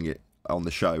was doing it on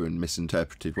the show and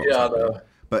misinterpreted what was happening.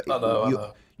 But I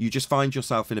know. You just find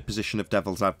yourself in a position of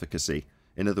devil's advocacy.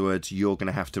 In other words, you're going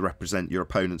to have to represent your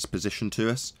opponent's position to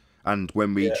us. And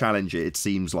when we challenge it, it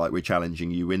seems like we're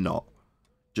challenging you. We're not.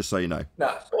 Just so you know.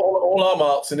 Nah, all I'm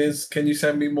asking is, can you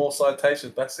send me more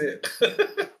citations? That's it.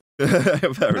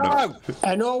 Fair enough.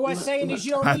 And all we're saying is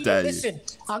you don't need dare it. you. Listen,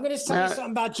 I'm going to tell you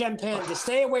something about Gem Panda.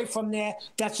 Stay away from there.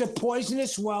 That's a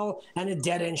poisonous well and a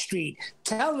dead-end street.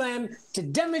 Tell them to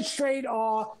demonstrate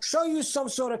or show you some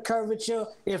sort of curvature.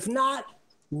 If not,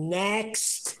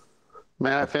 next.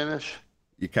 May I finish?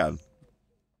 You can.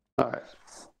 All right.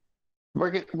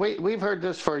 We've heard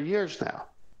this for years now.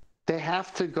 They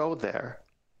have to go there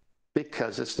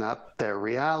because it's not their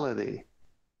reality.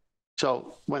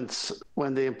 So when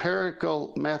the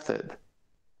empirical method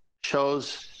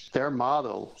shows their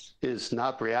model is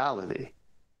not reality,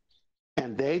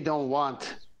 and they don't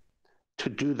want to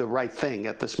do the right thing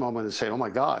at this moment and say, oh my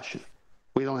gosh,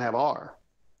 we don't have R,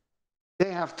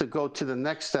 they have to go to the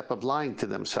next step of lying to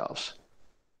themselves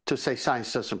to say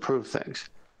science doesn't prove things.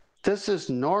 This is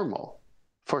normal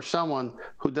for someone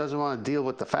who doesn't want to deal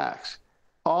with the facts.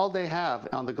 All they have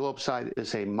on the globe side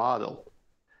is a model.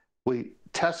 We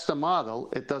test the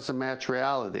model, it doesn't match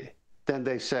reality. Then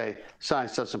they say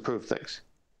science doesn't prove things.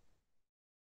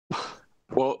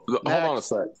 Well, hold on a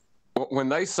sec. When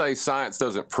they say science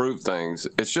doesn't prove things,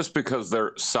 it's just because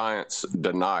they're science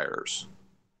deniers.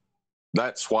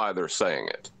 That's why they're saying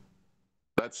it.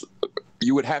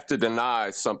 You would have to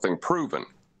deny something proven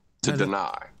to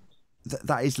deny.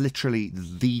 That is literally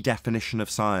the definition of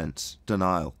science,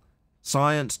 denial.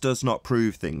 Science does not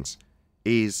prove things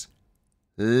is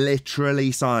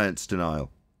literally science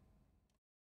denial.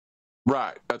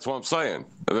 Right, that's what I'm saying.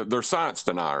 They're science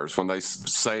deniers when they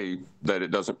say that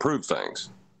it doesn't prove things.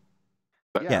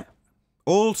 Yeah.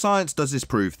 All science does is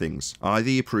prove things. Either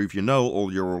you prove your null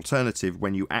or your alternative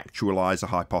when you actualise a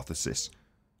hypothesis.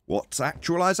 What's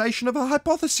actualisation of a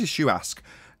hypothesis, you ask?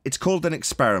 It's called an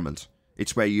experiment.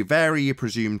 It's where you vary your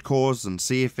presumed cause and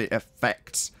see if it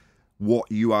affects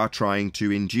what you are trying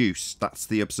to induce. That's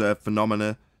the observed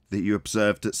phenomena that you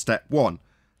observed at step 1.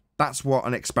 That's what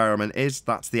an experiment is.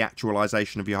 That's the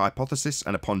actualisation of your hypothesis,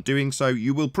 and upon doing so,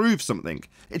 you will prove something.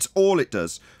 It's all it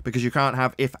does, because you can't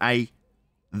have if A,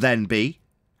 then B,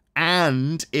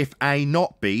 and if A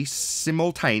not B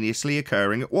simultaneously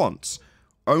occurring at once.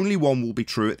 Only one will be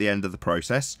true at the end of the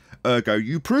process, ergo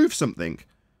you prove something.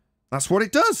 That's what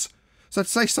it does. So to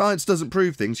say science doesn't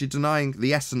prove things, you're denying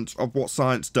the essence of what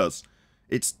science does.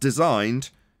 It's designed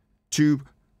to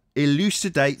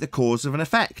elucidate the cause of an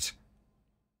effect.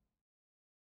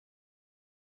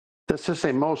 This is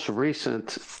a most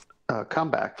recent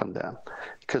comeback from them,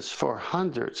 because for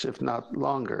hundreds, if not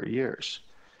longer, years,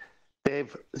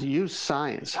 they've used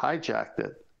science, hijacked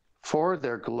it for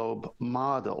their globe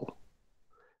model.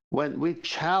 When we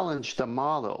challenge the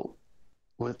model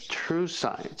with true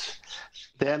science,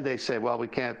 then they say, well, we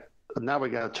can't, now we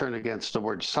got to turn against the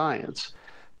word science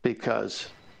because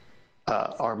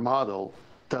our model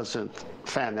doesn't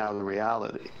fan out in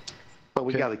reality. But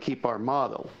we got to keep our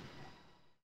model.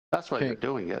 That's why they're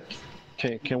doing it.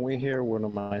 Can we hear one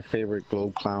of my favorite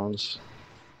globe clowns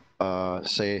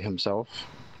say it himself,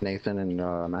 Nathan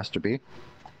and Master B?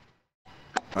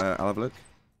 I'll have a look.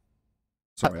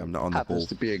 Sorry, I'm not on the ball. Happens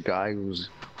to be a guy who's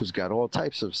got all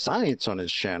types of science on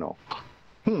his channel.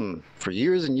 For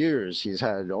years and years, he's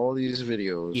had all these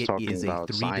videos It talking is a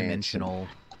about science. three-dimensional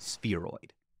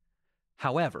spheroid.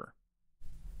 However,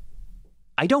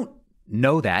 I don't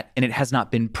know that, and it has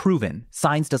not been proven.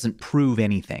 Science doesn't prove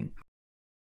anything.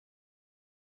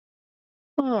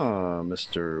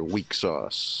 Mr. Weak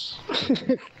Sauce.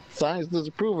 Science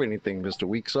doesn't prove anything, Mr.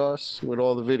 Weak Sauce, with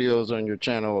all the videos on your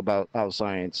channel about how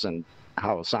science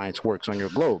works on your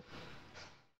globe.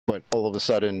 But all of a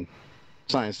sudden,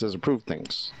 science doesn't prove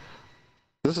things.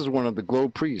 This is one of the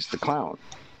globe priests, the clown,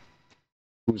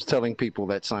 who's telling people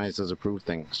that science doesn't prove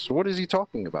things. What is he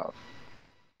talking about?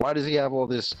 Why does he have all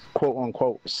this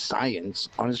quote-unquote science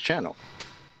on his channel?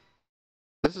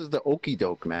 This is the okie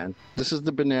doke, man. This is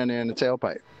the banana in the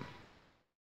tailpipe.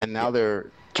 And now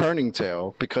they're turning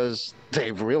tail because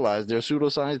they've realized their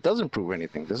pseudoscience doesn't prove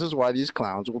anything. This is why these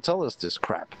clowns will tell us this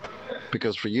crap.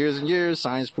 Because for years and years,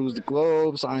 science proves the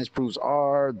globe, science proves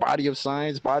R, body of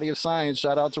science.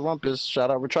 Shout out to Rumpus, shout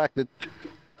out Retracted,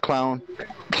 clown.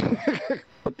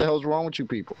 What the hell's wrong with you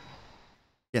people?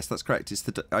 Yes, that's correct. It's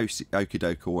the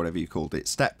okie-doke or whatever you called it.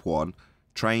 Step 1,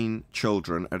 train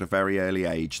children at a very early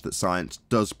age that science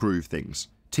does prove things.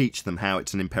 Teach them how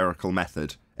it's an empirical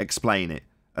method. Explain it.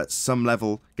 At some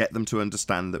level, get them to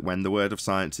understand that when the word of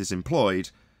science is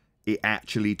employed, it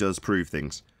actually does prove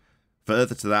things.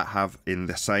 Further to that, have in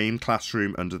the same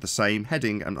classroom, under the same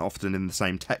heading, and often in the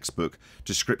same textbook,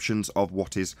 descriptions of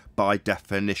what is, by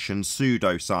definition,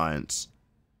 pseudoscience,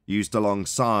 used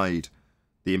alongside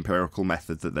the empirical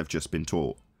method that they've just been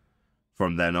taught.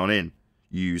 From then on in,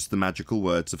 use the magical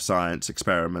words of science,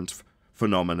 experiment,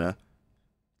 phenomena,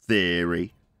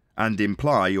 theory, and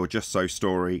imply your just-so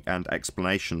story and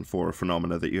explanation for a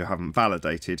phenomena that you haven't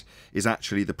validated is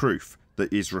actually the proof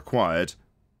that is required,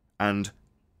 and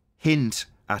hint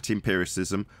at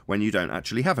empiricism when you don't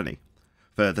actually have any.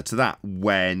 Further to that,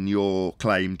 when your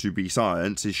claim to be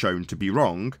science is shown to be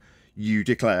wrong, you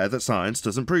declare that science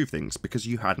doesn't prove things because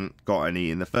you hadn't got any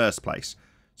in the first place.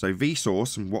 So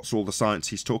Vsauce and what's all the science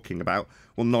he's talking about,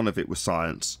 well, none of it was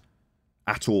science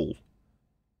at all.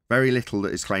 Very little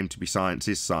that is claimed to be science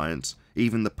is science.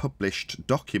 Even the published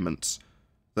documents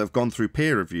that have gone through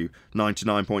peer review,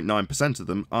 99.9% of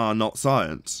them are not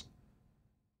science.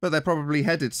 But they're probably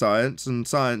headed science, and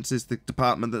science is the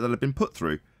department that they'll have been put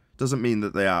through. Doesn't mean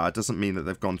that they are, doesn't mean that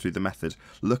they've gone through the method.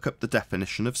 Look up the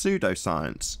definition of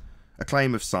pseudoscience. A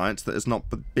claim of science that has not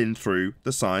been through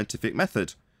the scientific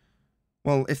method.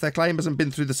 Well, if their claim hasn't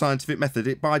been through the scientific method,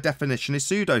 it by definition is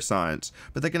pseudoscience.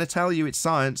 But they're going to tell you it's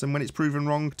science, and when it's proven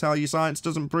wrong, tell you science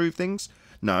doesn't prove things?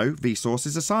 No, Vsauce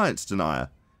is a science denier.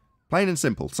 Plain and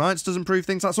simple. Science doesn't prove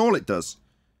things, that's all it does.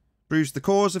 Proves the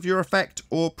cause of your effect,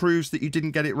 or proves that you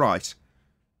didn't get it right.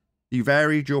 You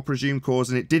varied your presumed cause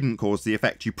and it didn't cause the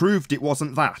effect. You proved it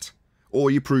wasn't that. Or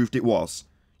you proved it was.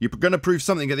 You're going to prove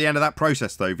something at the end of that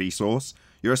process, though, Vsauce.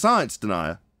 You're a science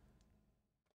denier.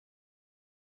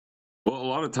 Well, a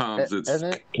lot of times it's...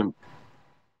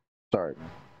 Sorry.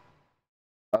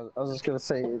 I was just going to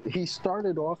say, he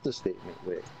started off the statement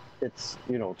with, it's,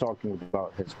 talking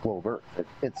about his globe Earth.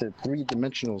 It's a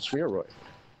three-dimensional spheroid.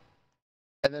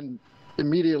 And then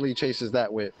immediately chases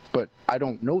that with, but I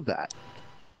don't know that.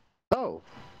 Oh,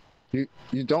 you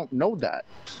don't know that.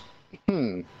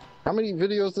 How many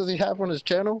videos does he have on his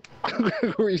channel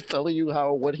where he's telling you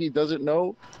how what he doesn't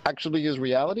know actually is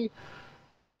reality?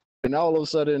 And now all of a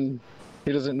sudden,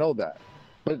 he doesn't know that.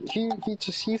 But he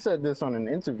said this on an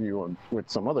interview with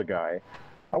some other guy.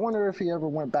 I wonder if he ever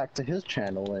went back to his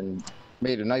channel and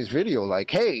made a nice video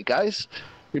like, hey, guys,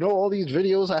 all these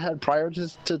videos I had prior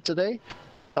to today?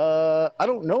 I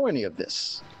don't know any of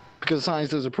this because science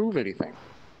doesn't prove anything.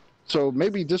 So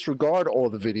maybe disregard all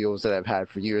the videos that I've had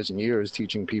for years and years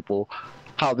teaching people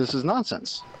how this is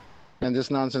nonsense and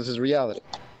this nonsense is reality.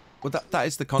 Well, that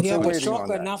is the concept. Yeah, but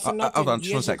chocolate, not for nothing. Hold on, just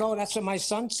years 1 second. ago, that's what my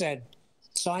son said.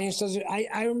 Science doesn't.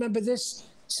 I remember this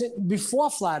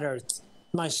before Flat Earth.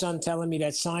 My son telling me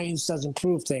that science doesn't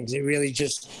prove things; it really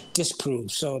just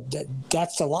disproves. So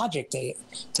that's the logic they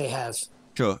have.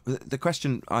 Sure. The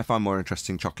question I find more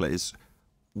interesting, Chocolate, is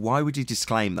why would he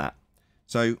disclaim that?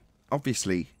 So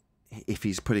obviously, if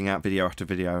he's putting out video after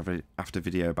video after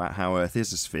video about how Earth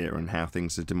is a sphere and how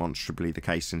things are demonstrably the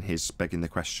case in his begging the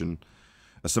question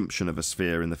assumption of a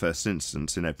sphere in the first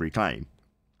instance in every claim.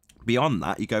 Beyond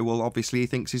that, you go, well, obviously he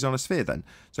thinks he's on a sphere then.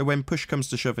 So when push comes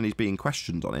to shove and he's being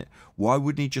questioned on it, why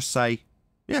wouldn't he just say,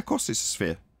 yeah, of course it's a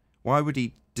sphere? Why would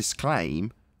he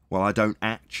disclaim, well, I don't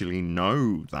actually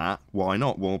know that? Why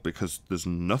not? Well, because there's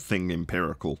nothing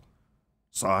empirical.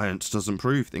 Science doesn't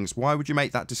prove things. Why would you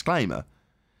make that disclaimer?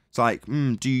 It's like,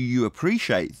 do you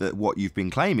appreciate that what you've been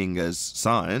claiming as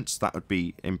science, that would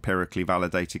be empirically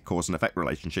validated cause and effect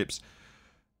relationships,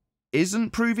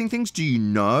 isn't proving things? Do you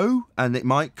know? And it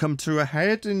might come to a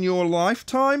head in your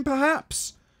lifetime,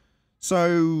 perhaps?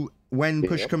 So when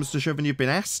push comes to shove and you've been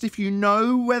asked if you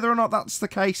know whether or not that's the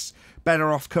case,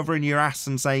 better off covering your ass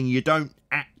and saying you don't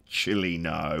actually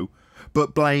know,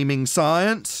 but blaming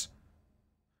science?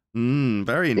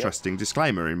 Very interesting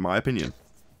disclaimer, in my opinion.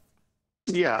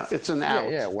 Yeah, it's an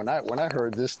out. Yeah. When I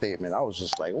heard this statement, I was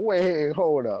just like, wait,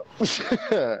 hold up.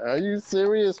 Are you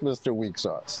serious, Mr. Weak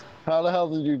Sauce? How the hell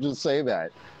did you just say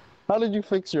that? How did you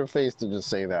fix your face to just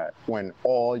say that when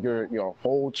all your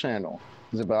whole channel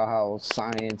is about how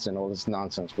science and all this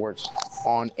nonsense works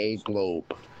on a globe?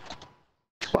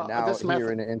 Well, now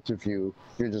here in an interview,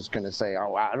 you're just going to say,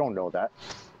 oh, I don't know that.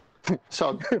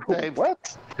 So they've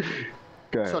what?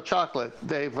 So Chocolate,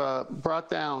 they've brought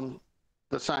down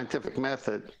the scientific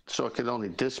method so it can only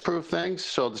disprove things.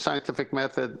 So the scientific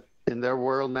method in their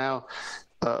world now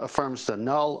affirms the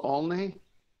null only,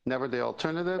 never the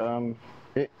alternative.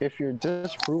 If you're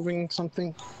disproving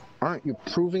something, aren't you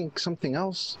proving something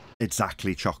else?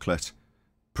 Exactly, Chocolate.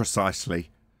 Precisely.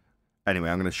 Anyway,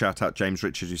 I'm going to shout out James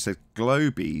Richards, who said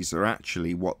globies are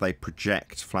actually what they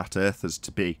project flat earthers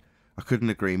to be. I couldn't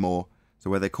agree more. So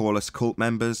where they call us cult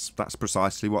members, that's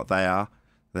precisely what they are.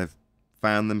 They've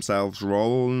found themselves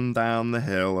rolling down the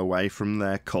hill away from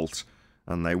their cult,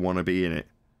 and they want to be in it.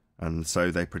 And so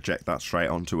they project that straight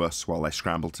onto us while they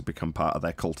scramble to become part of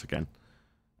their cult again.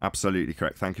 Absolutely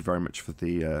correct. Thank you very much for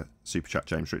the super chat,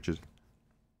 James Richard.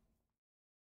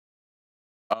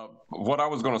 What I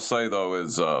was going to say, though,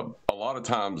 is a lot of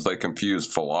times they confuse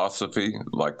philosophy,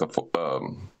 like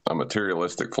a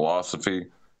materialistic philosophy,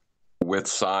 with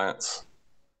science,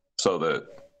 so that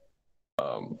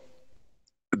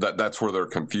that's where their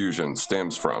confusion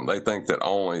stems from. They think that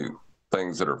only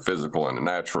things that are physical and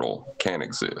natural can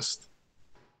exist.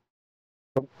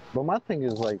 But my thing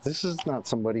is, like, this is not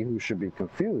somebody who should be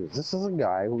confused. This is a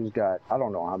guy who's got, I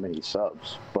don't know how many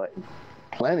subs, but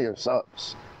plenty of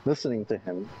subs, listening to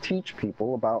him teach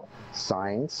people about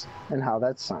science and how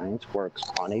that science works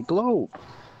on a globe.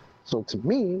 So to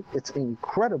me, it's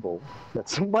incredible that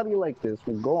somebody like this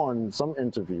would go on some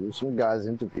interview, some guy's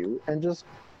interview, and just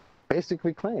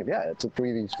basically claim, yeah, it's a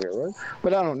 3D spheroid,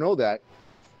 but I don't know that.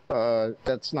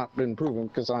 That's not been proven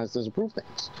because science doesn't prove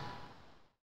things.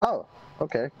 Oh,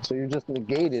 okay. So you just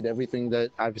negated everything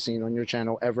that I've seen on your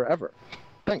channel ever.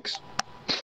 Thanks.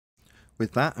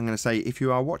 With that, I'm going to say if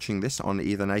you are watching this on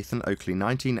either Nathan Oakley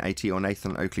 1980 or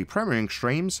Nathan Oakley premiering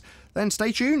streams, then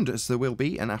stay tuned as there will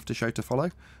be an after show to follow.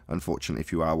 Unfortunately,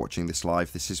 if you are watching this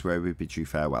live, this is where we bid you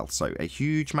farewell. So a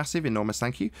huge, massive, enormous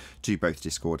thank you to both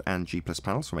Discord and G+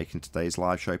 panels for making today's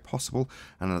live show possible.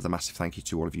 And another massive thank you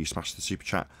to all of you who smashed the super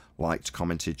chat, liked,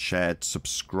 commented, shared,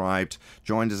 subscribed,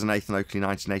 joined as a Nathan Oakley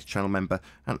 1980 channel member,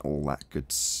 and all that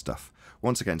good stuff.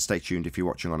 Once again, stay tuned if you're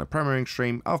watching on a premiering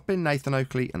stream. I've been Nathan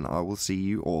Oakley, and I will see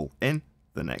you all in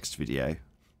the next video.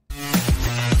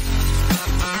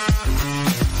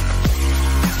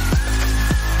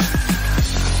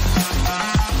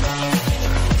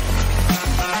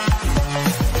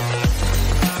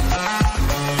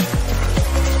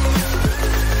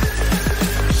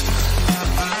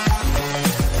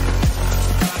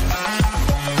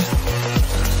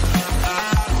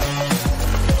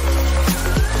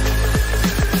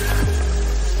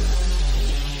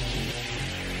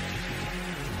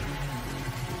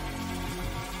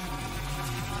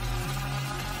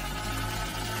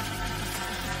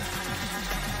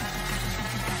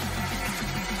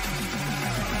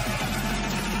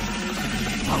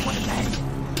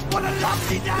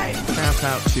 Shout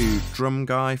out to Drum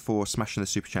Guy for smashing the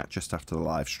super chat just after the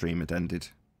live stream had ended.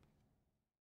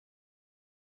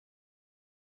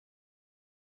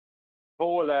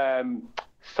 Whole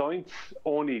science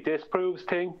only disproves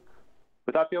thing.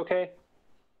 Would that be okay?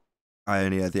 I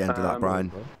only heard the end of that,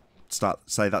 Brian.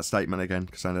 Say that statement again,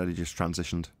 because I know you just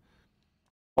transitioned.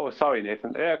 Oh, sorry,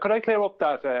 Nathan. Could I clear up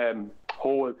that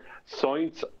whole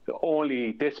science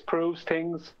only disproves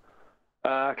things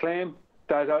claim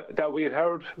that we had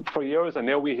heard for years, and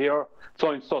now we hear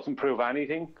science doesn't prove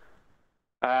anything?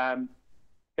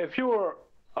 If you were,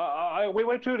 we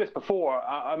went through this before.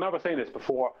 I remember saying this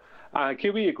before, and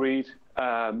QE agreed.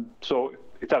 So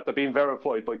it's after being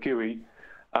verified by QE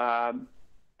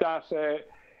that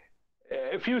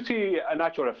if you see a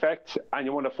natural effect and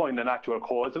you want to find the natural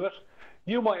cause of it,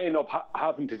 you might end up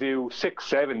having to do 6,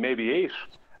 7, maybe 8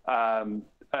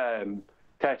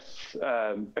 tests,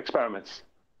 experiments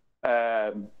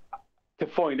to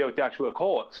find out the actual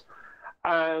cause.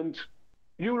 And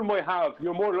you're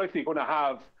more likely going to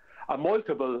have a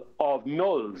multiple of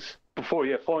nulls before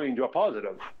you find your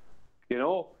positive. You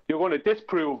know, you're going to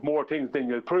disprove more things than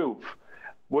you'll prove.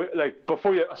 Like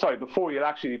before you'll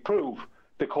actually prove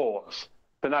the cause,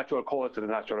 the natural cause to the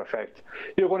natural effect.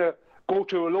 You're going to go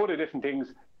through a load of different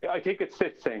things. I think it's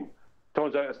this thing.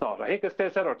 Turns out it's not. I think it's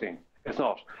this other thing. It's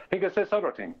not. I think it's this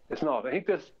other thing. It's not. I think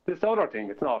this other thing.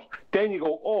 It's not. Then you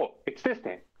go, oh, it's this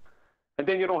thing. And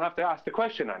then you don't have to ask the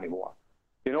question anymore.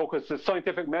 You know, because the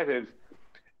scientific method,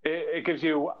 it gives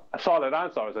you solid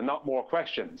answers and not more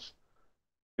questions.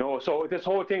 You know, so this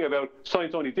whole thing about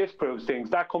science only disproves things,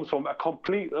 that comes from a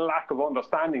complete lack of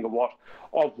understanding of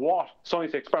what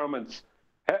science experiments,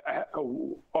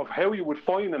 of how you would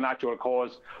find a natural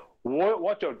cause,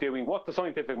 what you're doing, what the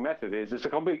scientific method is. It's a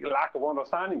complete lack of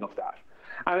understanding of that.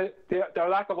 And their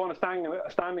lack of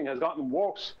understanding has gotten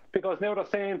worse because now they're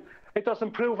saying it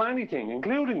doesn't prove anything,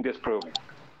 including disproving.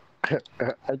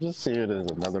 I just see it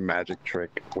as another magic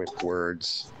trick with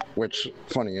words, which,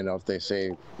 funny enough, they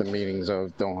say the meanings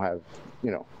of don't have,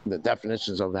 you know, the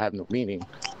definitions of have no meaning,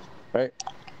 right?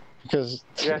 Because,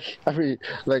 I mean,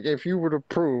 like, if you were to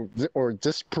prove or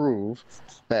disprove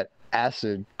that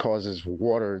acid causes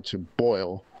water to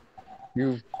boil,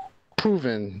 you've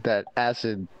proven that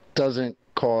acid doesn't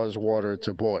cause water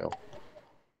to boil.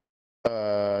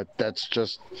 That's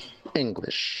just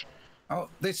English. Oh,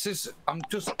 I'm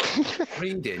just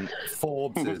reading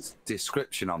Forbes'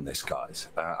 description on this, guys.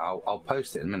 I'll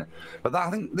post it in a minute. But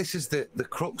I think this is the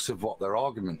crux of what their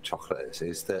argument, Chocolate,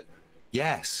 is that,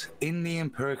 yes, in the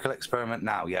empirical experiment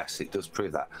now, yes, it does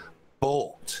prove that.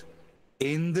 But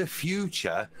in the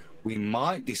future, we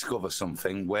might discover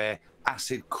something where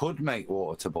acid could make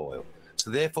water to boil.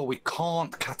 So therefore, we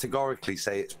can't categorically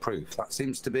say it's proof. That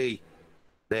seems to be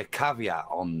their caveat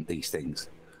on these things.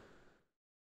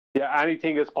 Yeah,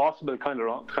 anything is possible, kind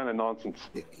of nonsense.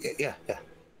 Yeah.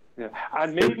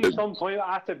 And maybe some kind of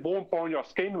acid won't burn your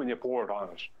skin when you pour it on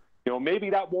it. You know, maybe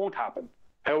that won't happen.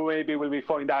 How maybe will we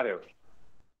find that out?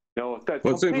 You know, that's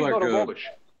complete utter rubbish.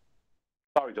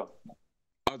 Sorry, John.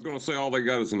 I was going to say all they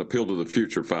got is an appeal to the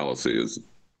future fallacy is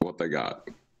what they got,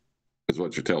 is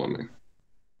what you're telling me.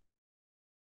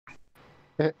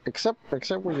 Except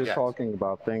when you're talking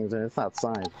about things, and it's not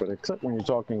science, but except when you're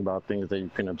talking about things that you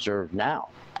can observe now.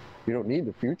 You don't need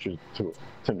the future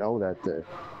to know that the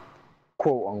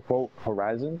quote-unquote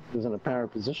horizon is an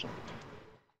apparent position.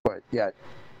 But yet,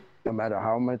 no matter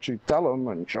how much you tell them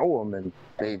and show them, and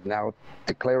they now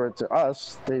declare it to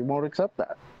us, they won't accept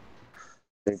that.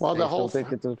 They still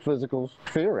think it's a physical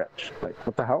sphere etch. Like,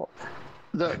 what the hell?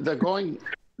 The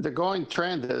going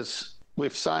trend is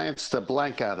we've scienced the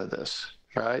blank out of this,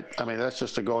 right? I mean, that's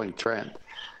just a going trend.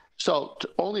 So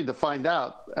only to find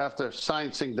out after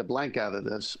sciencing the blank out of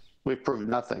this, we've proved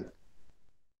nothing.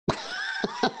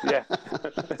 Yeah.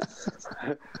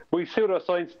 We should have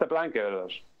scienced the blank out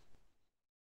of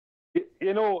it.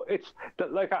 You know, it's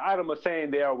like Adam was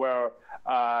saying there, where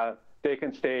they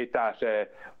can state that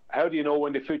how do you know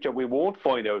in the future we won't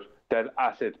find out that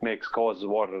acid causes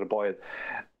water to boil?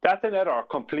 That's another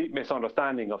complete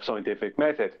misunderstanding of scientific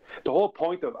method. The whole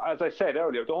point of, as I said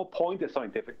earlier, the whole point of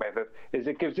scientific method is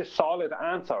it gives you solid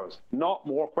answers, not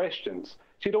more questions.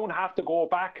 So you don't have to go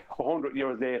back 100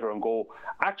 years later and go,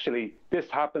 actually, this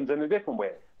happens in a different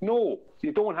way. No,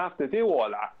 you don't have to do all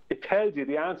that. It tells you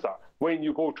the answer. When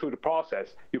you go through the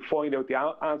process, you find out the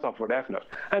answer for definite.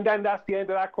 And then that's the end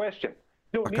of that question.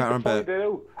 You don't need to find it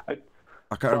out.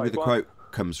 I can't remember who the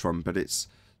quote comes from, but it's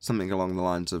something along the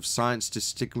lines of science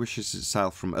distinguishes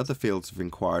itself from other fields of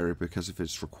inquiry because of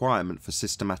its requirement for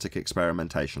systematic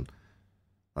experimentation.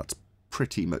 That's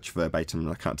pretty much verbatim, and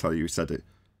I can't tell you who said it.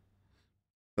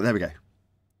 But there we go.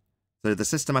 So the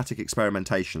systematic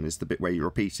experimentation is the bit where you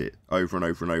repeat it over and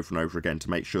over and over and over again to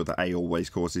make sure that A always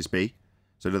causes B.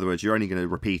 So in other words, you're only going to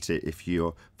repeat it if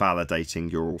you're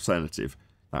validating your alternative.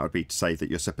 That would be to say that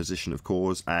your supposition of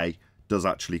cause A does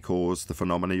actually cause the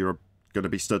phenomena you're going to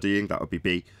be studying. That would be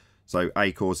B. So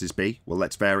A causes B. Well,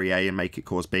 let's vary A and make it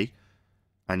cause B.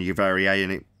 And you vary A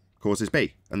and it causes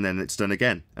B. And then it's done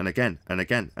again and again and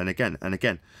again and again and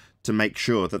again to make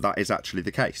sure that that is actually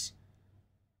the case.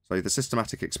 So the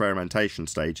systematic experimentation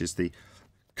stage is the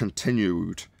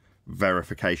continued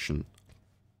verification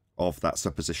of that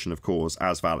supposition of cause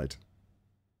as valid.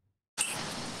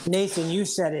 Nathan, you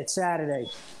said it Saturday.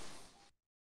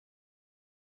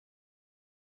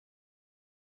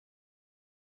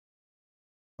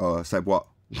 Oh, I said what?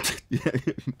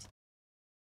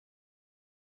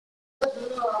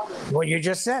 What you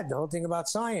just said, the whole thing about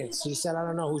science. You said, I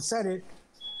don't know who said it.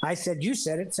 I said, you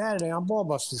said it Saturday on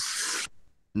Ballbusters.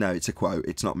 No, it's a quote.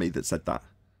 It's not me that said that.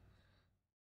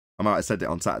 I might have said it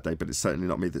on Saturday, but it's certainly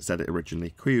not me that said it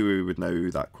originally. Kiwi would know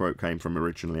who that quote came from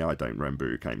originally. I don't remember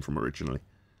who it came from originally.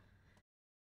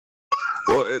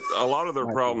 Well, a lot of their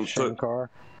problems. Shankar.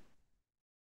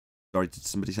 Sorry, did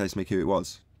somebody say to me who it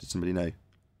was? Did somebody know?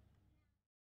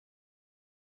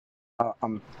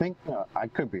 I'm thinking I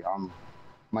could be.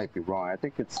 Might be wrong. I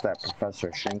think it's that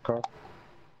Professor Shankar,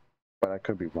 but I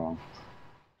could be wrong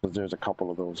because there's a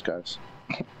couple of those guys.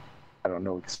 I don't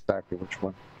know exactly which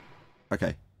one.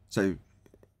 Okay, so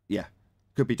yeah,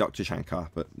 could be Dr. Shankar,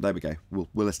 but there we go.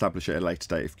 We'll establish it at a later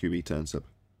date if QE turns up.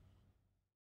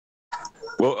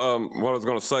 Well, what I was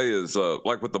going to say is,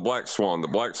 like with the black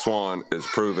swan is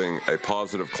proving a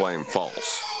positive claim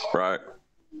false, right?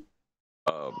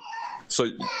 So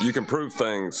you can prove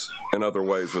things in other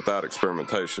ways without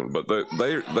experimentation, but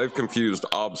they've confused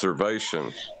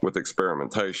observation with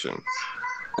experimentation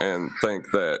and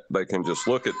think that they can just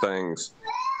look at things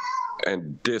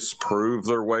and disprove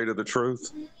their way to the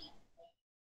truth.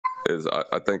 Is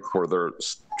I think where they're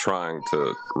trying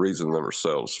to reason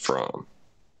themselves from.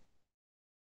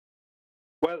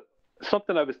 Well,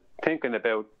 something I was thinking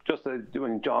about, just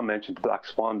when John mentioned the black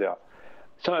swan there,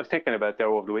 something I was thinking about there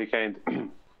over the weekend,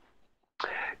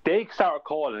 they started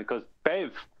calling, because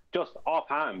Bev, just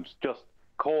offhand, just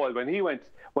called,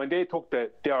 when they took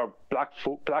their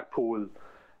Blackpool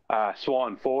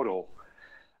swan photo,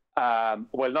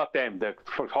 well, not them, the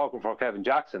photographer Kevin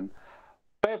Jackson,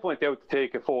 Bev went out to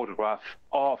take a photograph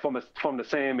from the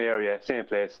same area, same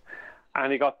place,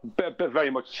 and he got very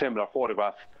much a similar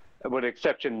photograph, with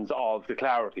exceptions of the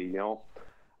clarity,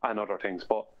 and other things.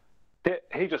 But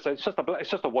he just said it's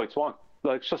just a white swan,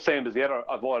 like it's just same as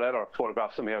of all other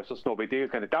photographs from here. It's just no big deal.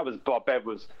 Kind of that was what Bev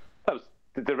was. That was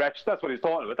the direction. That's what he was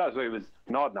talking about. That's what he was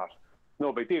nodding at.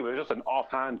 No big deal. It was just an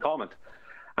offhand comment,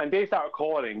 and they started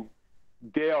calling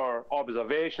their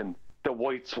observation the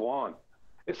white swan.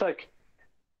 It's like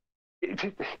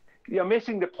you're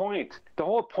missing the point. The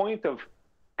whole point of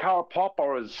Karl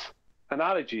Popper's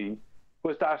analogy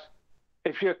was that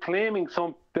if you're claiming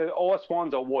that all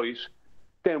swans are white,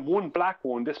 then one black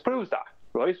one disproves that,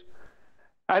 right?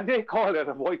 And they call it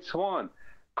a white swan,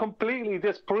 completely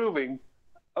disproving.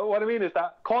 What I mean is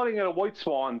that calling it a white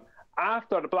swan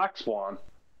after the black swan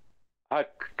had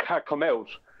come out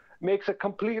makes it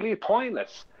completely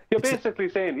pointless. You're basically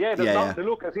saying, there's nothing to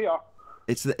look at here.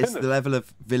 It's the level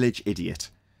of village idiot.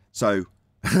 So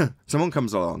someone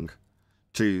comes along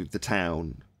to the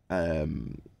town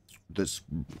that's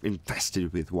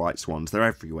infested with white swans. They're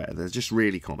everywhere. They're just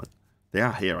really common. They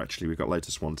are here, actually. We've got loads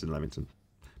of swans in Leamington.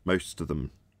 Most of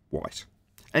them white.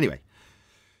 Anyway,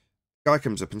 guy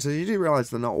comes up and says, you do realise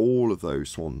that not all of those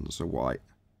swans are white?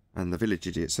 And the village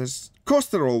idiot says, of course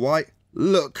they're all white.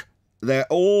 Look, they're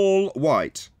all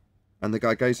white. And the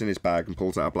guy goes in his bag and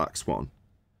pulls out a black swan.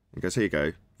 And goes, here you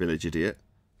go, village idiot.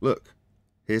 Look,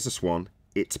 here's a swan.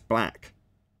 It's black.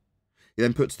 He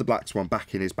then puts the black swan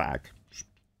back in his bag,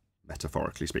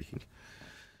 metaphorically speaking.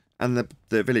 And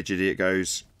the village idiot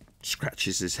goes,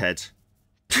 scratches his head,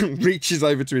 reaches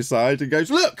over to his side and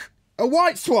goes, look, a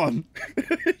white swan.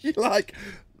 You're like,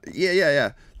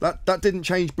 yeah. That didn't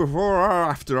change before or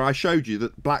after I showed you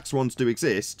that black swans do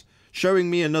exist. Showing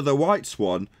me another white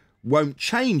swan won't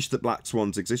change that black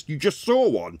swans exist. You just saw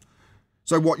one.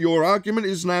 So what, your argument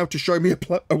is now to show me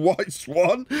a white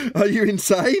swan? Are you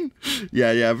insane?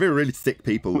 Yeah, very really thick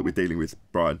people that we're dealing with,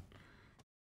 Brian.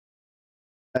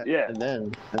 Yeah. And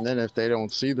then if they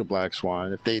don't see the black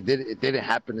swan, if they didn't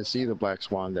happen to see the black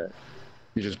swan that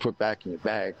you just put back in your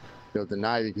bag, they'll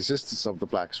deny the existence of the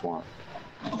black swan,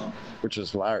 which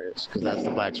is hilarious because that's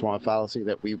the black swan fallacy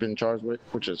that we've been charged with,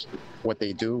 which is what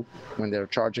they do when they're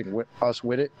charging us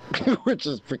with it, which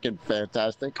is freaking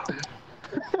fantastic.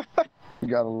 You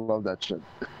gotta love that shit.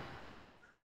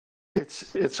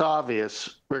 It's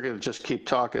obvious. We're going to just keep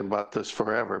talking about this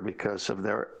forever because of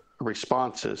their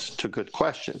responses to good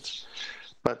questions.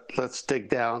 But let's dig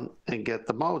down and get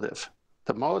the motive.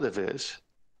 The motive is,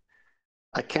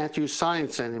 I can't use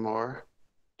science anymore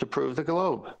to prove the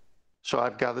globe. So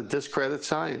I've got to discredit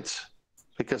science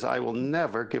because I will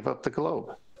never give up the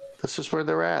globe. This is where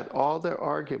they're at. All their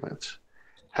arguments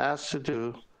has to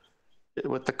do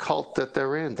with the cult that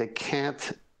they're in. They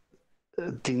can't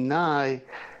deny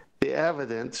the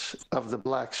evidence of the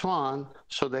black swan,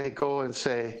 so they go and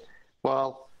say,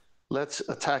 well, let's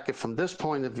attack it from this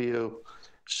point of view,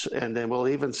 and then we'll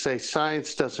even say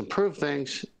science doesn't prove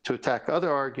things to attack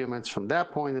other arguments from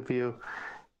that point of view.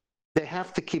 They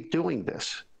have to keep doing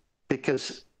this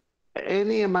because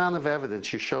any amount of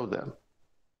evidence you show them,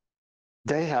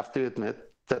 they have to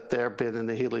admit that they've been in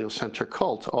the heliocentric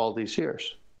cult all these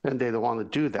years, and they don't want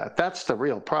to do that. That's the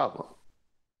real problem.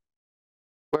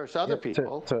 Whereas other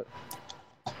people,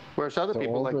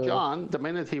 like John, the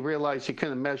minute he realized he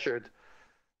couldn't measure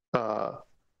the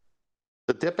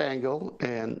dip angle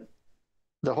and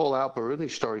the whole Al Biruni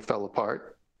story fell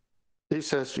apart, he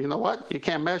says, you know what? You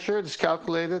can't measure it. It's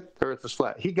calculated. The Earth is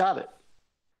flat. He got it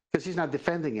because he's not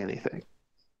defending anything.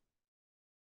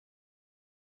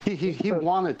 He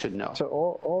wanted to know. So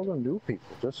all the new people,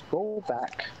 just go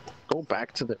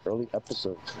back to the early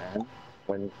episodes, man.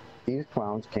 When these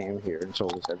clowns came here and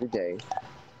told us every day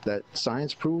that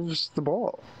science proves the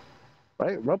ball,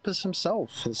 right? Rumpus himself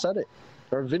has said it.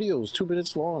 Our videos 2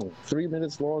 minutes long, 3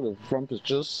 minutes long of Rumpus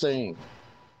just saying,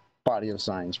 body of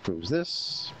science proves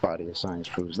this, body of science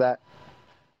proves that.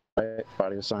 Right?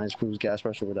 Body of science proves gas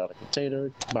pressure without a container.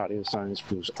 Body of science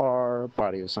proves R.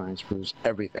 Body of science proves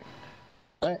everything.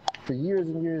 Right? For years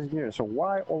and years and years. So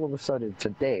why all of a sudden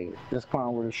today, this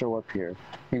clown were to show up here,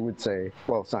 he would say,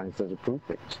 well, science doesn't prove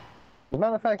things. As a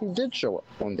matter of fact, he did show up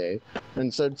one day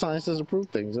and said science doesn't prove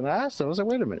things. And I asked him, I was like,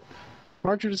 wait a minute.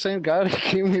 Aren't you the same guy that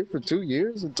came here for 2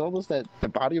 years and told us that the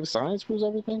body of science proves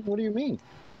everything? What do you mean?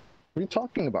 What are you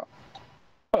talking about?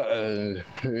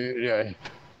 Yeah,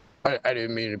 I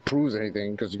didn't mean it proves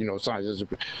anything because, you know, science doesn't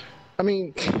prove. I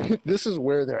mean, this is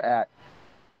where they're at,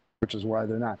 which is why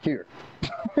they're not here.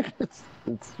 It's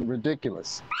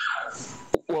ridiculous.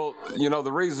 Well, you know,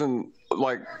 the reason,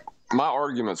 like, my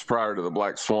arguments prior to the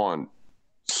Black Swan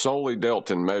solely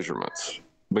dealt in measurements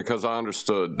because I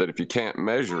understood that if you can't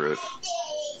measure it,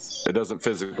 it doesn't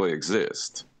physically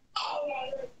exist.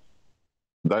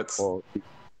 That's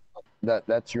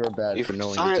that's your bad for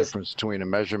knowing the difference between a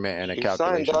measurement and a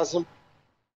calculation.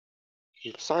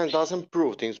 If science doesn't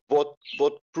prove things, what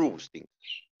proves things?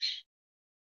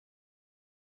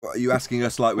 Are you asking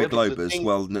us like we're globers?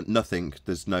 Well, nothing.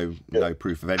 There's no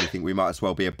proof of anything. We might as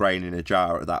well be a brain in a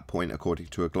jar at that point, according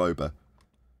to a glober.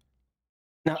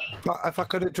 Now, if I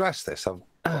could address this, oh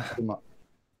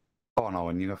no,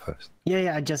 and you go first.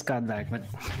 Yeah, I just got back. But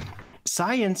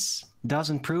science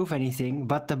doesn't prove anything,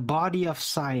 but the body of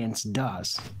science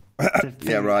does.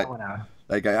 Yeah, right.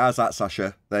 There you go. How's that,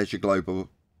 Sasha? There's your globe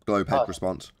head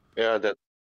response. Yeah,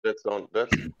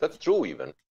 that's true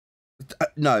even.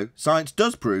 No, science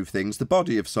does prove things. The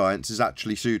body of science is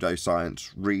actually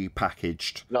pseudoscience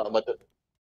repackaged. No, but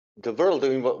the world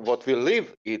in what we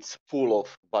live, it's full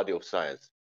of body of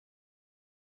science.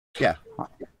 Yeah,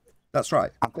 that's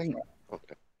right. I think.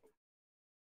 Okay.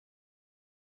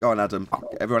 Go on, Adam.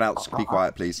 Everyone else, be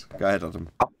quiet, please. Go ahead, Adam.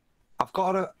 I've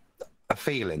got a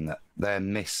feeling that they're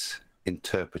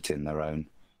misinterpreting their own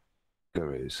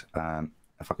gurus.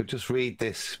 If I could just read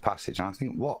this passage, and I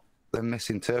think what they're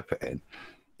misinterpreting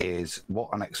is what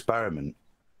an experiment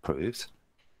proves,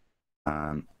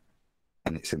 and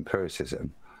its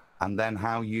empiricism, and then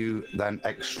how you then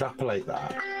extrapolate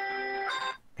that.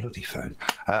 Bloody phone.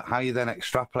 How you then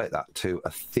extrapolate that to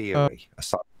a theory, a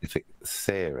scientific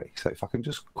theory. So if I can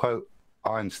just quote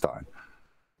Einstein,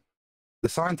 the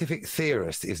scientific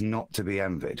theorist is not to be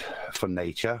envied, for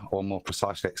nature, or more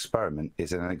precisely experiment,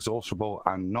 is an inexhaustible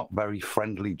and not very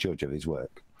friendly judge of his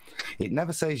work. It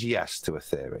never says yes to a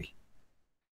theory.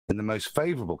 In the most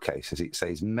favourable cases, it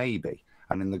says maybe,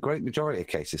 and in the great majority of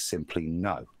cases, simply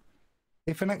no.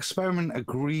 If an experiment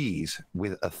agrees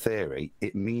with a theory,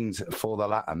 it means for the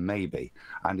latter maybe,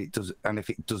 and if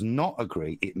it does not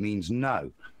agree, it means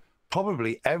no.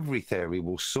 Probably every theory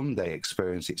will someday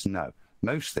experience its no.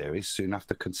 Most theories soon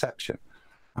after conception.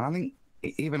 And I think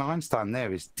even Einstein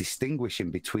there is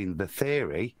distinguishing between the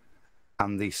theory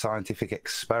and the scientific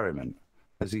experiment.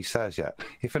 As he says, yeah,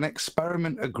 if an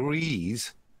experiment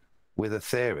agrees with a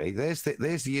theory, there's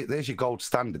your gold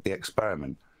standard, the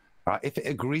experiment. Right? If it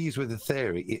agrees with the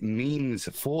theory, it means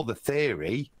for the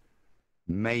theory,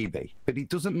 maybe. But it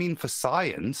doesn't mean for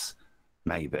science,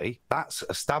 maybe. That's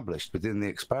established within the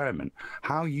experiment.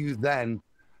 How you then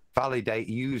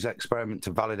use experiment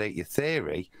to validate your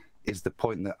theory is the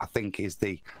point that I think is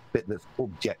the bit that's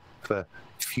object for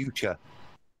future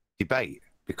debate,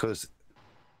 because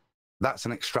that's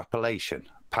an extrapolation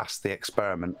past the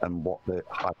experiment, and what the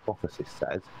hypothesis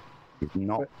says is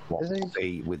not what will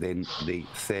be within the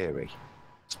theory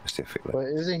specifically. But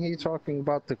isn't he talking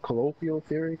about the colloquial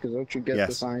theory? Because don't you get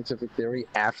the scientific theory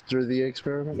after the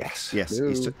experiment? Yes. Yes,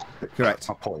 correct.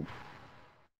 My point.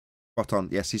 Spot on.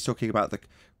 Yes, he's talking about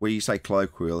where you say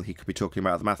colloquial, he could be talking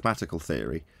about the mathematical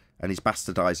theory, and he's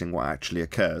bastardizing what actually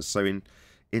occurs. So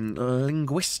in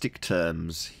linguistic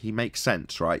terms, he makes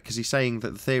sense, right? Because he's saying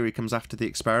that the theory comes after the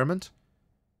experiment.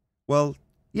 Well,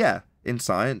 yeah, in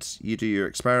science, you do your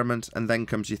experiment and then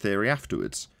comes your theory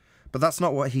afterwards. But that's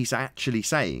not what he's actually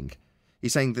saying.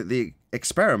 He's saying that the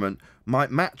experiment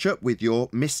might match up with your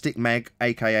Mystic Meg,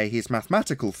 aka his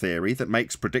mathematical theory that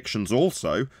makes predictions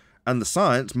also, and the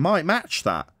science might match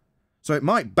that. So it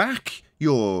might back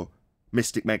your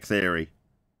Mystic Meg theory.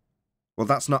 Well,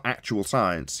 that's not actual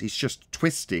science. He's just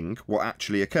twisting what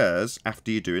actually occurs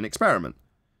after you do an experiment.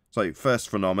 So first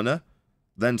phenomena,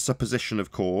 then supposition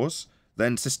of cause,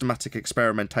 then systematic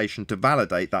experimentation to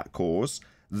validate that cause,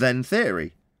 then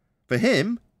theory. For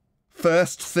him,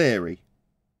 first theory.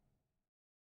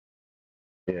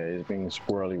 Yeah, he's being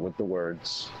squirrely with the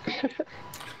words.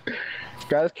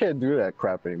 Guys can't do that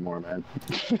crap anymore, man.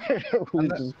 We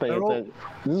just pay attention.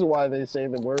 This is why they say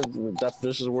the words, the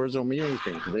definitions of words don't mean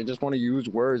anything. They just want to use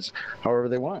words however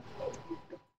they want.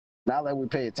 Now that we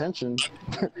pay attention,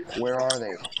 where are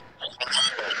they?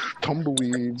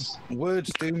 Tumbleweeds.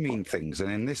 Words do mean things,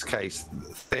 and in this case,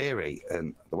 theory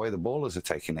and the way the ballers are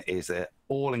taking it is they're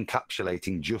all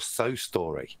encapsulating just so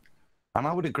story. And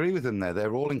I would agree with them there.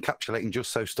 They're all encapsulating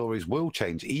just so stories will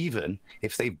change, even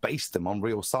if they based them on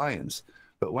real science.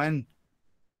 But when,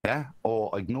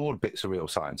 or ignored bits of real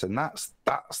science, and that's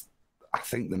I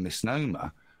think the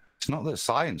misnomer. It's not that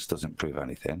science doesn't prove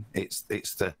anything. It's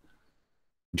the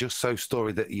just so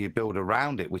story that you build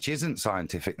around it, which isn't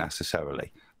scientific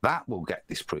necessarily. That will get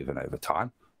disproven over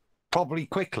time, probably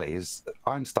quickly, as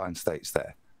Einstein states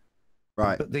there.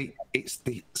 Right. But it's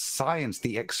the science,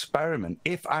 the experiment.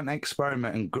 If an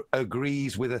experiment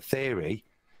agrees with a theory,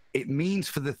 it means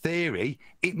for the theory,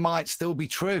 it might still be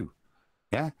true.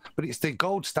 Yeah. But it's the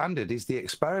gold standard is the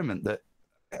experiment that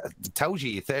tells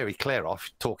you your theory clear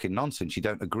off, talking nonsense. You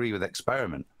don't agree with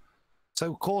experiment.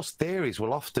 So, of course, theories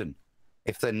will often,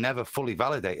 if they're never fully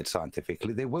validated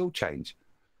scientifically, they will change.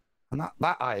 And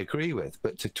that I agree with.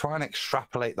 But to try and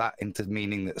extrapolate that into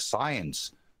meaning that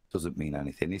science doesn't mean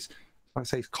anything is, like I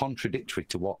say, it's contradictory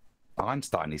to what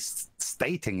Einstein is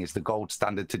stating is the gold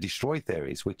standard to destroy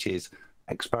theories, which is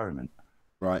experiment.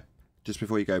 Right. Just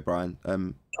before you go, Brian,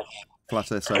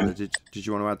 Flat Earth Solar, did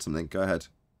you want to add something? Go ahead.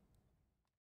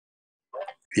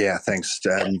 Yeah, thanks.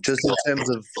 Just in terms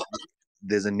of,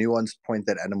 there's a nuanced point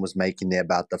that Adam was making there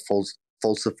about the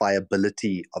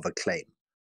falsifiability of a claim.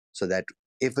 So that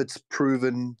if it's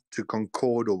proven to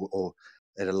concord or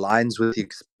it aligns with the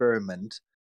experiment,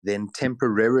 then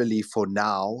temporarily for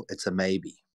now, it's a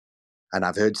maybe. And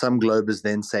I've heard some globers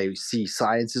then say, see,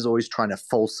 science is always trying to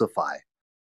falsify.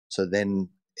 So then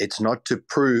it's not to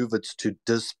prove, it's to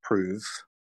disprove.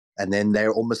 And then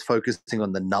they're almost focusing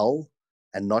on the null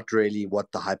and not really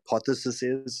what the hypothesis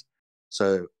is.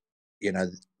 So,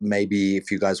 maybe if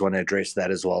you guys want to address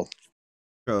that as well.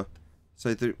 Sure.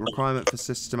 So the requirement for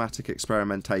systematic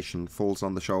experimentation falls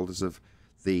on the shoulders of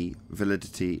the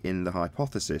validity in the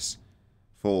hypothesis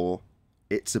for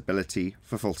its ability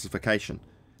for falsification.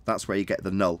 That's where you get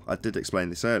the null. I did explain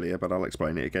this earlier, but I'll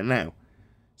explain it again now.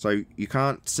 So you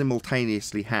can't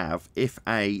simultaneously have if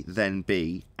A then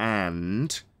B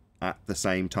and at the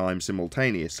same time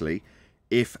simultaneously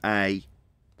if A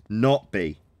not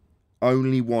B.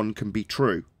 Only one can be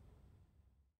true.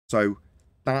 So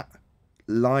that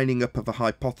lining up of a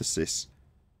hypothesis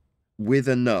with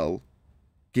a null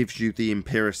gives you the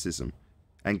empiricism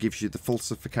and gives you the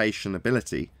falsification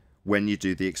ability when you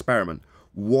do the experiment.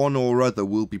 One or other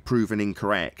will be proven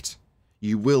incorrect.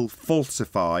 You will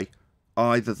falsify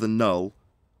either the null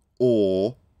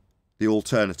or the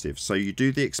alternative. So you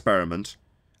do the experiment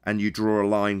and you draw a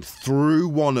line through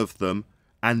one of them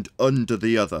and under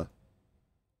the other.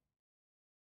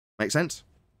 Make sense?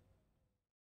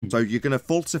 So you're going to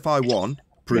falsify one,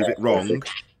 prove it wrong,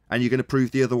 and you're going to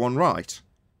prove the other one right.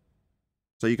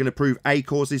 So you're going to prove A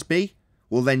causes B.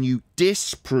 Well, then you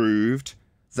disproved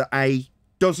that A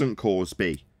doesn't cause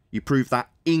B. You prove that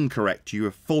incorrect. You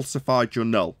have falsified your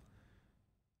null.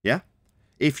 Yeah?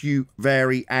 If you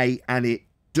vary A and it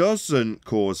doesn't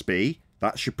cause B,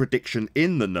 that's your prediction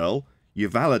in the null. You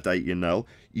validate your null.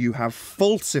 You have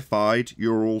falsified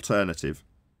your alternative.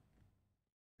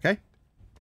 Okay?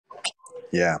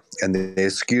 Yeah, and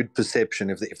there's skewed perception.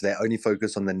 If they only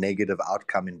focus on the negative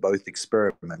outcome in both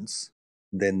experiments,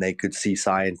 then they could see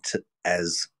science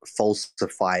as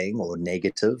falsifying or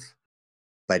negative.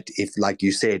 But if, like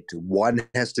you said, one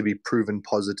has to be proven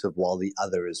positive while the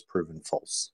other is proven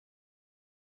false.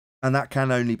 And that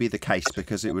can only be the case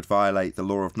because it would violate the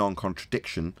law of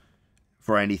non-contradiction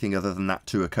for anything other than that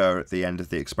to occur at the end of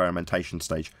the experimentation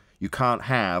stage. You can't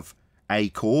have A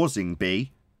causing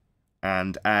B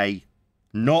and A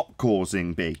not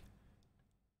causing B.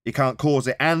 You can't cause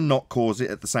it and not cause it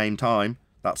at the same time.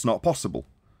 That's not possible.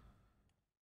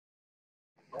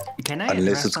 Can I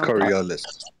Unless it's Coriolis.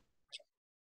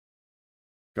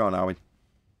 Go on, Arwin.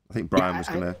 I think Brian was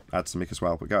going to add something as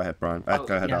well, but go ahead, Brian. Go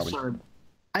ahead, yeah, Arwin. sorry.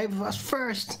 I was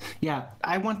first,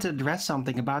 I want to address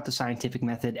something about the scientific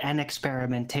method and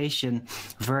experimentation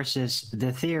versus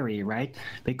the theory, right?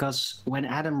 Because when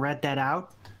Adam read that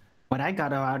out, what I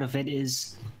got out of it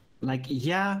is like,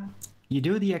 yeah, you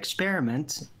do the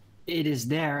experiment, it is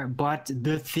there, but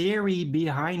the theory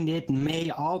behind it may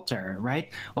alter,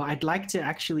 right? Well, I'd like to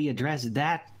actually address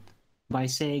that by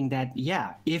saying that,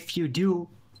 yeah, if you do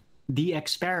the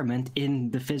experiment in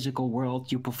the physical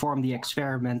world, you perform the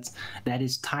experiment that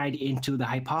is tied into the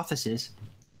hypothesis,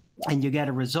 and you get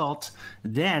a result,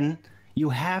 then you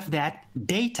have that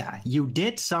data. You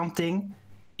did something,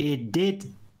 it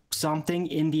did something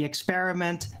in the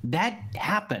experiment that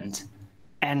happened.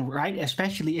 And right,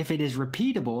 especially if it is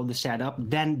repeatable, the setup,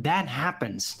 then that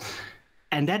happens.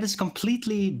 And that is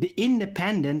completely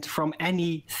independent from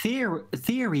any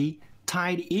theory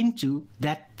tied into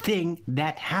that thing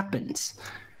that happens,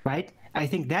 right? I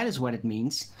think that is what it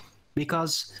means,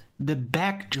 because the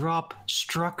backdrop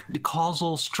the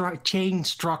causal chain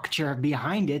structure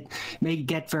behind it may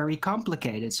get very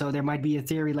complicated. So there might be a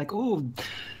theory like, oh,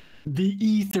 the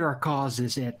ether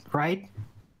causes it, right?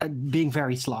 Being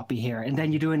very sloppy here. And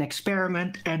then you do an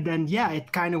experiment, and then, yeah,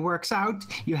 it kind of works out.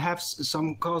 You have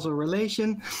some causal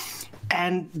relation,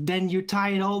 and then you tie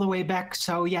it all the way back.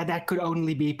 So, yeah, that could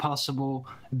only be possible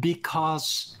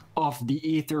because of the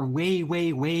ether way,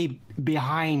 way, way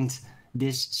behind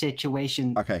this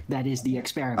situation that is the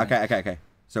experiment. Okay.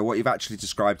 So what you've actually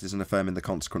described is an affirming the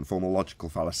consequent formal logical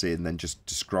fallacy, and then just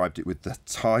described it with the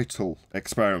title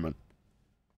experiment.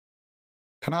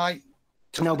 Can I?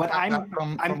 No, but I'm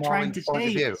trying to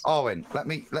say. Owen, let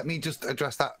me just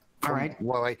address that. All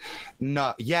right.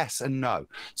 No, yes and no.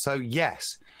 So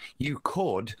yes, you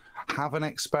could have an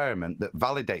experiment that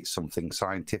validates something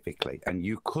scientifically, and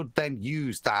you could then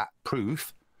use that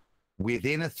proof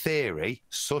within a theory,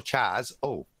 such as,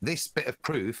 oh, this bit of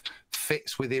proof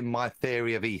fits within my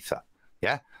theory of ether.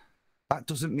 Yeah. That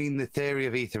doesn't mean the theory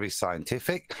of ether is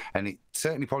scientific, and it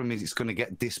certainly probably means it's going to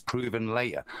get disproven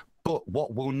later. But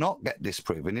what will not get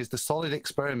disproven is the solid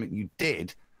experiment you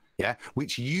did, yeah,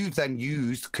 which you've then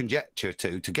used conjecture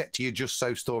to get to your just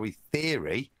so story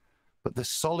theory. But the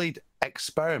solid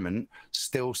experiment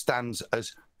still stands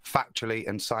as factually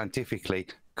and scientifically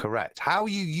correct. How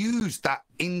you use that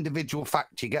individual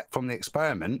fact you get from the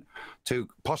experiment to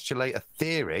postulate a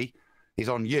theory is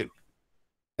on you,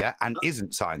 yeah, and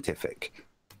isn't scientific.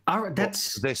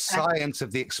 That's the science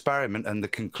of the experiment, and the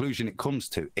conclusion it comes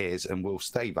to is and will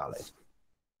stay valid.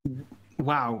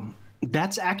 Wow.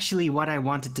 That's actually what I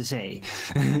wanted to say.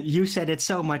 You said it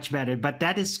so much better, but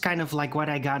that is kind of like what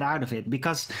I got out of it,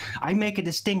 because I make a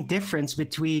distinct difference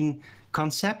between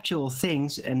conceptual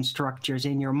things and structures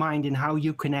in your mind and how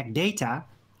you connect data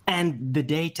and the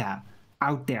data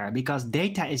out there, because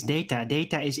data is data.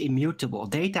 Data is immutable.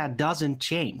 Data doesn't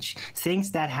change.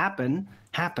 Things that happen,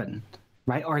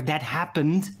 right? Or that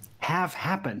happened, have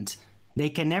happened. They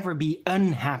can never be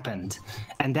unhappened.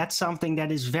 And that's something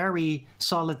that is very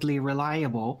solidly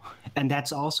reliable. And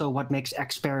that's also what makes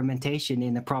experimentation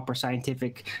in a proper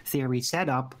scientific theory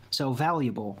setup so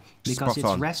valuable, because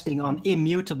it's resting on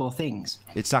immutable things.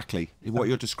 Exactly. What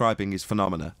you're describing is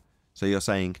phenomena. So you're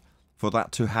saying for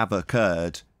that to have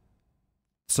occurred,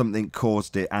 something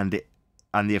caused it, and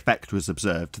the effect was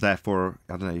observed. Therefore,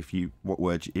 I don't know what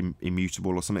word,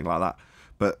 immutable or something like that.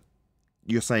 But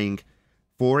you're saying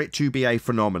for it to be a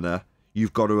phenomena,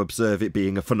 you've got to observe it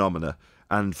being a phenomena.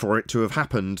 And for it to have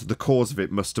happened, the cause of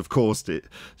it must have caused it.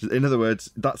 In other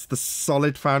words, that's the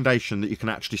solid foundation that you can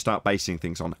actually start basing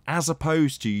things on, as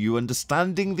opposed to you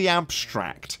understanding the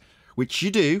abstract, which you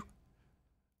do,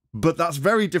 but that's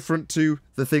very different to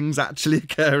the things actually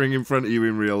occurring in front of you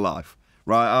in real life.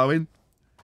 Right, Arwin?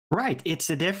 Right. It's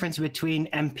the difference between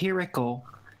empirical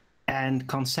and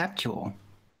conceptual.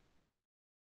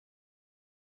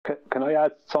 Can I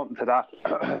add something to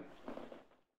that?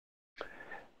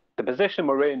 The position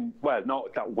we're in, well,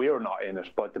 not that we're not in it,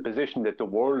 but the position that the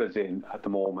world is in at the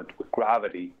moment with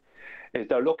gravity, is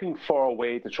they're looking for a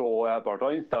way to throw Albert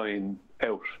Einstein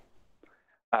out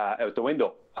the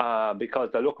window,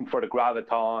 because they're looking for the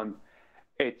graviton.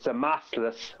 It's a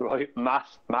massless, right?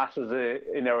 Mass is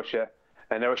inertia.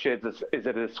 Inertia is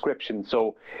a description.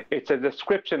 So it's a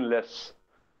descriptionless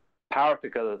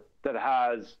particle that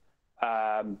has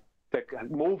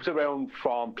that moves around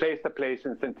from place to place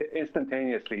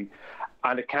instantaneously,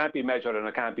 and it can't be measured and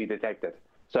it can't be detected.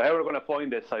 So how we're going to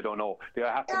find this, I don't know. Do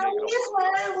I have to make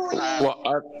it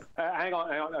up? Hang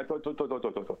on.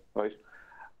 Don't. Right.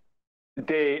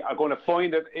 They are going to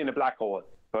find it in a black hole,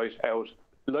 right, out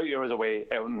light years away,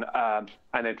 out in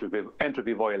an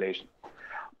entropy violation.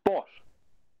 But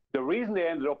the reason they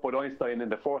ended up with Einstein in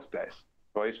the first place,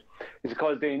 right, is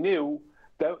because they knew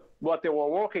that what they were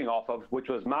working off of, which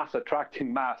was mass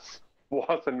attracting mass,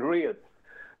 wasn't real.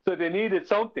 So they needed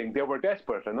something. They were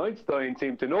desperate, and Einstein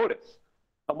seemed to know this.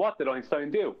 And what did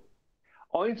Einstein do?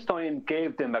 Einstein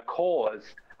gave them a cause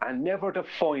and never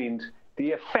defined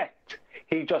the effect.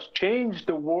 He just changed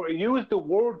the word, used the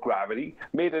word gravity,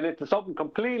 made it into something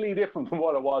completely different from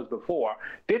what it was before,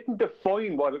 didn't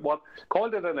define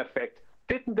called it an effect,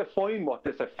 didn't define what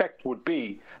this effect would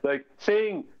be. Like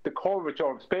saying the curvature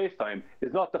of space-time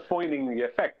is not defining the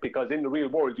effect, because in the real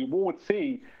world you won't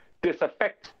see this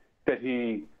effect that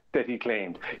he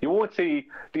claimed. You won't see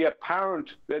the apparent,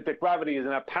 that gravity is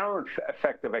an apparent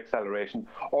effect of acceleration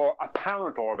or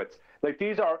apparent orbits. Like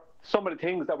these are some of the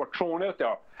things that were thrown out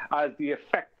there as the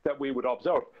effect that we would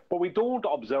observe, but we don't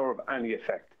observe any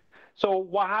effect. So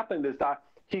what happened is that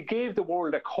he gave the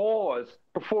world a cause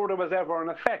before there was ever an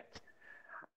effect.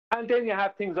 And then you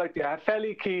have things like the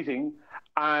Feli Keating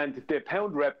and the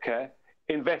Pound-Repke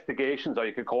investigations, or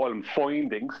you could call them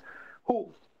findings,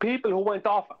 people who went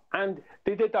off and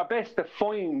they did their best to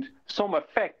find some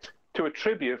effect to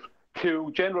attribute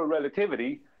to general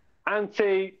relativity and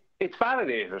say it's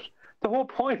validated. The whole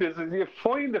point is you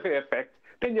find the effect,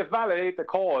 then you validate the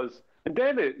cause, and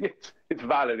then it's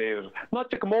validated. Not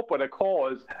to come up with a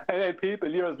cause and then people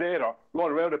years later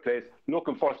run around the place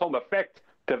looking for some effect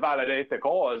to validate the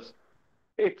cause.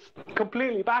 It's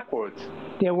completely backwards.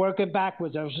 They're working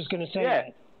backwards. I was just going to say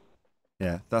that.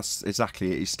 Yeah, that's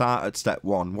exactly it. You start at step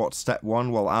one. What's step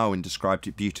one? Well, Alwyn described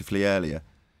it beautifully earlier.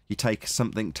 You take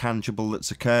something tangible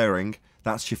that's occurring,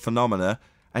 that's your phenomena,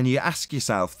 and you ask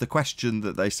yourself the question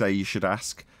that they say you should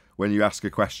ask when you ask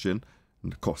a question.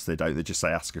 And of course they don't, they just say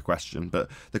ask a question. But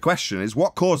the question is,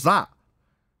 what caused that?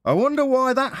 I wonder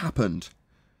why that happened.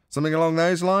 Something along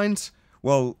those lines?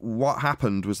 Well, what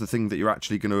happened was the thing that you're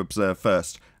actually going to observe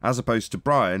first, as opposed to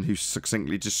Brian, who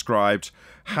succinctly described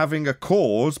having a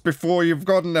cause before you've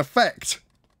got an effect.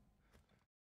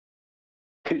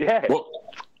 Yeah. Well,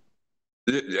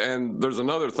 and there's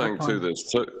another thing to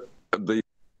this. So we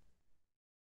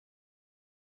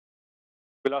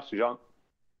lost you, John.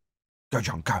 Go,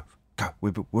 John, go.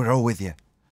 We're all with you.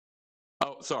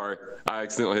 Oh, sorry. I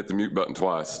accidentally hit the mute button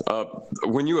twice.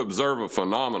 When you observe a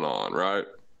phenomenon, right,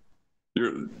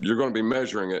 you're going to be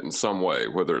measuring it in some way,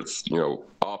 whether it's,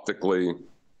 optically,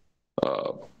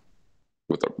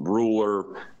 with a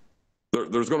ruler.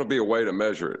 There's going to be a way to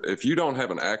measure it. If you don't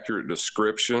have an accurate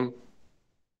description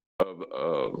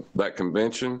of that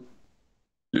convention,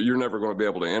 you're never going to be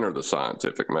able to enter the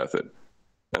scientific method.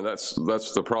 And that's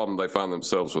the problem they find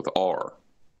themselves with R.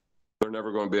 They're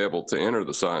never going to be able to enter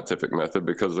the scientific method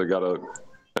because they got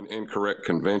an incorrect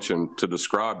convention to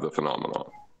describe the phenomenon.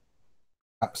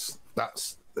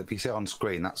 That's if you see it on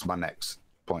screen, that's my next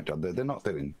point, John. They're not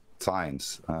doing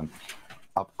science.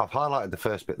 I've highlighted the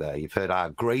first bit there. You've heard our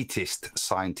greatest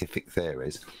scientific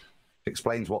theories. It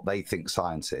explains what they think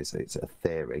science is. It's a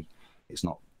theory. It's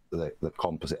not the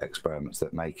composite experiments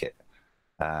that make it.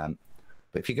 But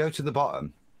if you go to the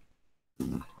bottom,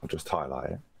 I'll just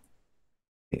highlight it.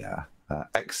 Yeah.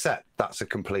 Except that's a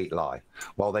complete lie.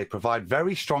 While they provide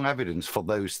very strong evidence for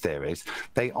those theories,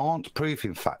 they aren't proof.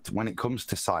 In fact, when it comes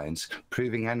to science,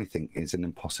 proving anything is an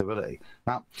impossibility.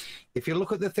 Now, if you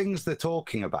look at the things they're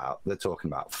talking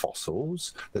about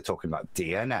fossils, they're talking about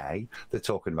DNA, they're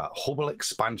talking about Hubble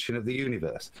expansion of the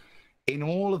universe. In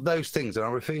all of those things, and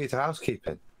I'll refer you to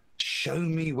housekeeping, show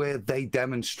me where they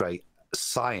demonstrate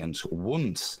science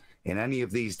once in any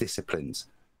of these disciplines.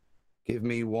 Give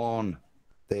me one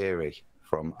theory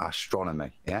from astronomy.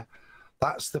 Yeah,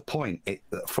 that's the point.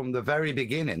 From the very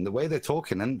beginning, the way they're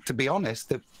talking, and to be honest,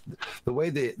 the way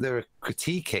they're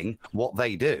critiquing what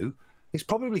they do is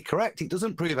probably correct. It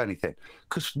doesn't prove anything,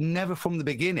 because never from the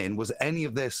beginning was any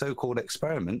of their so-called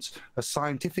experiments a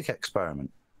scientific experiment.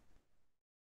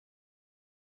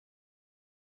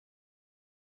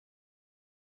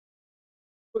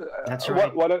 That's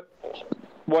right. What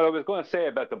I was going to say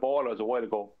about the ballers a while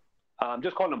ago,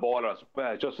 just calling them ballers,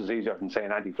 just as easier than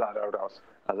saying anti-flat earthers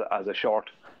as a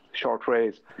short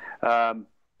phrase,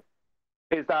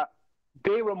 is that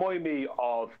they remind me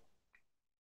of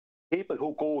people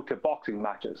who go to boxing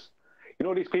matches.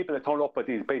 These people that turn up at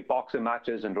these big boxing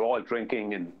matches and they're all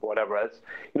drinking and whatever else.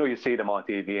 You see them on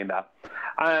TV and that.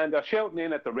 And they're shouting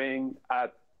in at the ring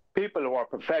at people who are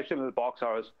professional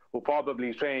boxers who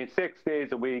probably train 6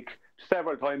 days a week,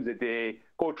 several times a day,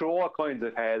 go through all kinds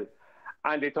of hell.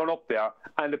 And they turn up there,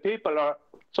 and the people are,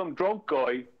 some drunk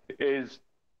guy is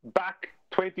back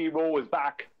 20 rows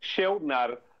back, shouting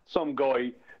at some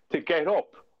guy to get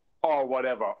up. or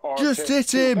whatever. Or Just to hit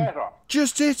do him. better.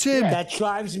 Just hit him. That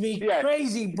drives me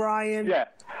crazy, Brian. Yeah,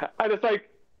 and it's like,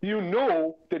 you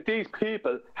know that these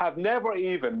people have never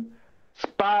even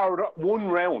sparred one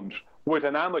round with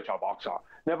an amateur boxer.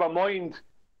 Never mind,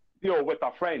 you know, with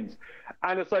their friends.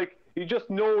 And it's like, you just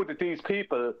know that these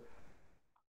people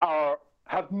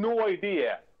have no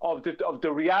idea of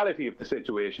the reality of the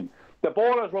situation. The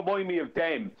ballers remind me of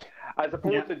them, as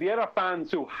opposed to the other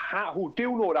fans who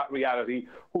do know that reality,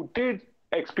 who did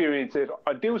experience it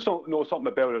or do know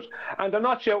something about it, and they're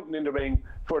not shouting in the ring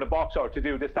for the boxer to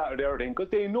do this, that, or the other thing,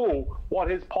 because they know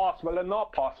what is possible and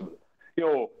not possible. You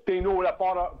know, they know that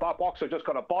boxer just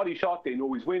got a body shot. They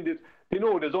know he's winded. They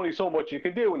know there's only so much you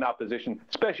can do in that position,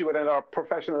 especially when another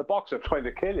professional boxer trying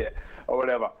to kill you or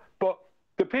whatever. But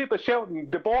the people shouting,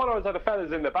 the ballers are the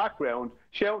fellas in the background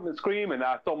shouting and screaming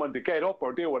at someone to get up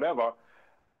or do whatever.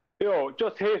 You know,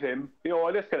 just hit him. You know,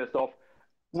 all this kind of stuff.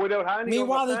 Without any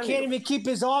Meanwhile, he can't even keep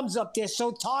his arms up. They're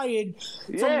so tired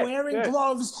from wearing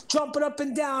gloves, jumping up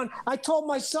and down. I told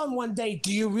my son one day,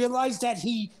 do you realize that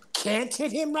he can't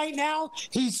hit him right now?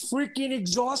 He's freaking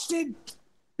exhausted.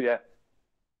 Yeah.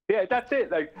 Yeah, that's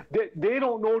it. Like, they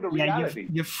don't know the reality.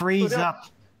 You freeze up.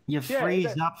 You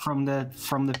freeze up from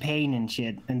the pain and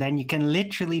shit, and then you can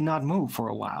literally not move for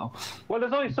a while. Well,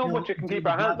 there's only so much you can keep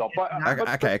your hands up.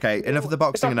 Okay. Enough of the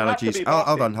boxing analogies.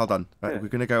 Hold on. We're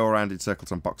going to go around in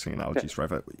circles on boxing analogies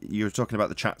forever. You were talking about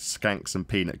the chat skanks and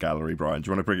peanut gallery, Brian. Do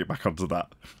you want to bring it back onto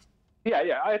that? Yeah.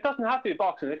 It doesn't have to be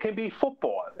boxing. It can be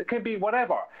football. It can be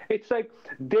whatever. It's like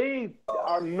they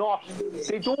don't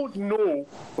know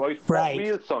what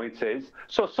real science is.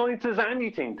 So science is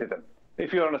anything to them,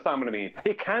 if you understand what I mean.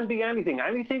 It can be anything.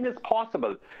 Anything is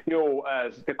possible. You know,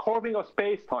 as the curving of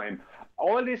space-time,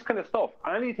 all this kind of stuff,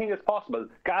 anything is possible.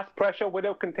 Gas pressure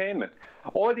without containment.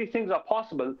 All these things are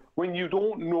possible when you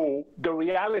don't know the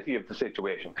reality of the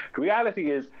situation. The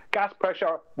reality is gas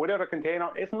pressure without a container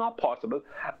is not possible,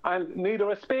 and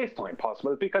neither is space-time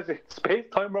possible, because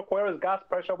space-time requires gas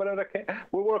pressure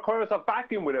requires a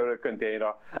vacuum without a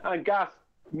container, and gas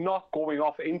not going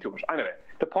off into it. Anyway,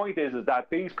 the point is that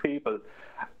these people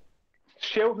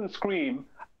shout and scream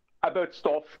about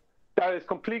stuff that is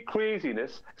complete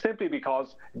craziness simply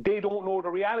because they don't know the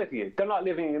reality. They're not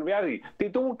living in reality.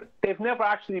 They've never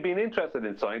actually been interested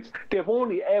in science. They've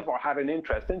only ever had an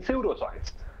interest in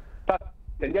pseudoscience.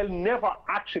 And they'll never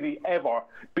actually ever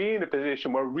be in a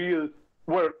position where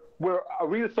a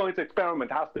real science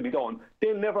experiment has to be done.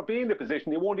 They'll never be in a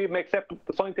position. They won't even accept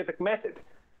the scientific method.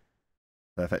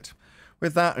 Perfect.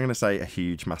 With that, I'm going to say a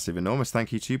huge, massive, enormous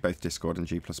thank you to both Discord and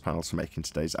G+ panels for making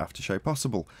today's after show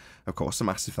possible. Of course, a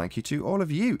massive thank you to all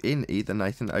of you in either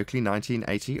Nathan Oakley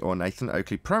 1980 or Nathan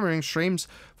Oakley premiering streams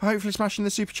for hopefully smashing the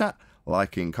super chat,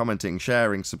 liking, commenting,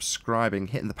 sharing, subscribing,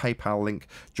 hitting the PayPal link,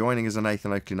 joining as a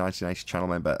Nathan Oakley 1980 channel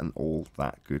member, and all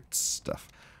that good stuff.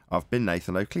 I've been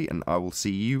Nathan Oakley, and I will see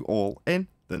you all in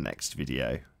the next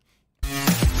video.